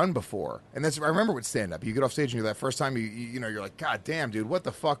that I've done before. And I remember with stand-up, you get off stage and that first time you're like, God damn, dude, what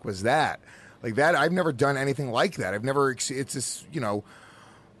the fuck was that? Like that, I've never done anything like that. It's just,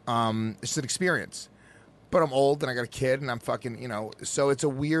 it's an experience. But I'm old and I got a kid and I'm fucking, so it's a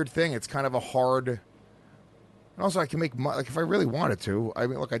weird thing. It's kind of a hard. And also, I can make money. Like, if I really wanted to, I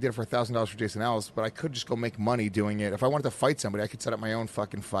mean, look, I did it for $1,000 for Jason Ellis, but I could just go make money doing it. If I wanted to fight somebody, I could set up my own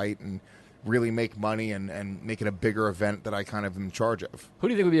fucking fight and really make money and make it a bigger event that I kind of am in charge of. Who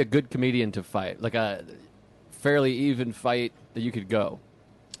do you think would be a good comedian to fight? Like a fairly even fight that you could go?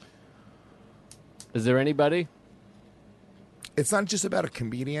 Is there anybody? It's not just about a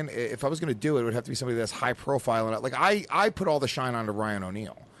comedian. If I was going to do it, it would have to be somebody that's high profile. And like I put all the shine onto Ryan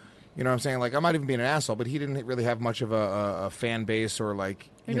O'Neal. You know what I'm saying? Like, I might even be an asshole, but he didn't really have much of a fan base or like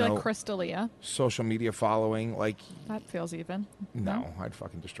Maybe like Chris D'Elia. Social media following. Like, that feels even. No, I'd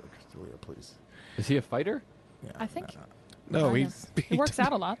fucking destroy Chris D'Elia, please. Is he a fighter? Yeah, I think. No, he works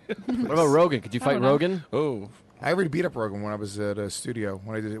out a lot. What about Rogan? Could you fight Rogan? Oh, I already beat up Rogan when I was at a studio.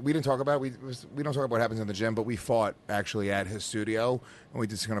 When I did it, we didn't talk about it. We don't talk about what happens in the gym, but we fought actually at his studio, and we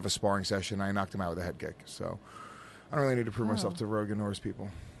did kind of a sparring session. I knocked him out with a head kick. So I don't really need to prove myself to Rogan or his people.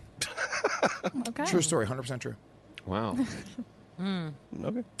 Okay. True story, 100% true. Wow.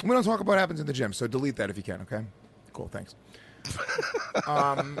 okay. We don't talk about what happens in the gym, so delete that if you can. Okay. Cool. Thanks.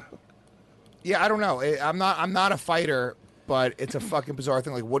 Yeah, I don't know. I'm not a fighter. But it's a fucking bizarre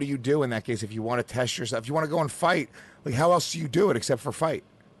thing. Like, what do you do in that case if you want to test yourself? If you want to go and fight, like, how else do you do it except for fight?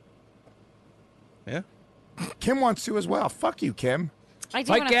 Yeah. Kim wants to as well. Fuck you, Kim. I do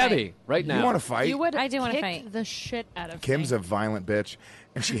Fight want to Gabby fight. right now. You want to fight? You would. I do wanna kick fight. the shit out of Kim's me. a violent bitch,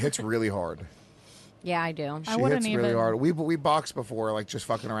 and she hits really hard. Yeah, I do. She hits really hard. We boxed before, like, just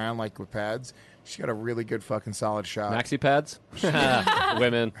fucking around, like, with pads. She got a really good fucking solid shot. Maxi pads?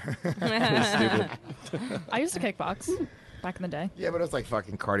 Women. Stupid. I used to kickbox back in the day. Yeah, but it was like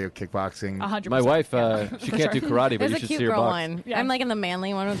fucking cardio kickboxing. 100%. My wife, she can't do karate, but There's you a should cute see her girl box. one. Yeah. I'm like in the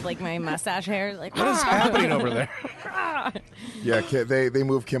manly one with like my mustache hair. Like, What is happening over there? Yeah, they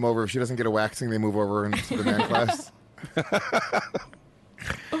move Kim over. If she doesn't get a waxing, they move over into the man class.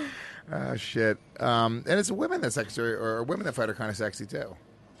 Shit. And it's women that sexy, or women that fight are kind of sexy too.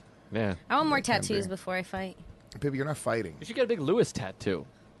 Yeah. I want more They can tattoos be. before I fight. Baby, you're not fighting. You should get a big Lewis tattoo.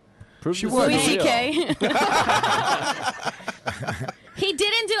 Prove She this would. is Louis real. C.K. He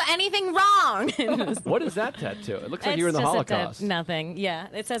didn't do anything wrong. What is that tattoo? It looks like It's you're in the just Holocaust. nothing. Yeah,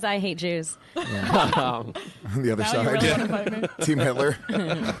 it says I hate Jews. On the other Now side, you really want to fight me. Team Hitler.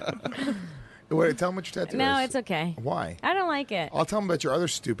 Wait, tell them what your tattoo No, is. it's okay. Why? I don't like it. I'll tell them about your other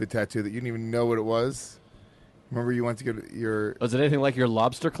stupid tattoo that you didn't even know what it was. Remember you went to get your... Was it anything like your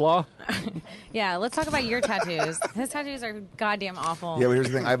lobster claw? Yeah, let's talk about your tattoos. His tattoos are goddamn awful. Yeah, but here's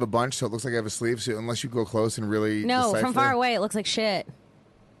the thing. I have a bunch, so it looks like I have a sleeve. So unless you go close and really No, decipher- from far away, it looks like shit.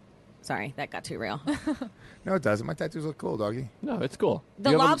 Sorry, that got too real. No, it doesn't. My tattoos look cool, doggy. No, it's cool. The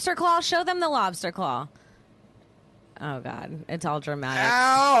You have 'em- lobster claw? Show them the lobster claw. Oh, God. It's all dramatic.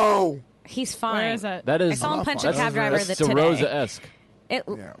 Ow! He's fine. Where is it? That is. I saw him punch a that's- cab driver that's today. Rosa-esque.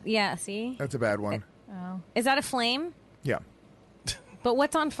 Yeah, see? That's a bad one. Oh. Is that a flame? Yeah. But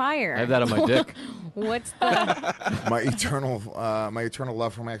what's on fire? I have that on my dick. What's the... My eternal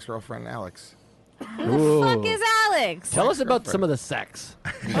love for my ex-girlfriend, Alex. Ooh. fuck is Alex? Tell us about some of the sex.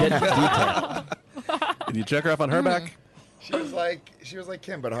 Get detail. Did you check her off on her back? She was like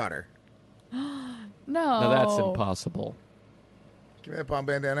Kim, but hotter. No. Now that's impossible. Give me that bomb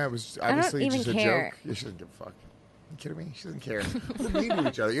bandana. It was don't obviously even just care. a joke. Yeah, she doesn't give a fuck. You kidding me? She doesn't care. We're mean to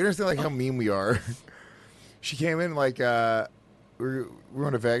each other. You understand like how mean we are. She came in like we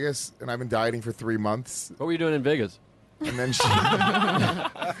went to Vegas, and I've been dieting for 3 months. What were you doing in Vegas? And then she,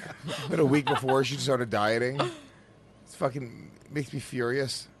 then a week before, she started dieting. It's fucking makes me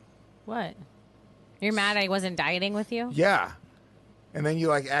furious. What? You're mad I wasn't dieting with you? Yeah. And then you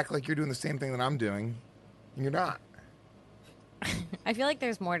like act like you're doing the same thing that I'm doing, and you're not. I feel like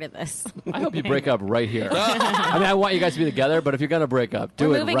there's more to this. I hope you break up right here. I mean, I want you guys to be together, but if you're gonna break up, do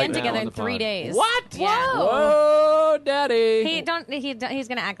We're it moving right in now together on in the 3 pod. days. What? Yeah. Whoa, daddy. He's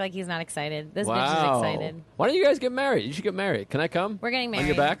gonna act like he's not excited. This bitch Wow. is excited. Why don't you guys get married? You should get married. Can I come? We're getting On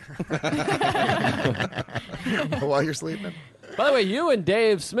your married. back? While you're sleeping. By the way, you and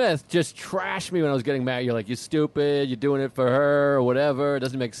Dave Smith just trashed me when I was getting married. You're like, you're stupid. You're doing it for her or whatever. It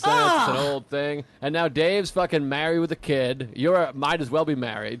doesn't make sense. It's an old thing. And now Dave's fucking married with a kid. Might as well be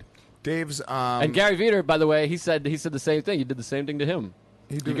married. Dave's and Gary Veter, by the way, he said the same thing. You did the same thing to him.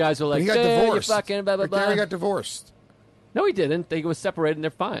 You guys were like, he got "Yeah, divorced. You fucking blah blah But blah." Gary got divorced. No, he didn't. They was separated and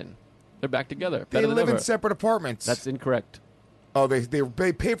they're fine. They're back together. They Better than live in ever. separate apartments. That's incorrect. Oh, they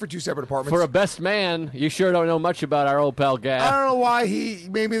pay for 2 separate apartments. For a best man, you sure don't know much about our old pal I Gary. don't know why he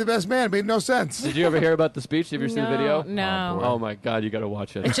made me the best man. It made no sense. Did you ever hear about the speech? Have you ever seen the video? No. Oh my God, you got to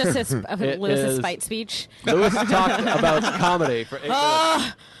watch it. It's just his It Lewis's is- spite speech. Lewis talked about comedy for 8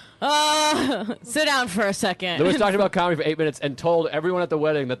 minutes. Sit down for a second. Lewis talked about comedy for 8 minutes and told everyone at the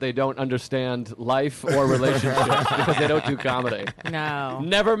wedding that they don't understand life or relationships because they don't do comedy. No.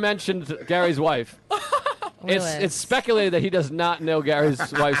 Never mentioned Gary's wife. It's speculated that he does not know Gary's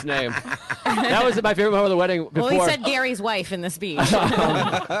wife's name. That was my favorite moment of the wedding. Before Well, he said Gary's wife in the speech.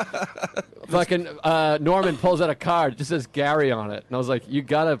 fucking Norman pulls out a card, just says Gary on it, and I was like, "You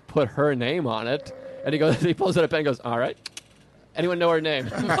gotta put her name on it." And he pulls out a pen, and goes, "All right." Anyone know her name?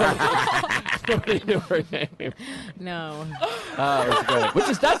 Nobody knew her name. No. It was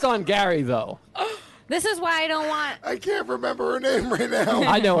great. That's on Gary though. This is why I don't want. I can't remember her name right now.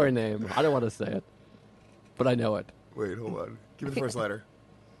 I know her name. I don't want to say it, but I know it. Wait, hold on. Give me the first letter.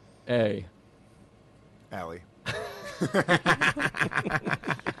 A. Allie.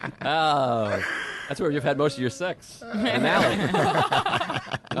 Oh, that's where you've had most of your sex. And Allie.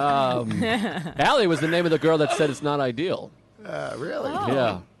 Allie was the name of the girl that said it's not ideal. Really? Oh.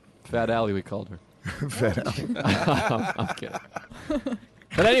 Yeah. Fat Allie, we called her. Fat Allie. I'm kidding.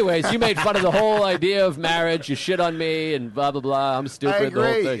 But anyways, you made fun of the whole idea of marriage. You shit on me and blah, blah, blah. I'm stupid. I The whole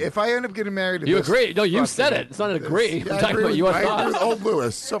agree. thing. If I end up getting married to You this agree. No, you fucking- said it. It's not an agree. Yeah, I'm I talking agree about with- your I agree thoughts. with old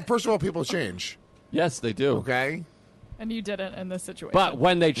Lewis. So first of all, people change. Yes, they do. Okay. And you didn't in this situation. But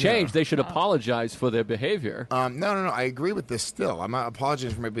when they change, they should apologize for their behavior. No. I agree with this still. I'm not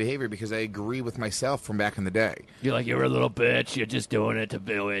apologizing for my behavior because I agree with myself from back in the day. You're like, you're a little bitch. You're just doing it to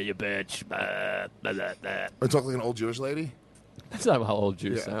be with you, bitch. Blah, blah, blah, blah. I talk like an old Jewish lady. That's not how old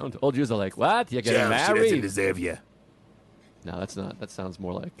Jews sound. Old Jews are like, what? You're getting Joe, she doesn't married? deserve you. No, that's not. That sounds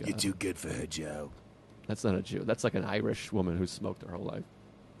more like... You're too good for her, Joe. That's not a Jew. That's like an Irish woman who smoked her whole life.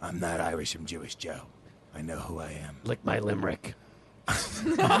 I'm not Irish. I'm Jewish, Joe. I know who I am. Lick my limerick.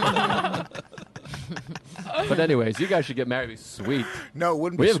 But anyways, you guys should get married. It'd be sweet. No, it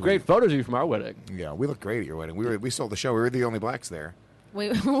wouldn't be We have sweet. great photos of you from our wedding. Yeah, we look great at your wedding. We sold the show. We were the only blacks there.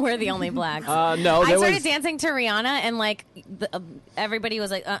 We're the only blacks. No, I there started was... dancing to Rihanna, and like everybody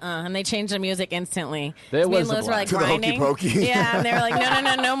was like, and they changed the music instantly. There So me was and a Lewis were like black. To the hokey grinding. pokey. Yeah, and they were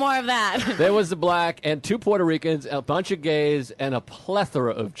like, no more of that. There was the black and 2 Puerto Ricans, a bunch of gays, and a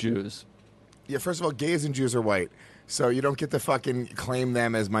plethora of Jews. Yeah, first of all, gays and Jews are white, so you don't get to fucking claim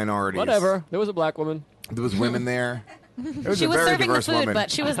them as minorities. Whatever. There was a black woman. There was women there. It was She a was very serving the diverse food, woman.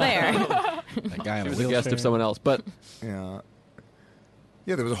 but she was there. That guy She in was a a guest wheelchair. of someone else. But, Yeah,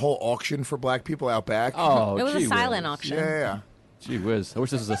 there was a whole auction for black people out back. oh, It was gee a silent whiz. auction. Yeah. Gee whiz. I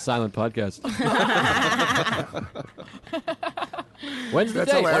wish this was a silent podcast. When's the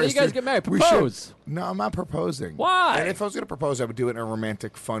That's date? Why don't hilarious, you guys dude. get married? We should- Propose. No, I'm not proposing. Why? And if I was going to propose, I would do it in a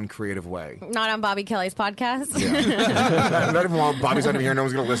romantic, fun, creative way. Not on Bobby Kelly's podcast. not even while Bobby's not even here. No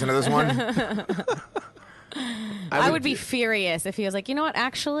one's going to listen to this one. I would be furious if he was like, you know what?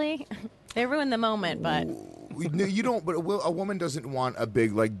 Actually, they ruined the moment, but You don't. But a woman doesn't want a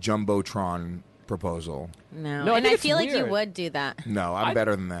big like jumbotron proposal. no. No, I And think I it's feel like you weird. would do that. No, I'm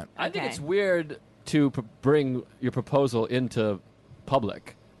better than that. I think Okay. it's weird to bring your proposal into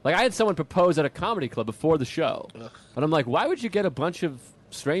public. Like, I had someone propose at a comedy club before the show. And I'm like, why would you get a bunch of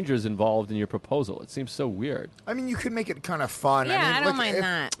strangers involved in your proposal? It seems so weird. I mean, you could make it kind of fun. Yeah, I, mean, I don't like, mind if,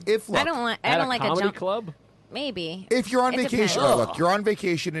 that. If look, I don't At like a a comedy jump. club? Maybe. If you're on It vacation, depends. look, you're on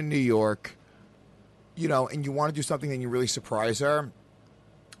vacation in New York, and you want to do something and you really surprise her.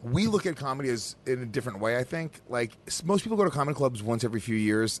 We look at comedy as in a different way, I think. Like, most people go to comedy clubs once every few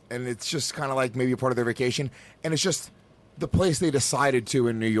years, and it's just kind of like maybe a part of their vacation, and it's just the place they decided to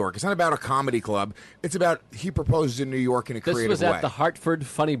in New York. It's not about a comedy club. It's about he proposes in New York in a This creative was way. at the Hartford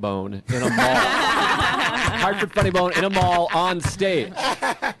Funny Bone in a mall. Hartford Funny Bone in a mall on stage.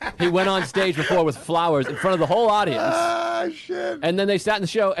 He went on stage before with flowers in front of the whole audience. Ah, shit. And then they sat in the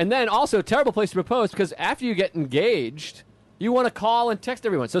show. And then also, terrible place to propose because after you get engaged, you want to call and text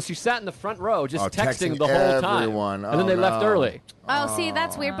everyone. So she sat in the front row just texting the whole time. Everyone. And then they left early. Oh, see,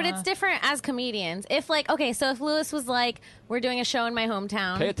 that's weird, but it's different as comedians. If, like, okay, so if Lewis was like, we're doing a show in my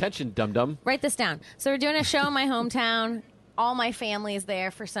hometown. Pay attention, dum-dum. Write this down. So we're doing a show in my hometown. All my family is there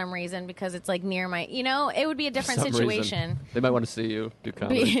for some reason because it's, like, near my, it would be a different situation. Reason. They might want to see you do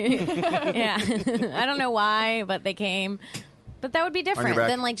comedy. Yeah. I don't know why, but they came. But that would be different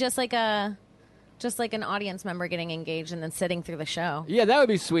than, like, just like an audience member getting engaged and then sitting through the show. Yeah, that would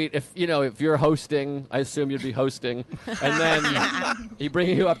be sweet. If you're hosting, I assume you'd be hosting, and then he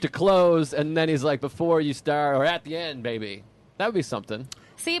bring you up to close, and then he's like, before you start or at the end, baby. That would be something.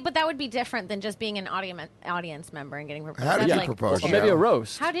 See, but that would be different than just being an audience member and getting proposed. How did you propose? Or maybe a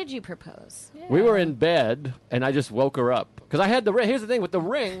roast. How did you propose? Yeah. We were in bed, and I just woke her up. Because I had the ring. Here's the thing with the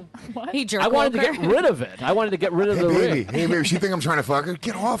ring. What? He jerk I wanted to woke get her? rid of it. I wanted to get rid of the ring. Hey, baby, she think I'm trying to fuck her?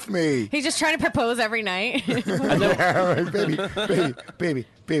 Get off me. He's just trying to propose every night. baby.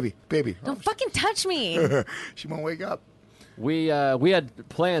 Don't fucking touch me. She won't wake up. We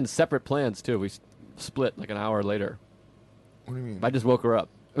had separate plans, too. We split like an hour later. What do you mean? I just woke her up.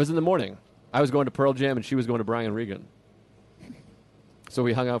 It was in the morning. I was going to Pearl Jam, and she was going to Brian Regan. So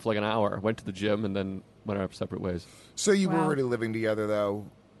we hung out for like an hour, went to the gym, and then went our separate ways. So you were Wow. already living together, though?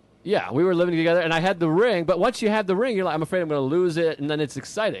 Yeah, we were living together, and I had the ring. But once you have the ring, you're like, I'm afraid I'm going to lose it, and then it's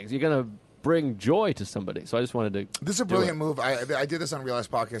exciting. So you're going to bring joy to somebody. So I just wanted to. This is a brilliant move. I did this on Real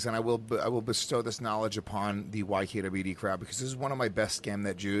Life Podcast, and I will bestow this knowledge upon the YKWd crowd because this is one of my best Scam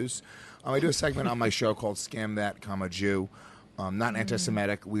That Jews. I do a segment on my show called Scam That, Jew. Not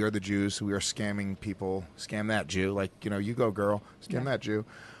anti-Semitic. We are the Jews. We are scamming people. Scam that Jew. Like, you go, girl. Scam that Jew.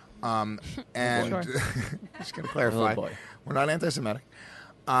 And just going to clarify. Oh, boy. We're not anti-Semitic.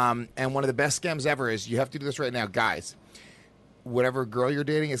 And one of the best scams ever is you have to do this right now. Guys, whatever girl you're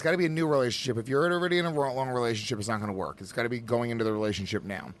dating, it's got to be a new relationship. If you're already in a long relationship, it's not going to work. It's got to be going into the relationship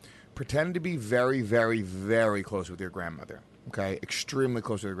now. Pretend to be very, very, very close with your grandmother. Okay? Extremely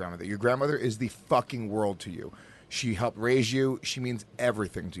close with your grandmother. Your grandmother is the fucking world to you. She helped raise you. She means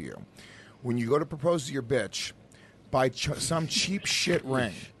everything to you. When you go to propose to your bitch, buy some cheap shit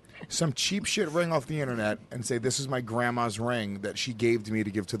ring. Some cheap shit ring off the internet and say, this is my grandma's ring that she gave to me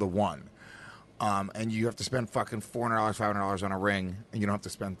to give to the one. And you have to spend fucking $400, $500 on a ring, and you don't have to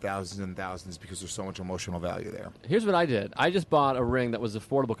spend thousands and thousands because there's so much emotional value there. Here's what I did. I just bought a ring that was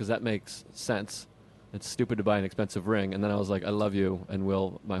affordable because that makes sense. It's stupid to buy an expensive ring. And then I was like, I love you and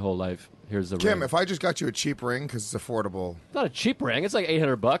will my whole life. Here's the ring. Kim, if I just got you a cheap ring because it's affordable. It's not a cheap ring. It's like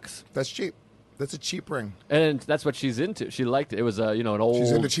 $800. That's cheap. That's a cheap ring. And that's what she's into. She liked it. It was, an old...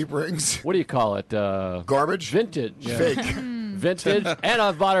 She's into cheap rings? What do you call it? Garbage? Vintage. Fake. Vintage. And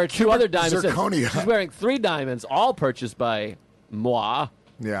I've bought her 2 other diamonds. Zirconia. She's wearing 3 diamonds, all purchased by moi.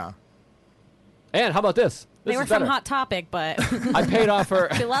 Yeah. And how about this? They were is better. from Hot Topic, but I paid off her...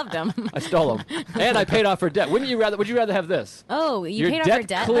 she loved them. I stole them. And I paid off her debt. Would you rather have this? Oh, you Your paid debt off her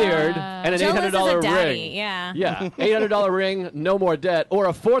debt? cleared and an Joe Liz is a $800 daddy, ring. yeah. Yeah, $800 ring, no more debt, or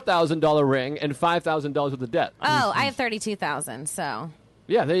a $4,000 ring and $5,000 worth of debt. Oh, I have $32,000, so.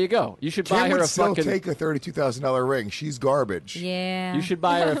 Yeah, there you go. You should buy Kim her would a still fucking... take a $32,000 ring. She's garbage. Yeah. You should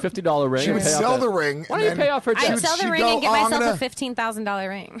buy her a $50 ring. She and would pay off sell that. the ring. Why and don't you then pay off her debt? I'd sell the ring and get myself a $15,000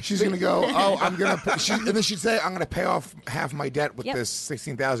 ring. She's going to go, I'm going to... And then she'd say, I'm going to pay off half my debt with this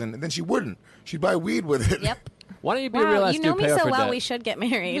 $16,000. And then she wouldn't. She'd buy weed with it. Yep. Why don't you be a real Wow, ass you know dude, me pay off so her well, debt? we should get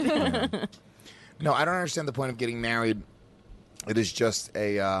married. No, I don't understand the point of getting married. It is just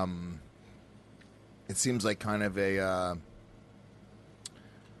a... it seems like kind of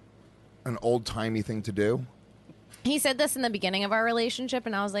an old-timey thing to do. He said this in the beginning of our relationship,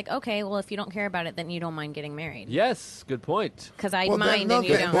 and I was like, okay, well, if you don't care about it, then you don't mind getting married. Yes, good point. Because I Well, mind and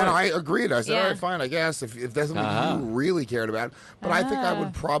you don't. Then I agreed. I said, Yeah. all right, fine, I guess, if that's something you really cared about. But I think I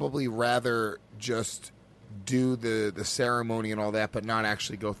would probably rather just do the ceremony and all that, but not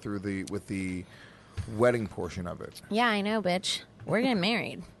actually go through with the wedding portion of it. Yeah, I know, bitch. We're getting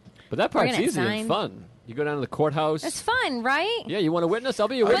married. But that part's gonna easy and sign. fun. You go down to the courtewhouse. It's fun, right? Yeah, you want a witness? I'll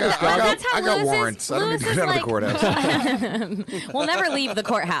be a witness, Well, dog. that's how I got Lewis is- warrants. I don't need to Lewis go is down to the like- courthouse. We'll never leave the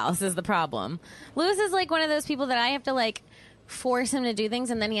courthouse is the problem. Lewis is like one of those people that I have to like force him to do things,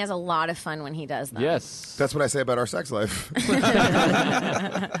 and then he has a lot of fun when he does them. Yes. That's what I say about our sex life.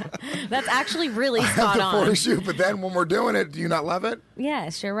 That's actually really I have spot to on. force you, but then when we're doing it, do you not love it?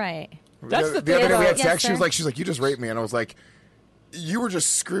 Yes, you're right. That's the The other day we had Yes, sex. sir. She's like, you just raped me, and I was like, you were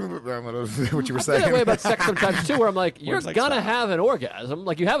just screaming. I don't know what you were I feel saying. that way about sex sometimes too, where I'm like, you're Words like gonna stop. have an orgasm.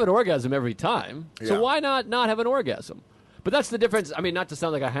 Like you have an orgasm every time, so Yeah. why not have an orgasm? But that's the difference. I mean, not to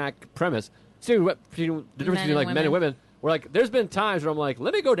sound like a hack premise. See, the difference between like men and women. Where like, there's been times where I'm like,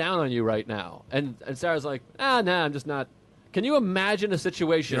 let me go down on you right now, and Sarah's like, nah, I'm just not. Can you imagine a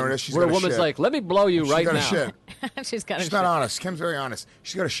situation where a woman's like, let me blow you right now? Shit. She's got. She's not honest. Kim's very honest.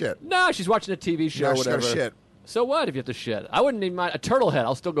 She's got a shit. No, she's watching a TV show. No, or she's whatever. got a shit. So what if you have to shit? I wouldn't even mind a turtle head.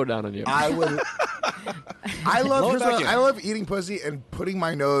 I'll still go down on you. I would. I love eating pussy and putting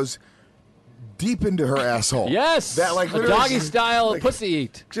my nose deep into her asshole. Yes, that like a doggy style pussy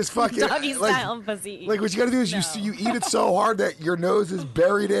eat. Just fucking doggy style pussy eat. Like what you got to do is you eat it so hard that your nose is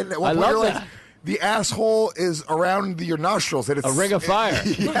buried in. At one I point, love you're that. like, the asshole is around your nostrils, and it's A ring of fire.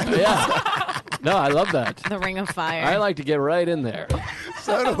 Yeah. No, I love that. The ring of fire. I like to get right in there.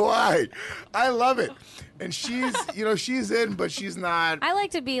 So do I. I love it. And she's, she's in, but she's not. I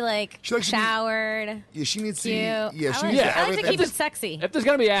like to be like showered. Yeah, she needs cute. to. Yeah, she I needs like, to. I like to keep it sexy. If there's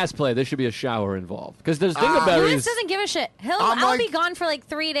gonna be ass play, there should be a shower involved. Because there's dingleberries. Lewis doesn't give a shit. I'll be gone for like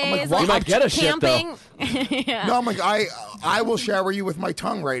 3 days. well, you might get a camping. shit though. Yeah. No, I'm like I will shower you with my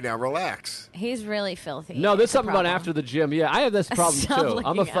tongue right now. Relax. He's really filthy. No, there's It's a something about problem. after the gym. Yeah, I have this problem Stop too. looking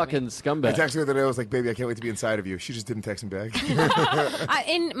I'm a at me. fucking I scumbag. texted her the other day. I was like, "Baby, I can't wait to be inside of you." She just didn't text me back.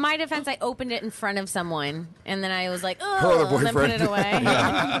 In my defense, I opened it in front of someone, and then I was like, Her other "Oh," and then put boyfriend. it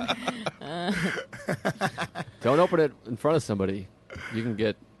away. Don't open it in front of somebody. You can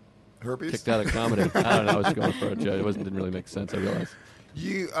get herpes. Kicked out of comedy. I don't know. I was going for a joke. It didn't really make sense. I realized.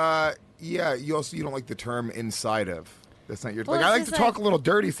 You, yeah. You don't like the term "inside of." That's not your. Well, like I it's like to just talk a little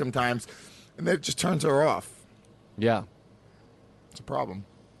dirty sometimes, and that just turns her off. Yeah. It's a problem.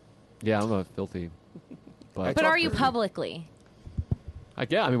 Yeah, I'm a filthy. But are you publicly?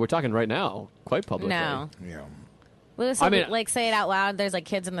 Yeah, I mean, we're talking right now, quite publicly. No. Yeah. Lewis, I mean, like say it out loud. There's like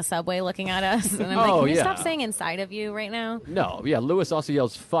kids in the subway looking at us, and I'm like, Oh, "Can you yeah. stop saying inside of you right now?" No, yeah. Lewis also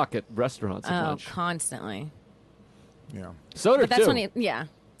yells "fuck" at restaurants a Oh, bunch. constantly. Yeah. Soda But that's too. when he, yeah.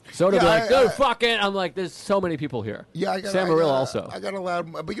 Soda be Yeah, like, dude, fuck it. I'm like, there's so many people here. Yeah, I got Sam Morril also. I got a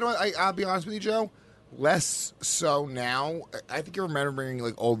loud, but you know what? I'll be honest with you, Joe. Less so now. I think you're remembering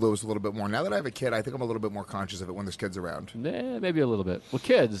like old Lewis a little bit more. Now that I have a kid, I think I'm a little bit more conscious of it when there's kids around. Nah, maybe a little bit. Well,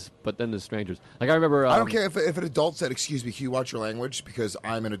 kids, but then there's strangers. Like I remember. I don't care if an adult said, "Excuse me, can you watch your language?" Because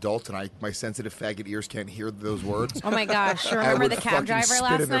I'm an adult and my sensitive faggot ears can't hear those words. Oh my gosh! I Remember would the cab fucking driver spit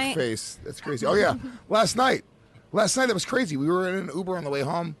last in their night? face. That's crazy. Oh yeah, last night that was crazy. We were in an Uber on the way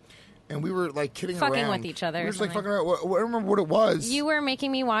home, and we were like kidding Fucking around with each other We or were just like something. fucking around. I don't remember what it was. You were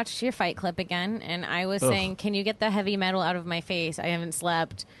making me watch your Fight Clip again, and I was Ugh. saying, "Can you get the heavy metal out of my face? I haven't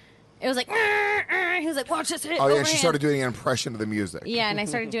slept." It was like, he was like, "Watch this." Oh yeah, she started doing an impression of the music. Yeah, and I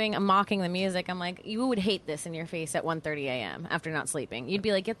started doing mocking the music. I'm like, you would hate this in your face at 1:30 a.m. after not sleeping. You'd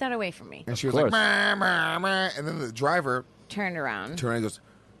be like, "Get that away from me." And she was like, "Meh, meh, meh." And then the driver Turned around. turned and goes,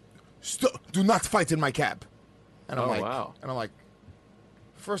 "Do not fight in my cab." And I'm Oh, like, wow.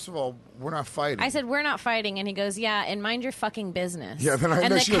 first of all, we're not fighting. I said, "We're not fighting," and he goes, "Yeah, and mind your fucking business." Yeah, then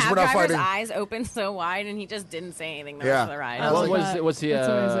and the she goes, cab "We're not driver's fighting." eyes opened so wide, and he just didn't say anything the Yeah. rest of the ride. I Well, was like, was he That's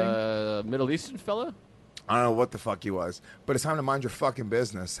a Middle Eastern fella? I don't know what the fuck he was, but it's time to mind your fucking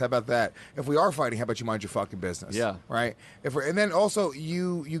business. How about that? If we are fighting, how about you mind your fucking business? Yeah. Right. And then also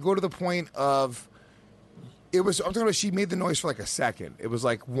you go to the point of I'm talking about she made the noise for like a second. It was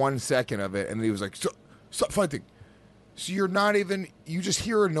like 1 second of it, and then he was like, "Stop fighting." So you're not even, you just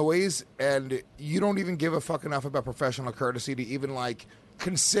hear a noise, and you don't even give a fuck enough about professional courtesy to even like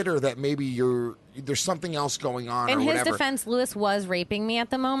consider that maybe there's something else going on. in or his whatever. defense, Lewis was raping me at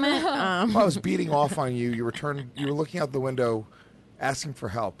the moment. I was beating off on you. You were looking out the window, asking for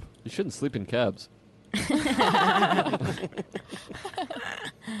help. You shouldn't sleep in cabs.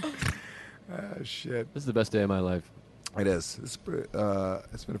 Shit. This is the best day of my life. It is. It's been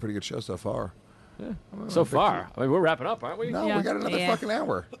a pretty good show so far. Yeah. So far. I mean, we're wrapping up, aren't we? No, Yeah. we got another Yeah. fucking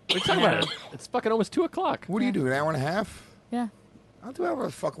hour. What are you talking about? It's fucking almost 2 o'clock. What do you do? An hour and a half? Yeah. I'll do however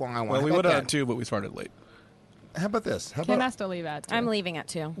the fuck long I want. Well, How we about would have that? had 2, but we started late. How about this? How Kim about? has to leave at 2. I'm leaving at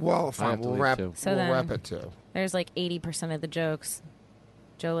 2. Well, I fine. have to We'll leave wrap. too. So we'll then- wrap it too. There's like 80% of the jokes.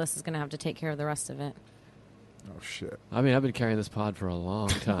 Joe List is going to have to take care of the rest of it. Oh shit! I mean, I've been carrying this pod for a long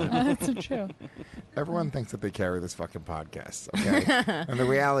time. That's so true. Everyone thinks that they carry this fucking podcast, okay? And the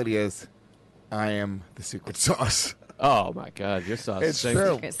reality is, I am the secret sauce. Oh my God, your sauce. It's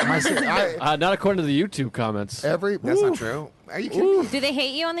stinks. true. Not according to the YouTube comments. That's not true. Are you kidding me? Do they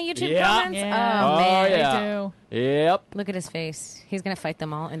hate you on the YouTube Yeah. comments? Yeah. Oh, Oh, man. yeah. They do. Yep. Look at his face. He's going to fight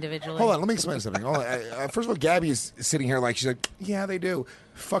them all individually. Hold on, let me explain something. Hold on. First of all, Gabby is sitting here like she's like, yeah, they do.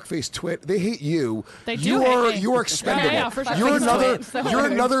 Fuckface twit. They hate you. They do You hate are me. you are expendable. Yeah, for sure. You're Fuckface another twit. So you're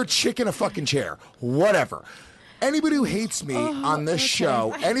weird. another chick in a fucking chair. Whatever. Anybody who hates me on this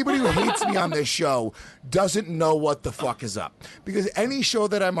show, anybody who hates me on this show doesn't know what the fuck is up. Because any show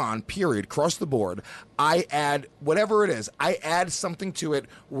that I'm on, period, across the board, I add whatever it is. I add something to it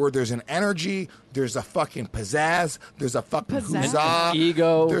where there's an energy, there's a fucking pizzazz, there's a fucking huzzah,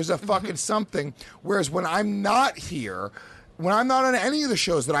 ego, there's a fucking something. Whereas when I'm not here, when I'm not on any of the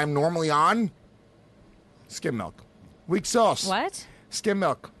shows that I'm normally on, skim milk, weak sauce. What? Skim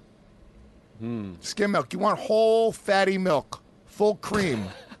milk. Skim milk. You want whole fatty milk, full cream.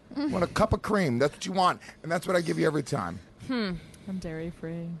 You want a cup of cream. That's what you want, and that's what I give you every time. I'm dairy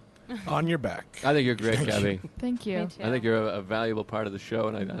free. On your back. I think you're great, Gabby. Thank you. too. I think you're a valuable part of the show,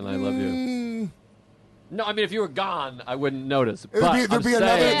 and I love you. No, I mean, if you were gone, I wouldn't notice. But There'd be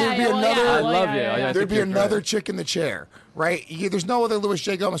another. I love you. I There'd think be you're another great. chick in the chair, right? There's no other Louis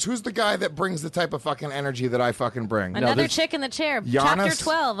J. Gomez. Who's the guy that brings the type of fucking energy that I fucking bring? Another chick in the chair. Giannis? Chapter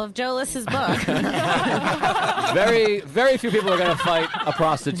 12 of Joe List's book. Very, very few people are going to fight a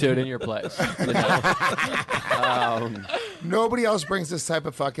prostitute in your place. You know? Nobody else brings this type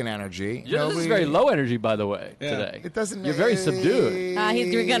of fucking energy. This is very low energy, by the way, today. It doesn't. You're very subdued.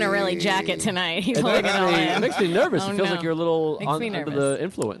 You're going to really jack it tonight. He's holding it all It in. makes me nervous. Oh, It feels no. like you're a little Makes me under nervous. the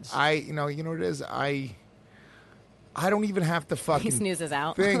influence. You know what it is. I don't even have to fucking He snoozes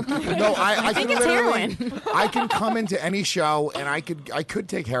out. think. No, I think can it's literally. heroin. I can come into any show and I could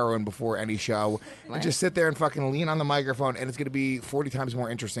take heroin before any show and just sit there and fucking lean on the microphone, and it's going to be 40 times more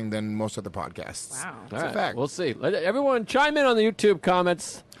interesting than most other podcasts. Wow. It's All a right, fact. we'll see. Everyone chime in on the YouTube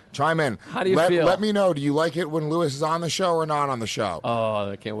comments. Chime in. How do you feel? Let me know. Do you like it when Lewis is on the show or not on the show? Oh,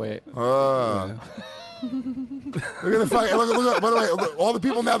 I can't wait. Look at the fucking. Look, by the way, look, all the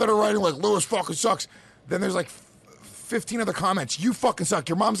people now that are writing like Lewis fucking sucks. Then there's like 15 other comments. You fucking suck.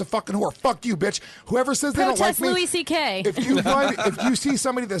 Your mom's a fucking whore. Fuck you, bitch. Whoever says they don't like Protest me. Louis C.K. If you see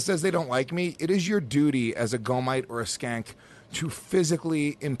somebody that says they don't like me, it is your duty as a gomite or a skank to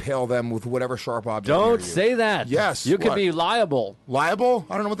physically impale them with whatever sharp object. near Don't you. say that. Yes. You could What? be liable. Liable?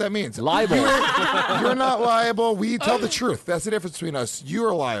 I don't know what that means. Liable. You're not liable. We tell the truth. That's the difference between us. You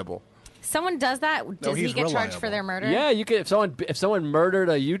are liable. Someone does that. Does he he's get charged reliable. for their murder? Yeah, you could. If someone murdered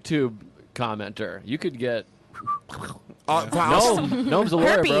a YouTube commenter, you could get. Gnome's a lawyer,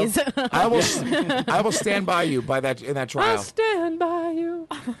 Herpes. bro. I will stand by you in that I'll trial. stand by you.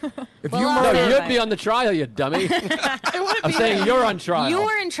 If Well, you I'll murder, stand You'd by be you. on the trial, you dummy. I'm saying you're on trial. You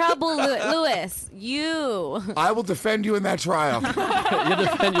were in trouble, Louis. You. I will defend you in that trial. You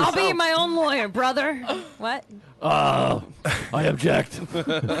defend I'll yourself. be my own lawyer, brother. What? Oh, I object.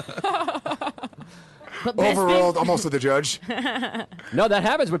 But best Overruled, thing- almost to the judge. No, that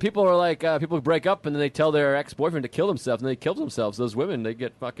happens when people are like, people break up and then they tell their ex-boyfriend to kill themselves, and they kill themselves. Those women, they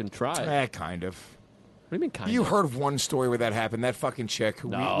get fucking tried. Kind of. What do you mean, kind You of? heard of one story where that happened. That fucking chick. Who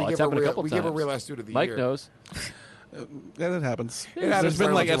No, we it's give her happened a real, couple we give her times. real last dude of the Mike year. knows. And it happens. happens There's been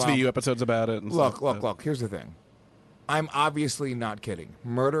very like once in a SVU while. episodes about it. And Look, stuff, look, but- look. Here's the thing. I'm obviously not kidding.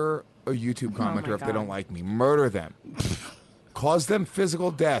 Murder a YouTube commenter if they God. don't like me. Murder them. Cause them physical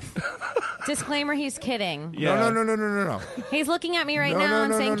death. Disclaimer, he's kidding. Yeah. No. He's looking at me right No, now no,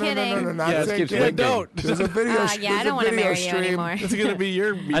 and no, saying no, kidding. no, not Yeah, it saying keeps kidding. winking. Don't. There's a video. Yeah, I there's don't a want to video marry you stream. anymore. It's going to be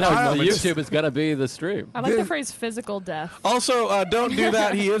your. I know. comments. YouTube is gonna be the stream. I like the This- phrase physical death. Also, don't do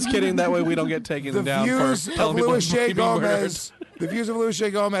that. He is kidding. That way we don't get taken The down views for of telling people Louis J. to be murdered. Gomez. The views of Louis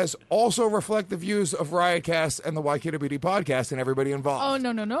J. Gomez also reflect the views of Riotcast and the YKWd podcast and everybody involved.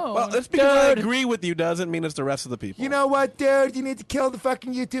 Oh, no. Well, that's because I Dude. agree with you doesn't mean it's the rest of the people. You know what, dude? You need to kill the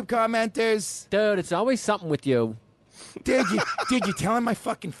fucking YouTube commenters. Dude, it's always something with you. Dude, you telling my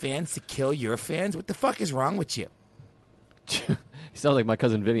fucking fans to kill your fans? What the fuck is wrong with you? He sounds like my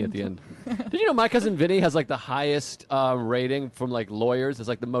cousin Vinny at the end. Did you know my cousin Vinny has like the highest rating from like lawyers? It's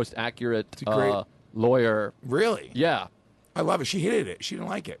like the most accurate great- lawyer. Really? Yeah. I love it. She hated it. She didn't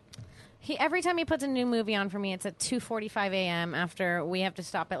like it. Every time he puts a new movie on for me, it's at 2:45 a.m. after we have to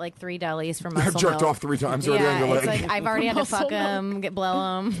stop at like 3 delis for muscle I've jerked milk. off 3 times already on Yeah, your it's leg. like I've already had to fuck him,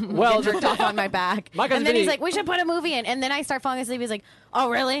 blow him, Well, get jerked off on my back. My cousin And then he's Vinny- like, we should put a movie in. And then I start falling asleep. He's like, oh,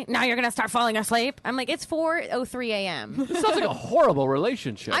 really? Now you're going to start falling asleep? I'm like, it's 4:03 a.m. This sounds like a horrible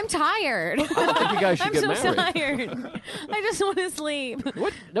relationship. I'm tired. I don't think you guys should I'm get so married. tired. I just want to sleep.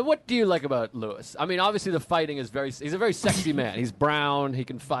 What do you like about Lewis? I mean, obviously the fighting is he's a very sexy man. He's brown, he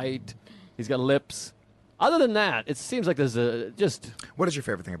can fight, he's got lips. Other than that, it seems like there's What is your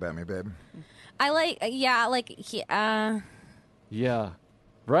favorite thing about me, babe? I like, yeah, like, he yeah.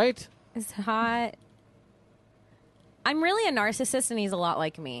 Right? is hot. I'm really a narcissist, and he's a lot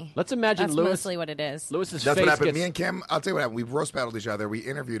like me. Let's imagine That's Lewis. mostly what it is. Lewis's That's face what happened. gets Me and Kim, I'll tell you what happened. We roast battled each other. We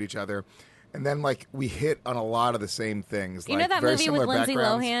interviewed each other. And then, like, we hit on a lot of the same things. You like, know that very movie similar with Lindsay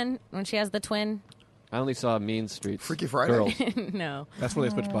backgrounds. Lohan when she has the twin? I only saw Mean Streets. Freaky Friday? Girls. No. That's where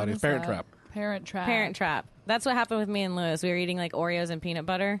they switch What bodies. is Parent that? Trap. Parent Trap. Parent Trap. That's what happened with me and Lewis. We were eating like Oreos and peanut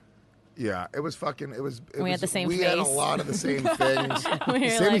butter. Yeah, it was fucking. It was. We had the same We had a face. lot of the same things. We were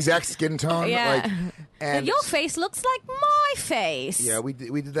Same like- exact skin tone. Yeah. And Your face looks like my face. yeah, we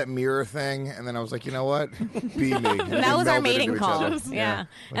did that mirror thing, and then I was like, you know what? Be me. And That we was our melded mating into each call. other. Yeah.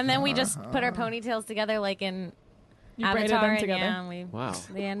 And then we just put our ponytails together like in You braided Avatar. them and together. yeah, and we, Wow.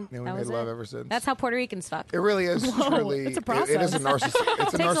 The end, Yeah, we that made was love it. ever since. That's how Puerto Ricans fuck. It really is. Truly, it's a It is a process.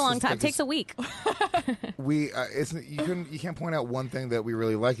 It's a Takes a long narcissistic time. thing. Takes a week. We you can't point out one thing that we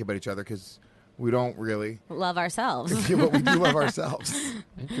really like about each other because we don't really. Love ourselves. Yeah, but we do love ourselves.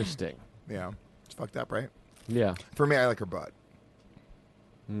 Interesting. Yeah, it's fucked up, right? Yeah. For me, I like her butt.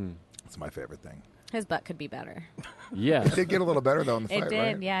 Hmm. It's my favorite thing. His butt could be better. Yeah. It did get a little better though in the fight, It did.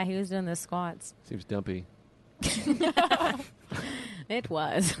 right? Yeah, he was doing the squats. Seems dumpy. It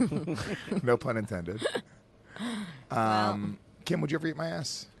was. No pun intended. Kim, would you ever eat my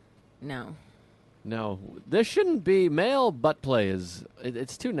ass? No. No, there shouldn't be male butt play.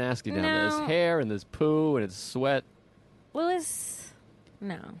 It's too nasty down there. No. There's hair and there's poo and it's sweat. Lewis,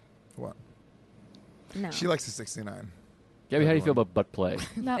 no. What? No. She likes the 69. Gabby, how do you feel about butt play?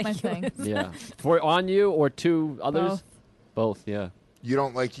 Not my thing. Yeah, for on you or to others? Both. Both. Yeah. You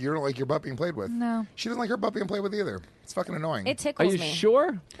don't like your butt being played with. No. She doesn't like her butt being played with either. It's fucking annoying. It tickles Are you me.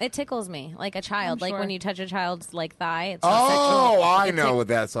 sure? It tickles me like a child. I'm Like sure. when you touch a child's like thigh. It's not Oh, sexual. I It know what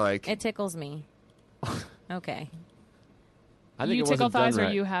that's like. It tickles me. Okay. I think You it tickle wasn't done thighs, or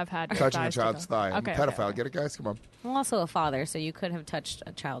right. you have had your Touching a thighs child's tickled? thigh. Okay. Pedophile. Okay. Get it, guys? Come on. I'm also a father, so you could have touched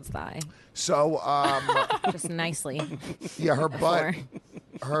a child's thigh So, just nicely. yeah, her butt.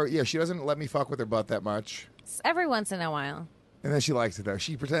 Before. She doesn't let me fuck with her butt that much. Every once in a while. And then she likes it though.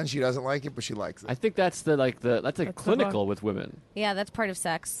 She pretends she doesn't like it, but she likes it. I think that's that's the clinical with women. Yeah, that's part of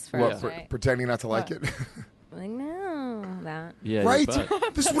sex for What, us, pre- right? pretending not to like What? it. Like, no, that. Yeah. Right? your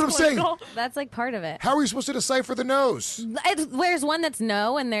butt. This is what I'm saying. That's like part of it. How are you supposed to decipher the nose? There's one that's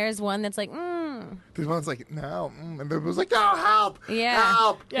no, and there's one that's like, This one's like, no. And the other one's like, no, help. Yeah.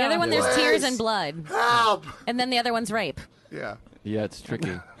 Help. The other one, there's Please. tears and blood. Help. And then the other one's rape. Yeah. Yeah, it's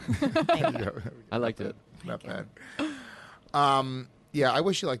tricky. I liked it. Not bad. Yeah, I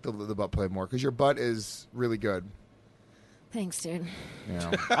wish you liked the butt play more because your butt is really good. Thanks, dude.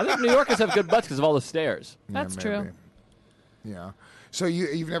 Yeah. I think New Yorkers have good butts because of all the stairs. That's Yeah, true. maybe. Yeah. So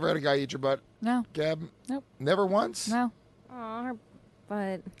you've never had a guy eat your butt, No. Gab? Nope. Never once? No. Aw, her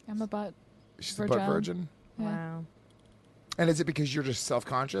butt. I'm a butt. She's a butt Virgin. virgin? Yeah. Wow. And is it because you're just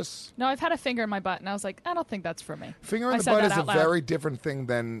self-conscious? No, I've had a finger in my butt, and I was like, I don't think that's for me. Finger I in the said butt that is a out loud. very different thing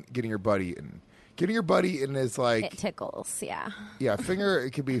than getting your butt eaten. Getting your butt eaten is like, It tickles, yeah. yeah, finger,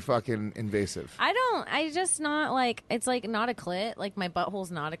 it could be fucking invasive. I just not like, it's like not a clit. Like my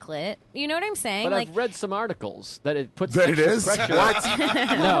butthole's not a clit. You know what I'm saying? But like, I've read some articles that it puts That it extra is? pressure.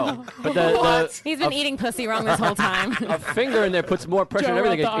 What? No, but the he's been eating pussy wrong this whole time. a finger in there puts more pressure Joe on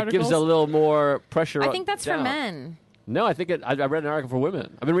everything. wrote the It gives a articles. little more pressure. I think that's for down. men. No, I think I read an article for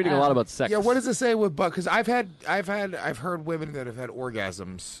women. I've been reading a lot about sex. Yeah, what does it say with butt? Because I've heard women that have had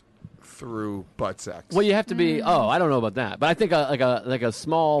orgasms through butt sex. Well, you have to be. Oh, I don't know about that, but I think like a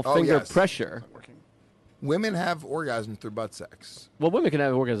small Oh, finger yes. pressure. Women have orgasms through butt sex. Well, women can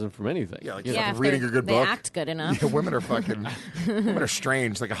have orgasm from anything. Yeah, like You know? Yeah, fucking if reading they- a good they book. act good enough. Yeah, women are fucking. Women are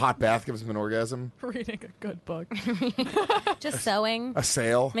strange. Like a hot bath gives them an orgasm. Reading a good book. Just sewing, A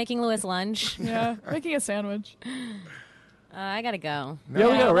sail. making Lewis lunch. Yeah. Making a sandwich. I gotta go. Yeah,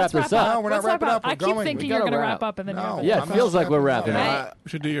 we gotta let's wrap this up. No, we're not Let's wrap wrapping up. We're I keep going. thinking We you're gotta going to wrap. wrap up, and then No. you have Yeah, to it I'm feels not like we're wrapping wrapping up. up. We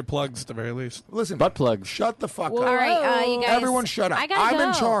should do your plugs at the very least. Listen, Butt plugs. shut the fuck Whoa. up. All right, you guys. Everyone, shut up. I gotta I'm go.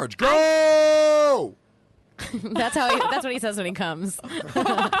 in charge. Go. That's what he says when he comes.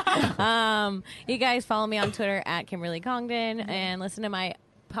 You guys follow me on Twitter at Kimberly Congdon and listen to my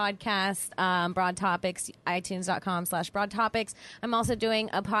podcast, Broad Topics, iTunes.com/Broad Topics. I'm also doing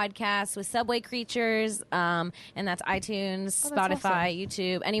a podcast with Subway Creatures, and that's iTunes, Oh, that's Spotify,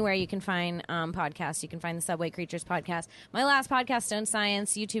 YouTube, anywhere you can find podcasts. You can find the Subway Creatures podcast. My last podcast, Stone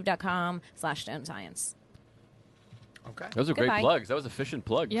Science, YouTube.com/Stone Science. Okay. Those are great Goodbye. plugs. That was efficient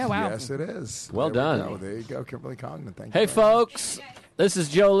plugs. Yeah, wow. Yes, it is. Well There we done. go. There you go, Kimberly Congdon. Thank Hey, you. folks. This is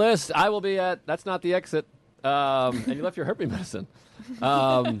Joe List. I will be at. That's not the exit. And you left your herpes medicine.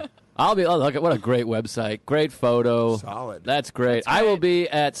 I'll be. Oh, look at what a great website. Great photo. Solid. That's great. I will be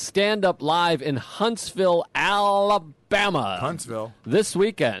at Stand Up Live in Huntsville, Alabama. Huntsville. This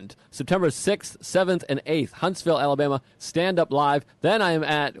weekend, September 6th, 7th, and 8th. Huntsville, Alabama. Stand Up Live. Then I am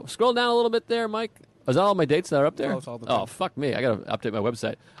at. Scroll down a little bit there, Mike. Is that all my dates that are up there? No, it's all the Oh, time. fuck me. I got to update my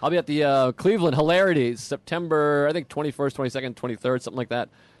website. I'll be at the Cleveland Hilarities, September, I think, 21st, 22nd, 23rd, something like that.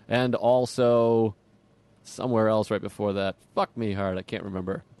 And also somewhere else right before that. Fuck me hard. I can't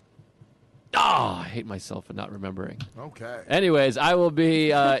remember. I hate myself for not remembering. Okay. Anyways, I will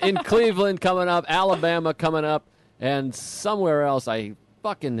be in Cleveland coming up, Alabama coming up, and somewhere else I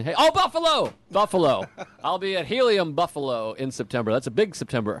fucking hate. Oh, Buffalo! Buffalo. I'll be at Helium Buffalo in September. That's a big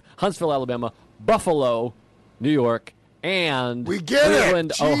September. Huntsville, Alabama, Buffalo, New York, and We get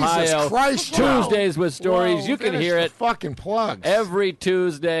Cleveland, it. Jesus Ohio. Christ, Tuesdays with stories. Whoa, You can finish hear the it fucking plugs. every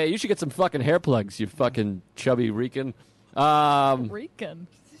Tuesday. You should get some fucking hair plugs, you fucking chubby Rican. Rican.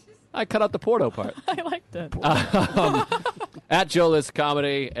 I cut out the Porto part. I liked it. At Joe List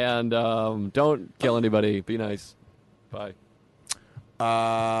Comedy, and don't kill anybody. Be nice. Bye.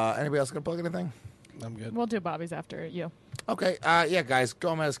 Anybody else gonna plug anything? I'm good. We'll do Bobby's after you. Okay, yeah, guys,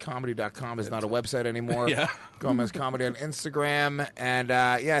 GomezComedy.com is not a website anymore. Yeah. Gomez Comedy on Instagram. And,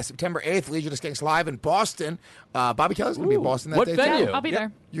 yeah, September 8th, Legion of Skanks live in Boston. Bobby Kelly's going to be in Boston that What day, venue? too. I'll be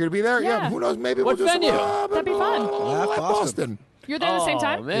there. You're going to be there? Yeah. Who knows? Maybe What we'll do venue? some That'd be fun. Boston. You're there at the same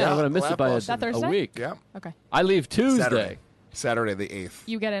time? Oh, man, Yeah, I'm going to miss Laugh it by Boston. That Thursday? a week. Yeah. Okay. I leave Tuesday. Saturday the 8th.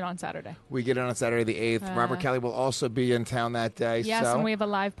 You get it on Saturday. We get in on Saturday the 8th. Robert Kelly will also be in town that day. Yes, so. and we have a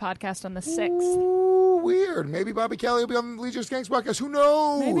live podcast on the 6th. Ooh, weird. Maybe Bobby Kelly will be on the Legion of Skanks podcast. Who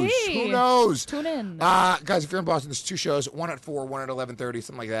knows? Maybe. Who knows? Tune in. Guys, if you're in Boston, there's 2 shows, one at 4, one at 11:30,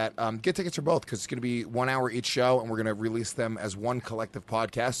 something like that. Get tickets for both because it's going to be 1 hour each show, and we're going to release them as one collective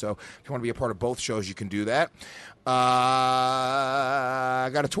podcast. So if you want to be a part of both shows, you can do that. I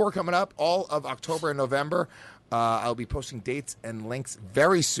got a tour coming up all of October and November. I'll be posting dates and links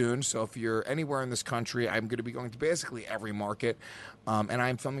very soon. So if you're anywhere in this country, I'm going to be going to basically every market. And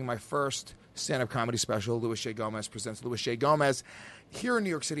I'm filming my first stand-up comedy special, Louis J. Gomez Presents Louis J. Gomez, here in New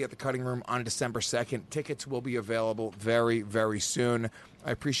York City at the Cutting Room on December 2nd. Tickets will be available very, very soon.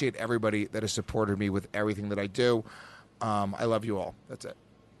 I appreciate everybody that has supported me with everything that I do. I love you all. That's it.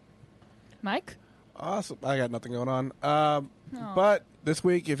 Mike? Awesome. I got nothing going on. But this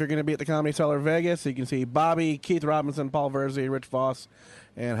week, if you're going to be at the Comedy Cellar Vegas, you can see Bobby, Keith Robinson, Paul Verzi, Rich Voss,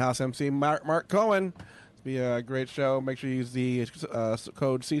 and House MC Mark Cohen. It'll be a great show. Make sure you use the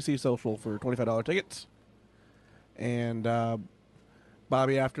code CCSocial for $25 tickets. And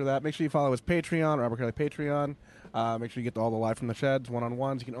Bobby, after that, make sure you follow his Patreon, Robert Kelly Patreon. Make sure you get all the Live from the Sheds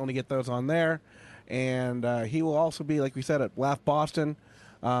one-on-ones. You can only get those on there. And he will also be, like we said, at Laugh Boston,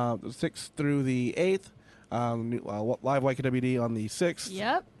 the 6th through the 8th. Live YKWd on the 6th.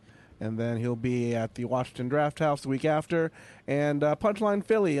 Yep. And then he'll be at the Washington Draft House the week after. And Punchline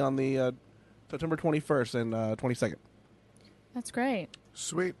Philly on the September 21st and 22nd. That's great.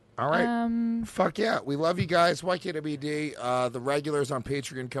 Sweet. All right. Fuck yeah. We love you guys. YKWd. The regulars on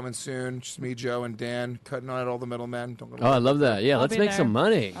Patreon coming soon. Just me, Joe, and Dan. Cutting out all the middlemen. Don't go Oh, I love that. Yeah, I'll let's be make there. some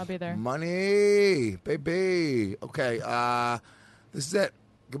money. I'll be there. Money. Baby. Okay. This is it.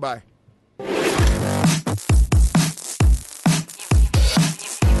 Goodbye.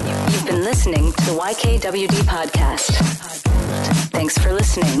 You've been listening to the YKWd podcast. Thanks for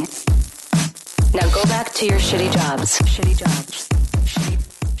listening. Now go back to your shitty jobs.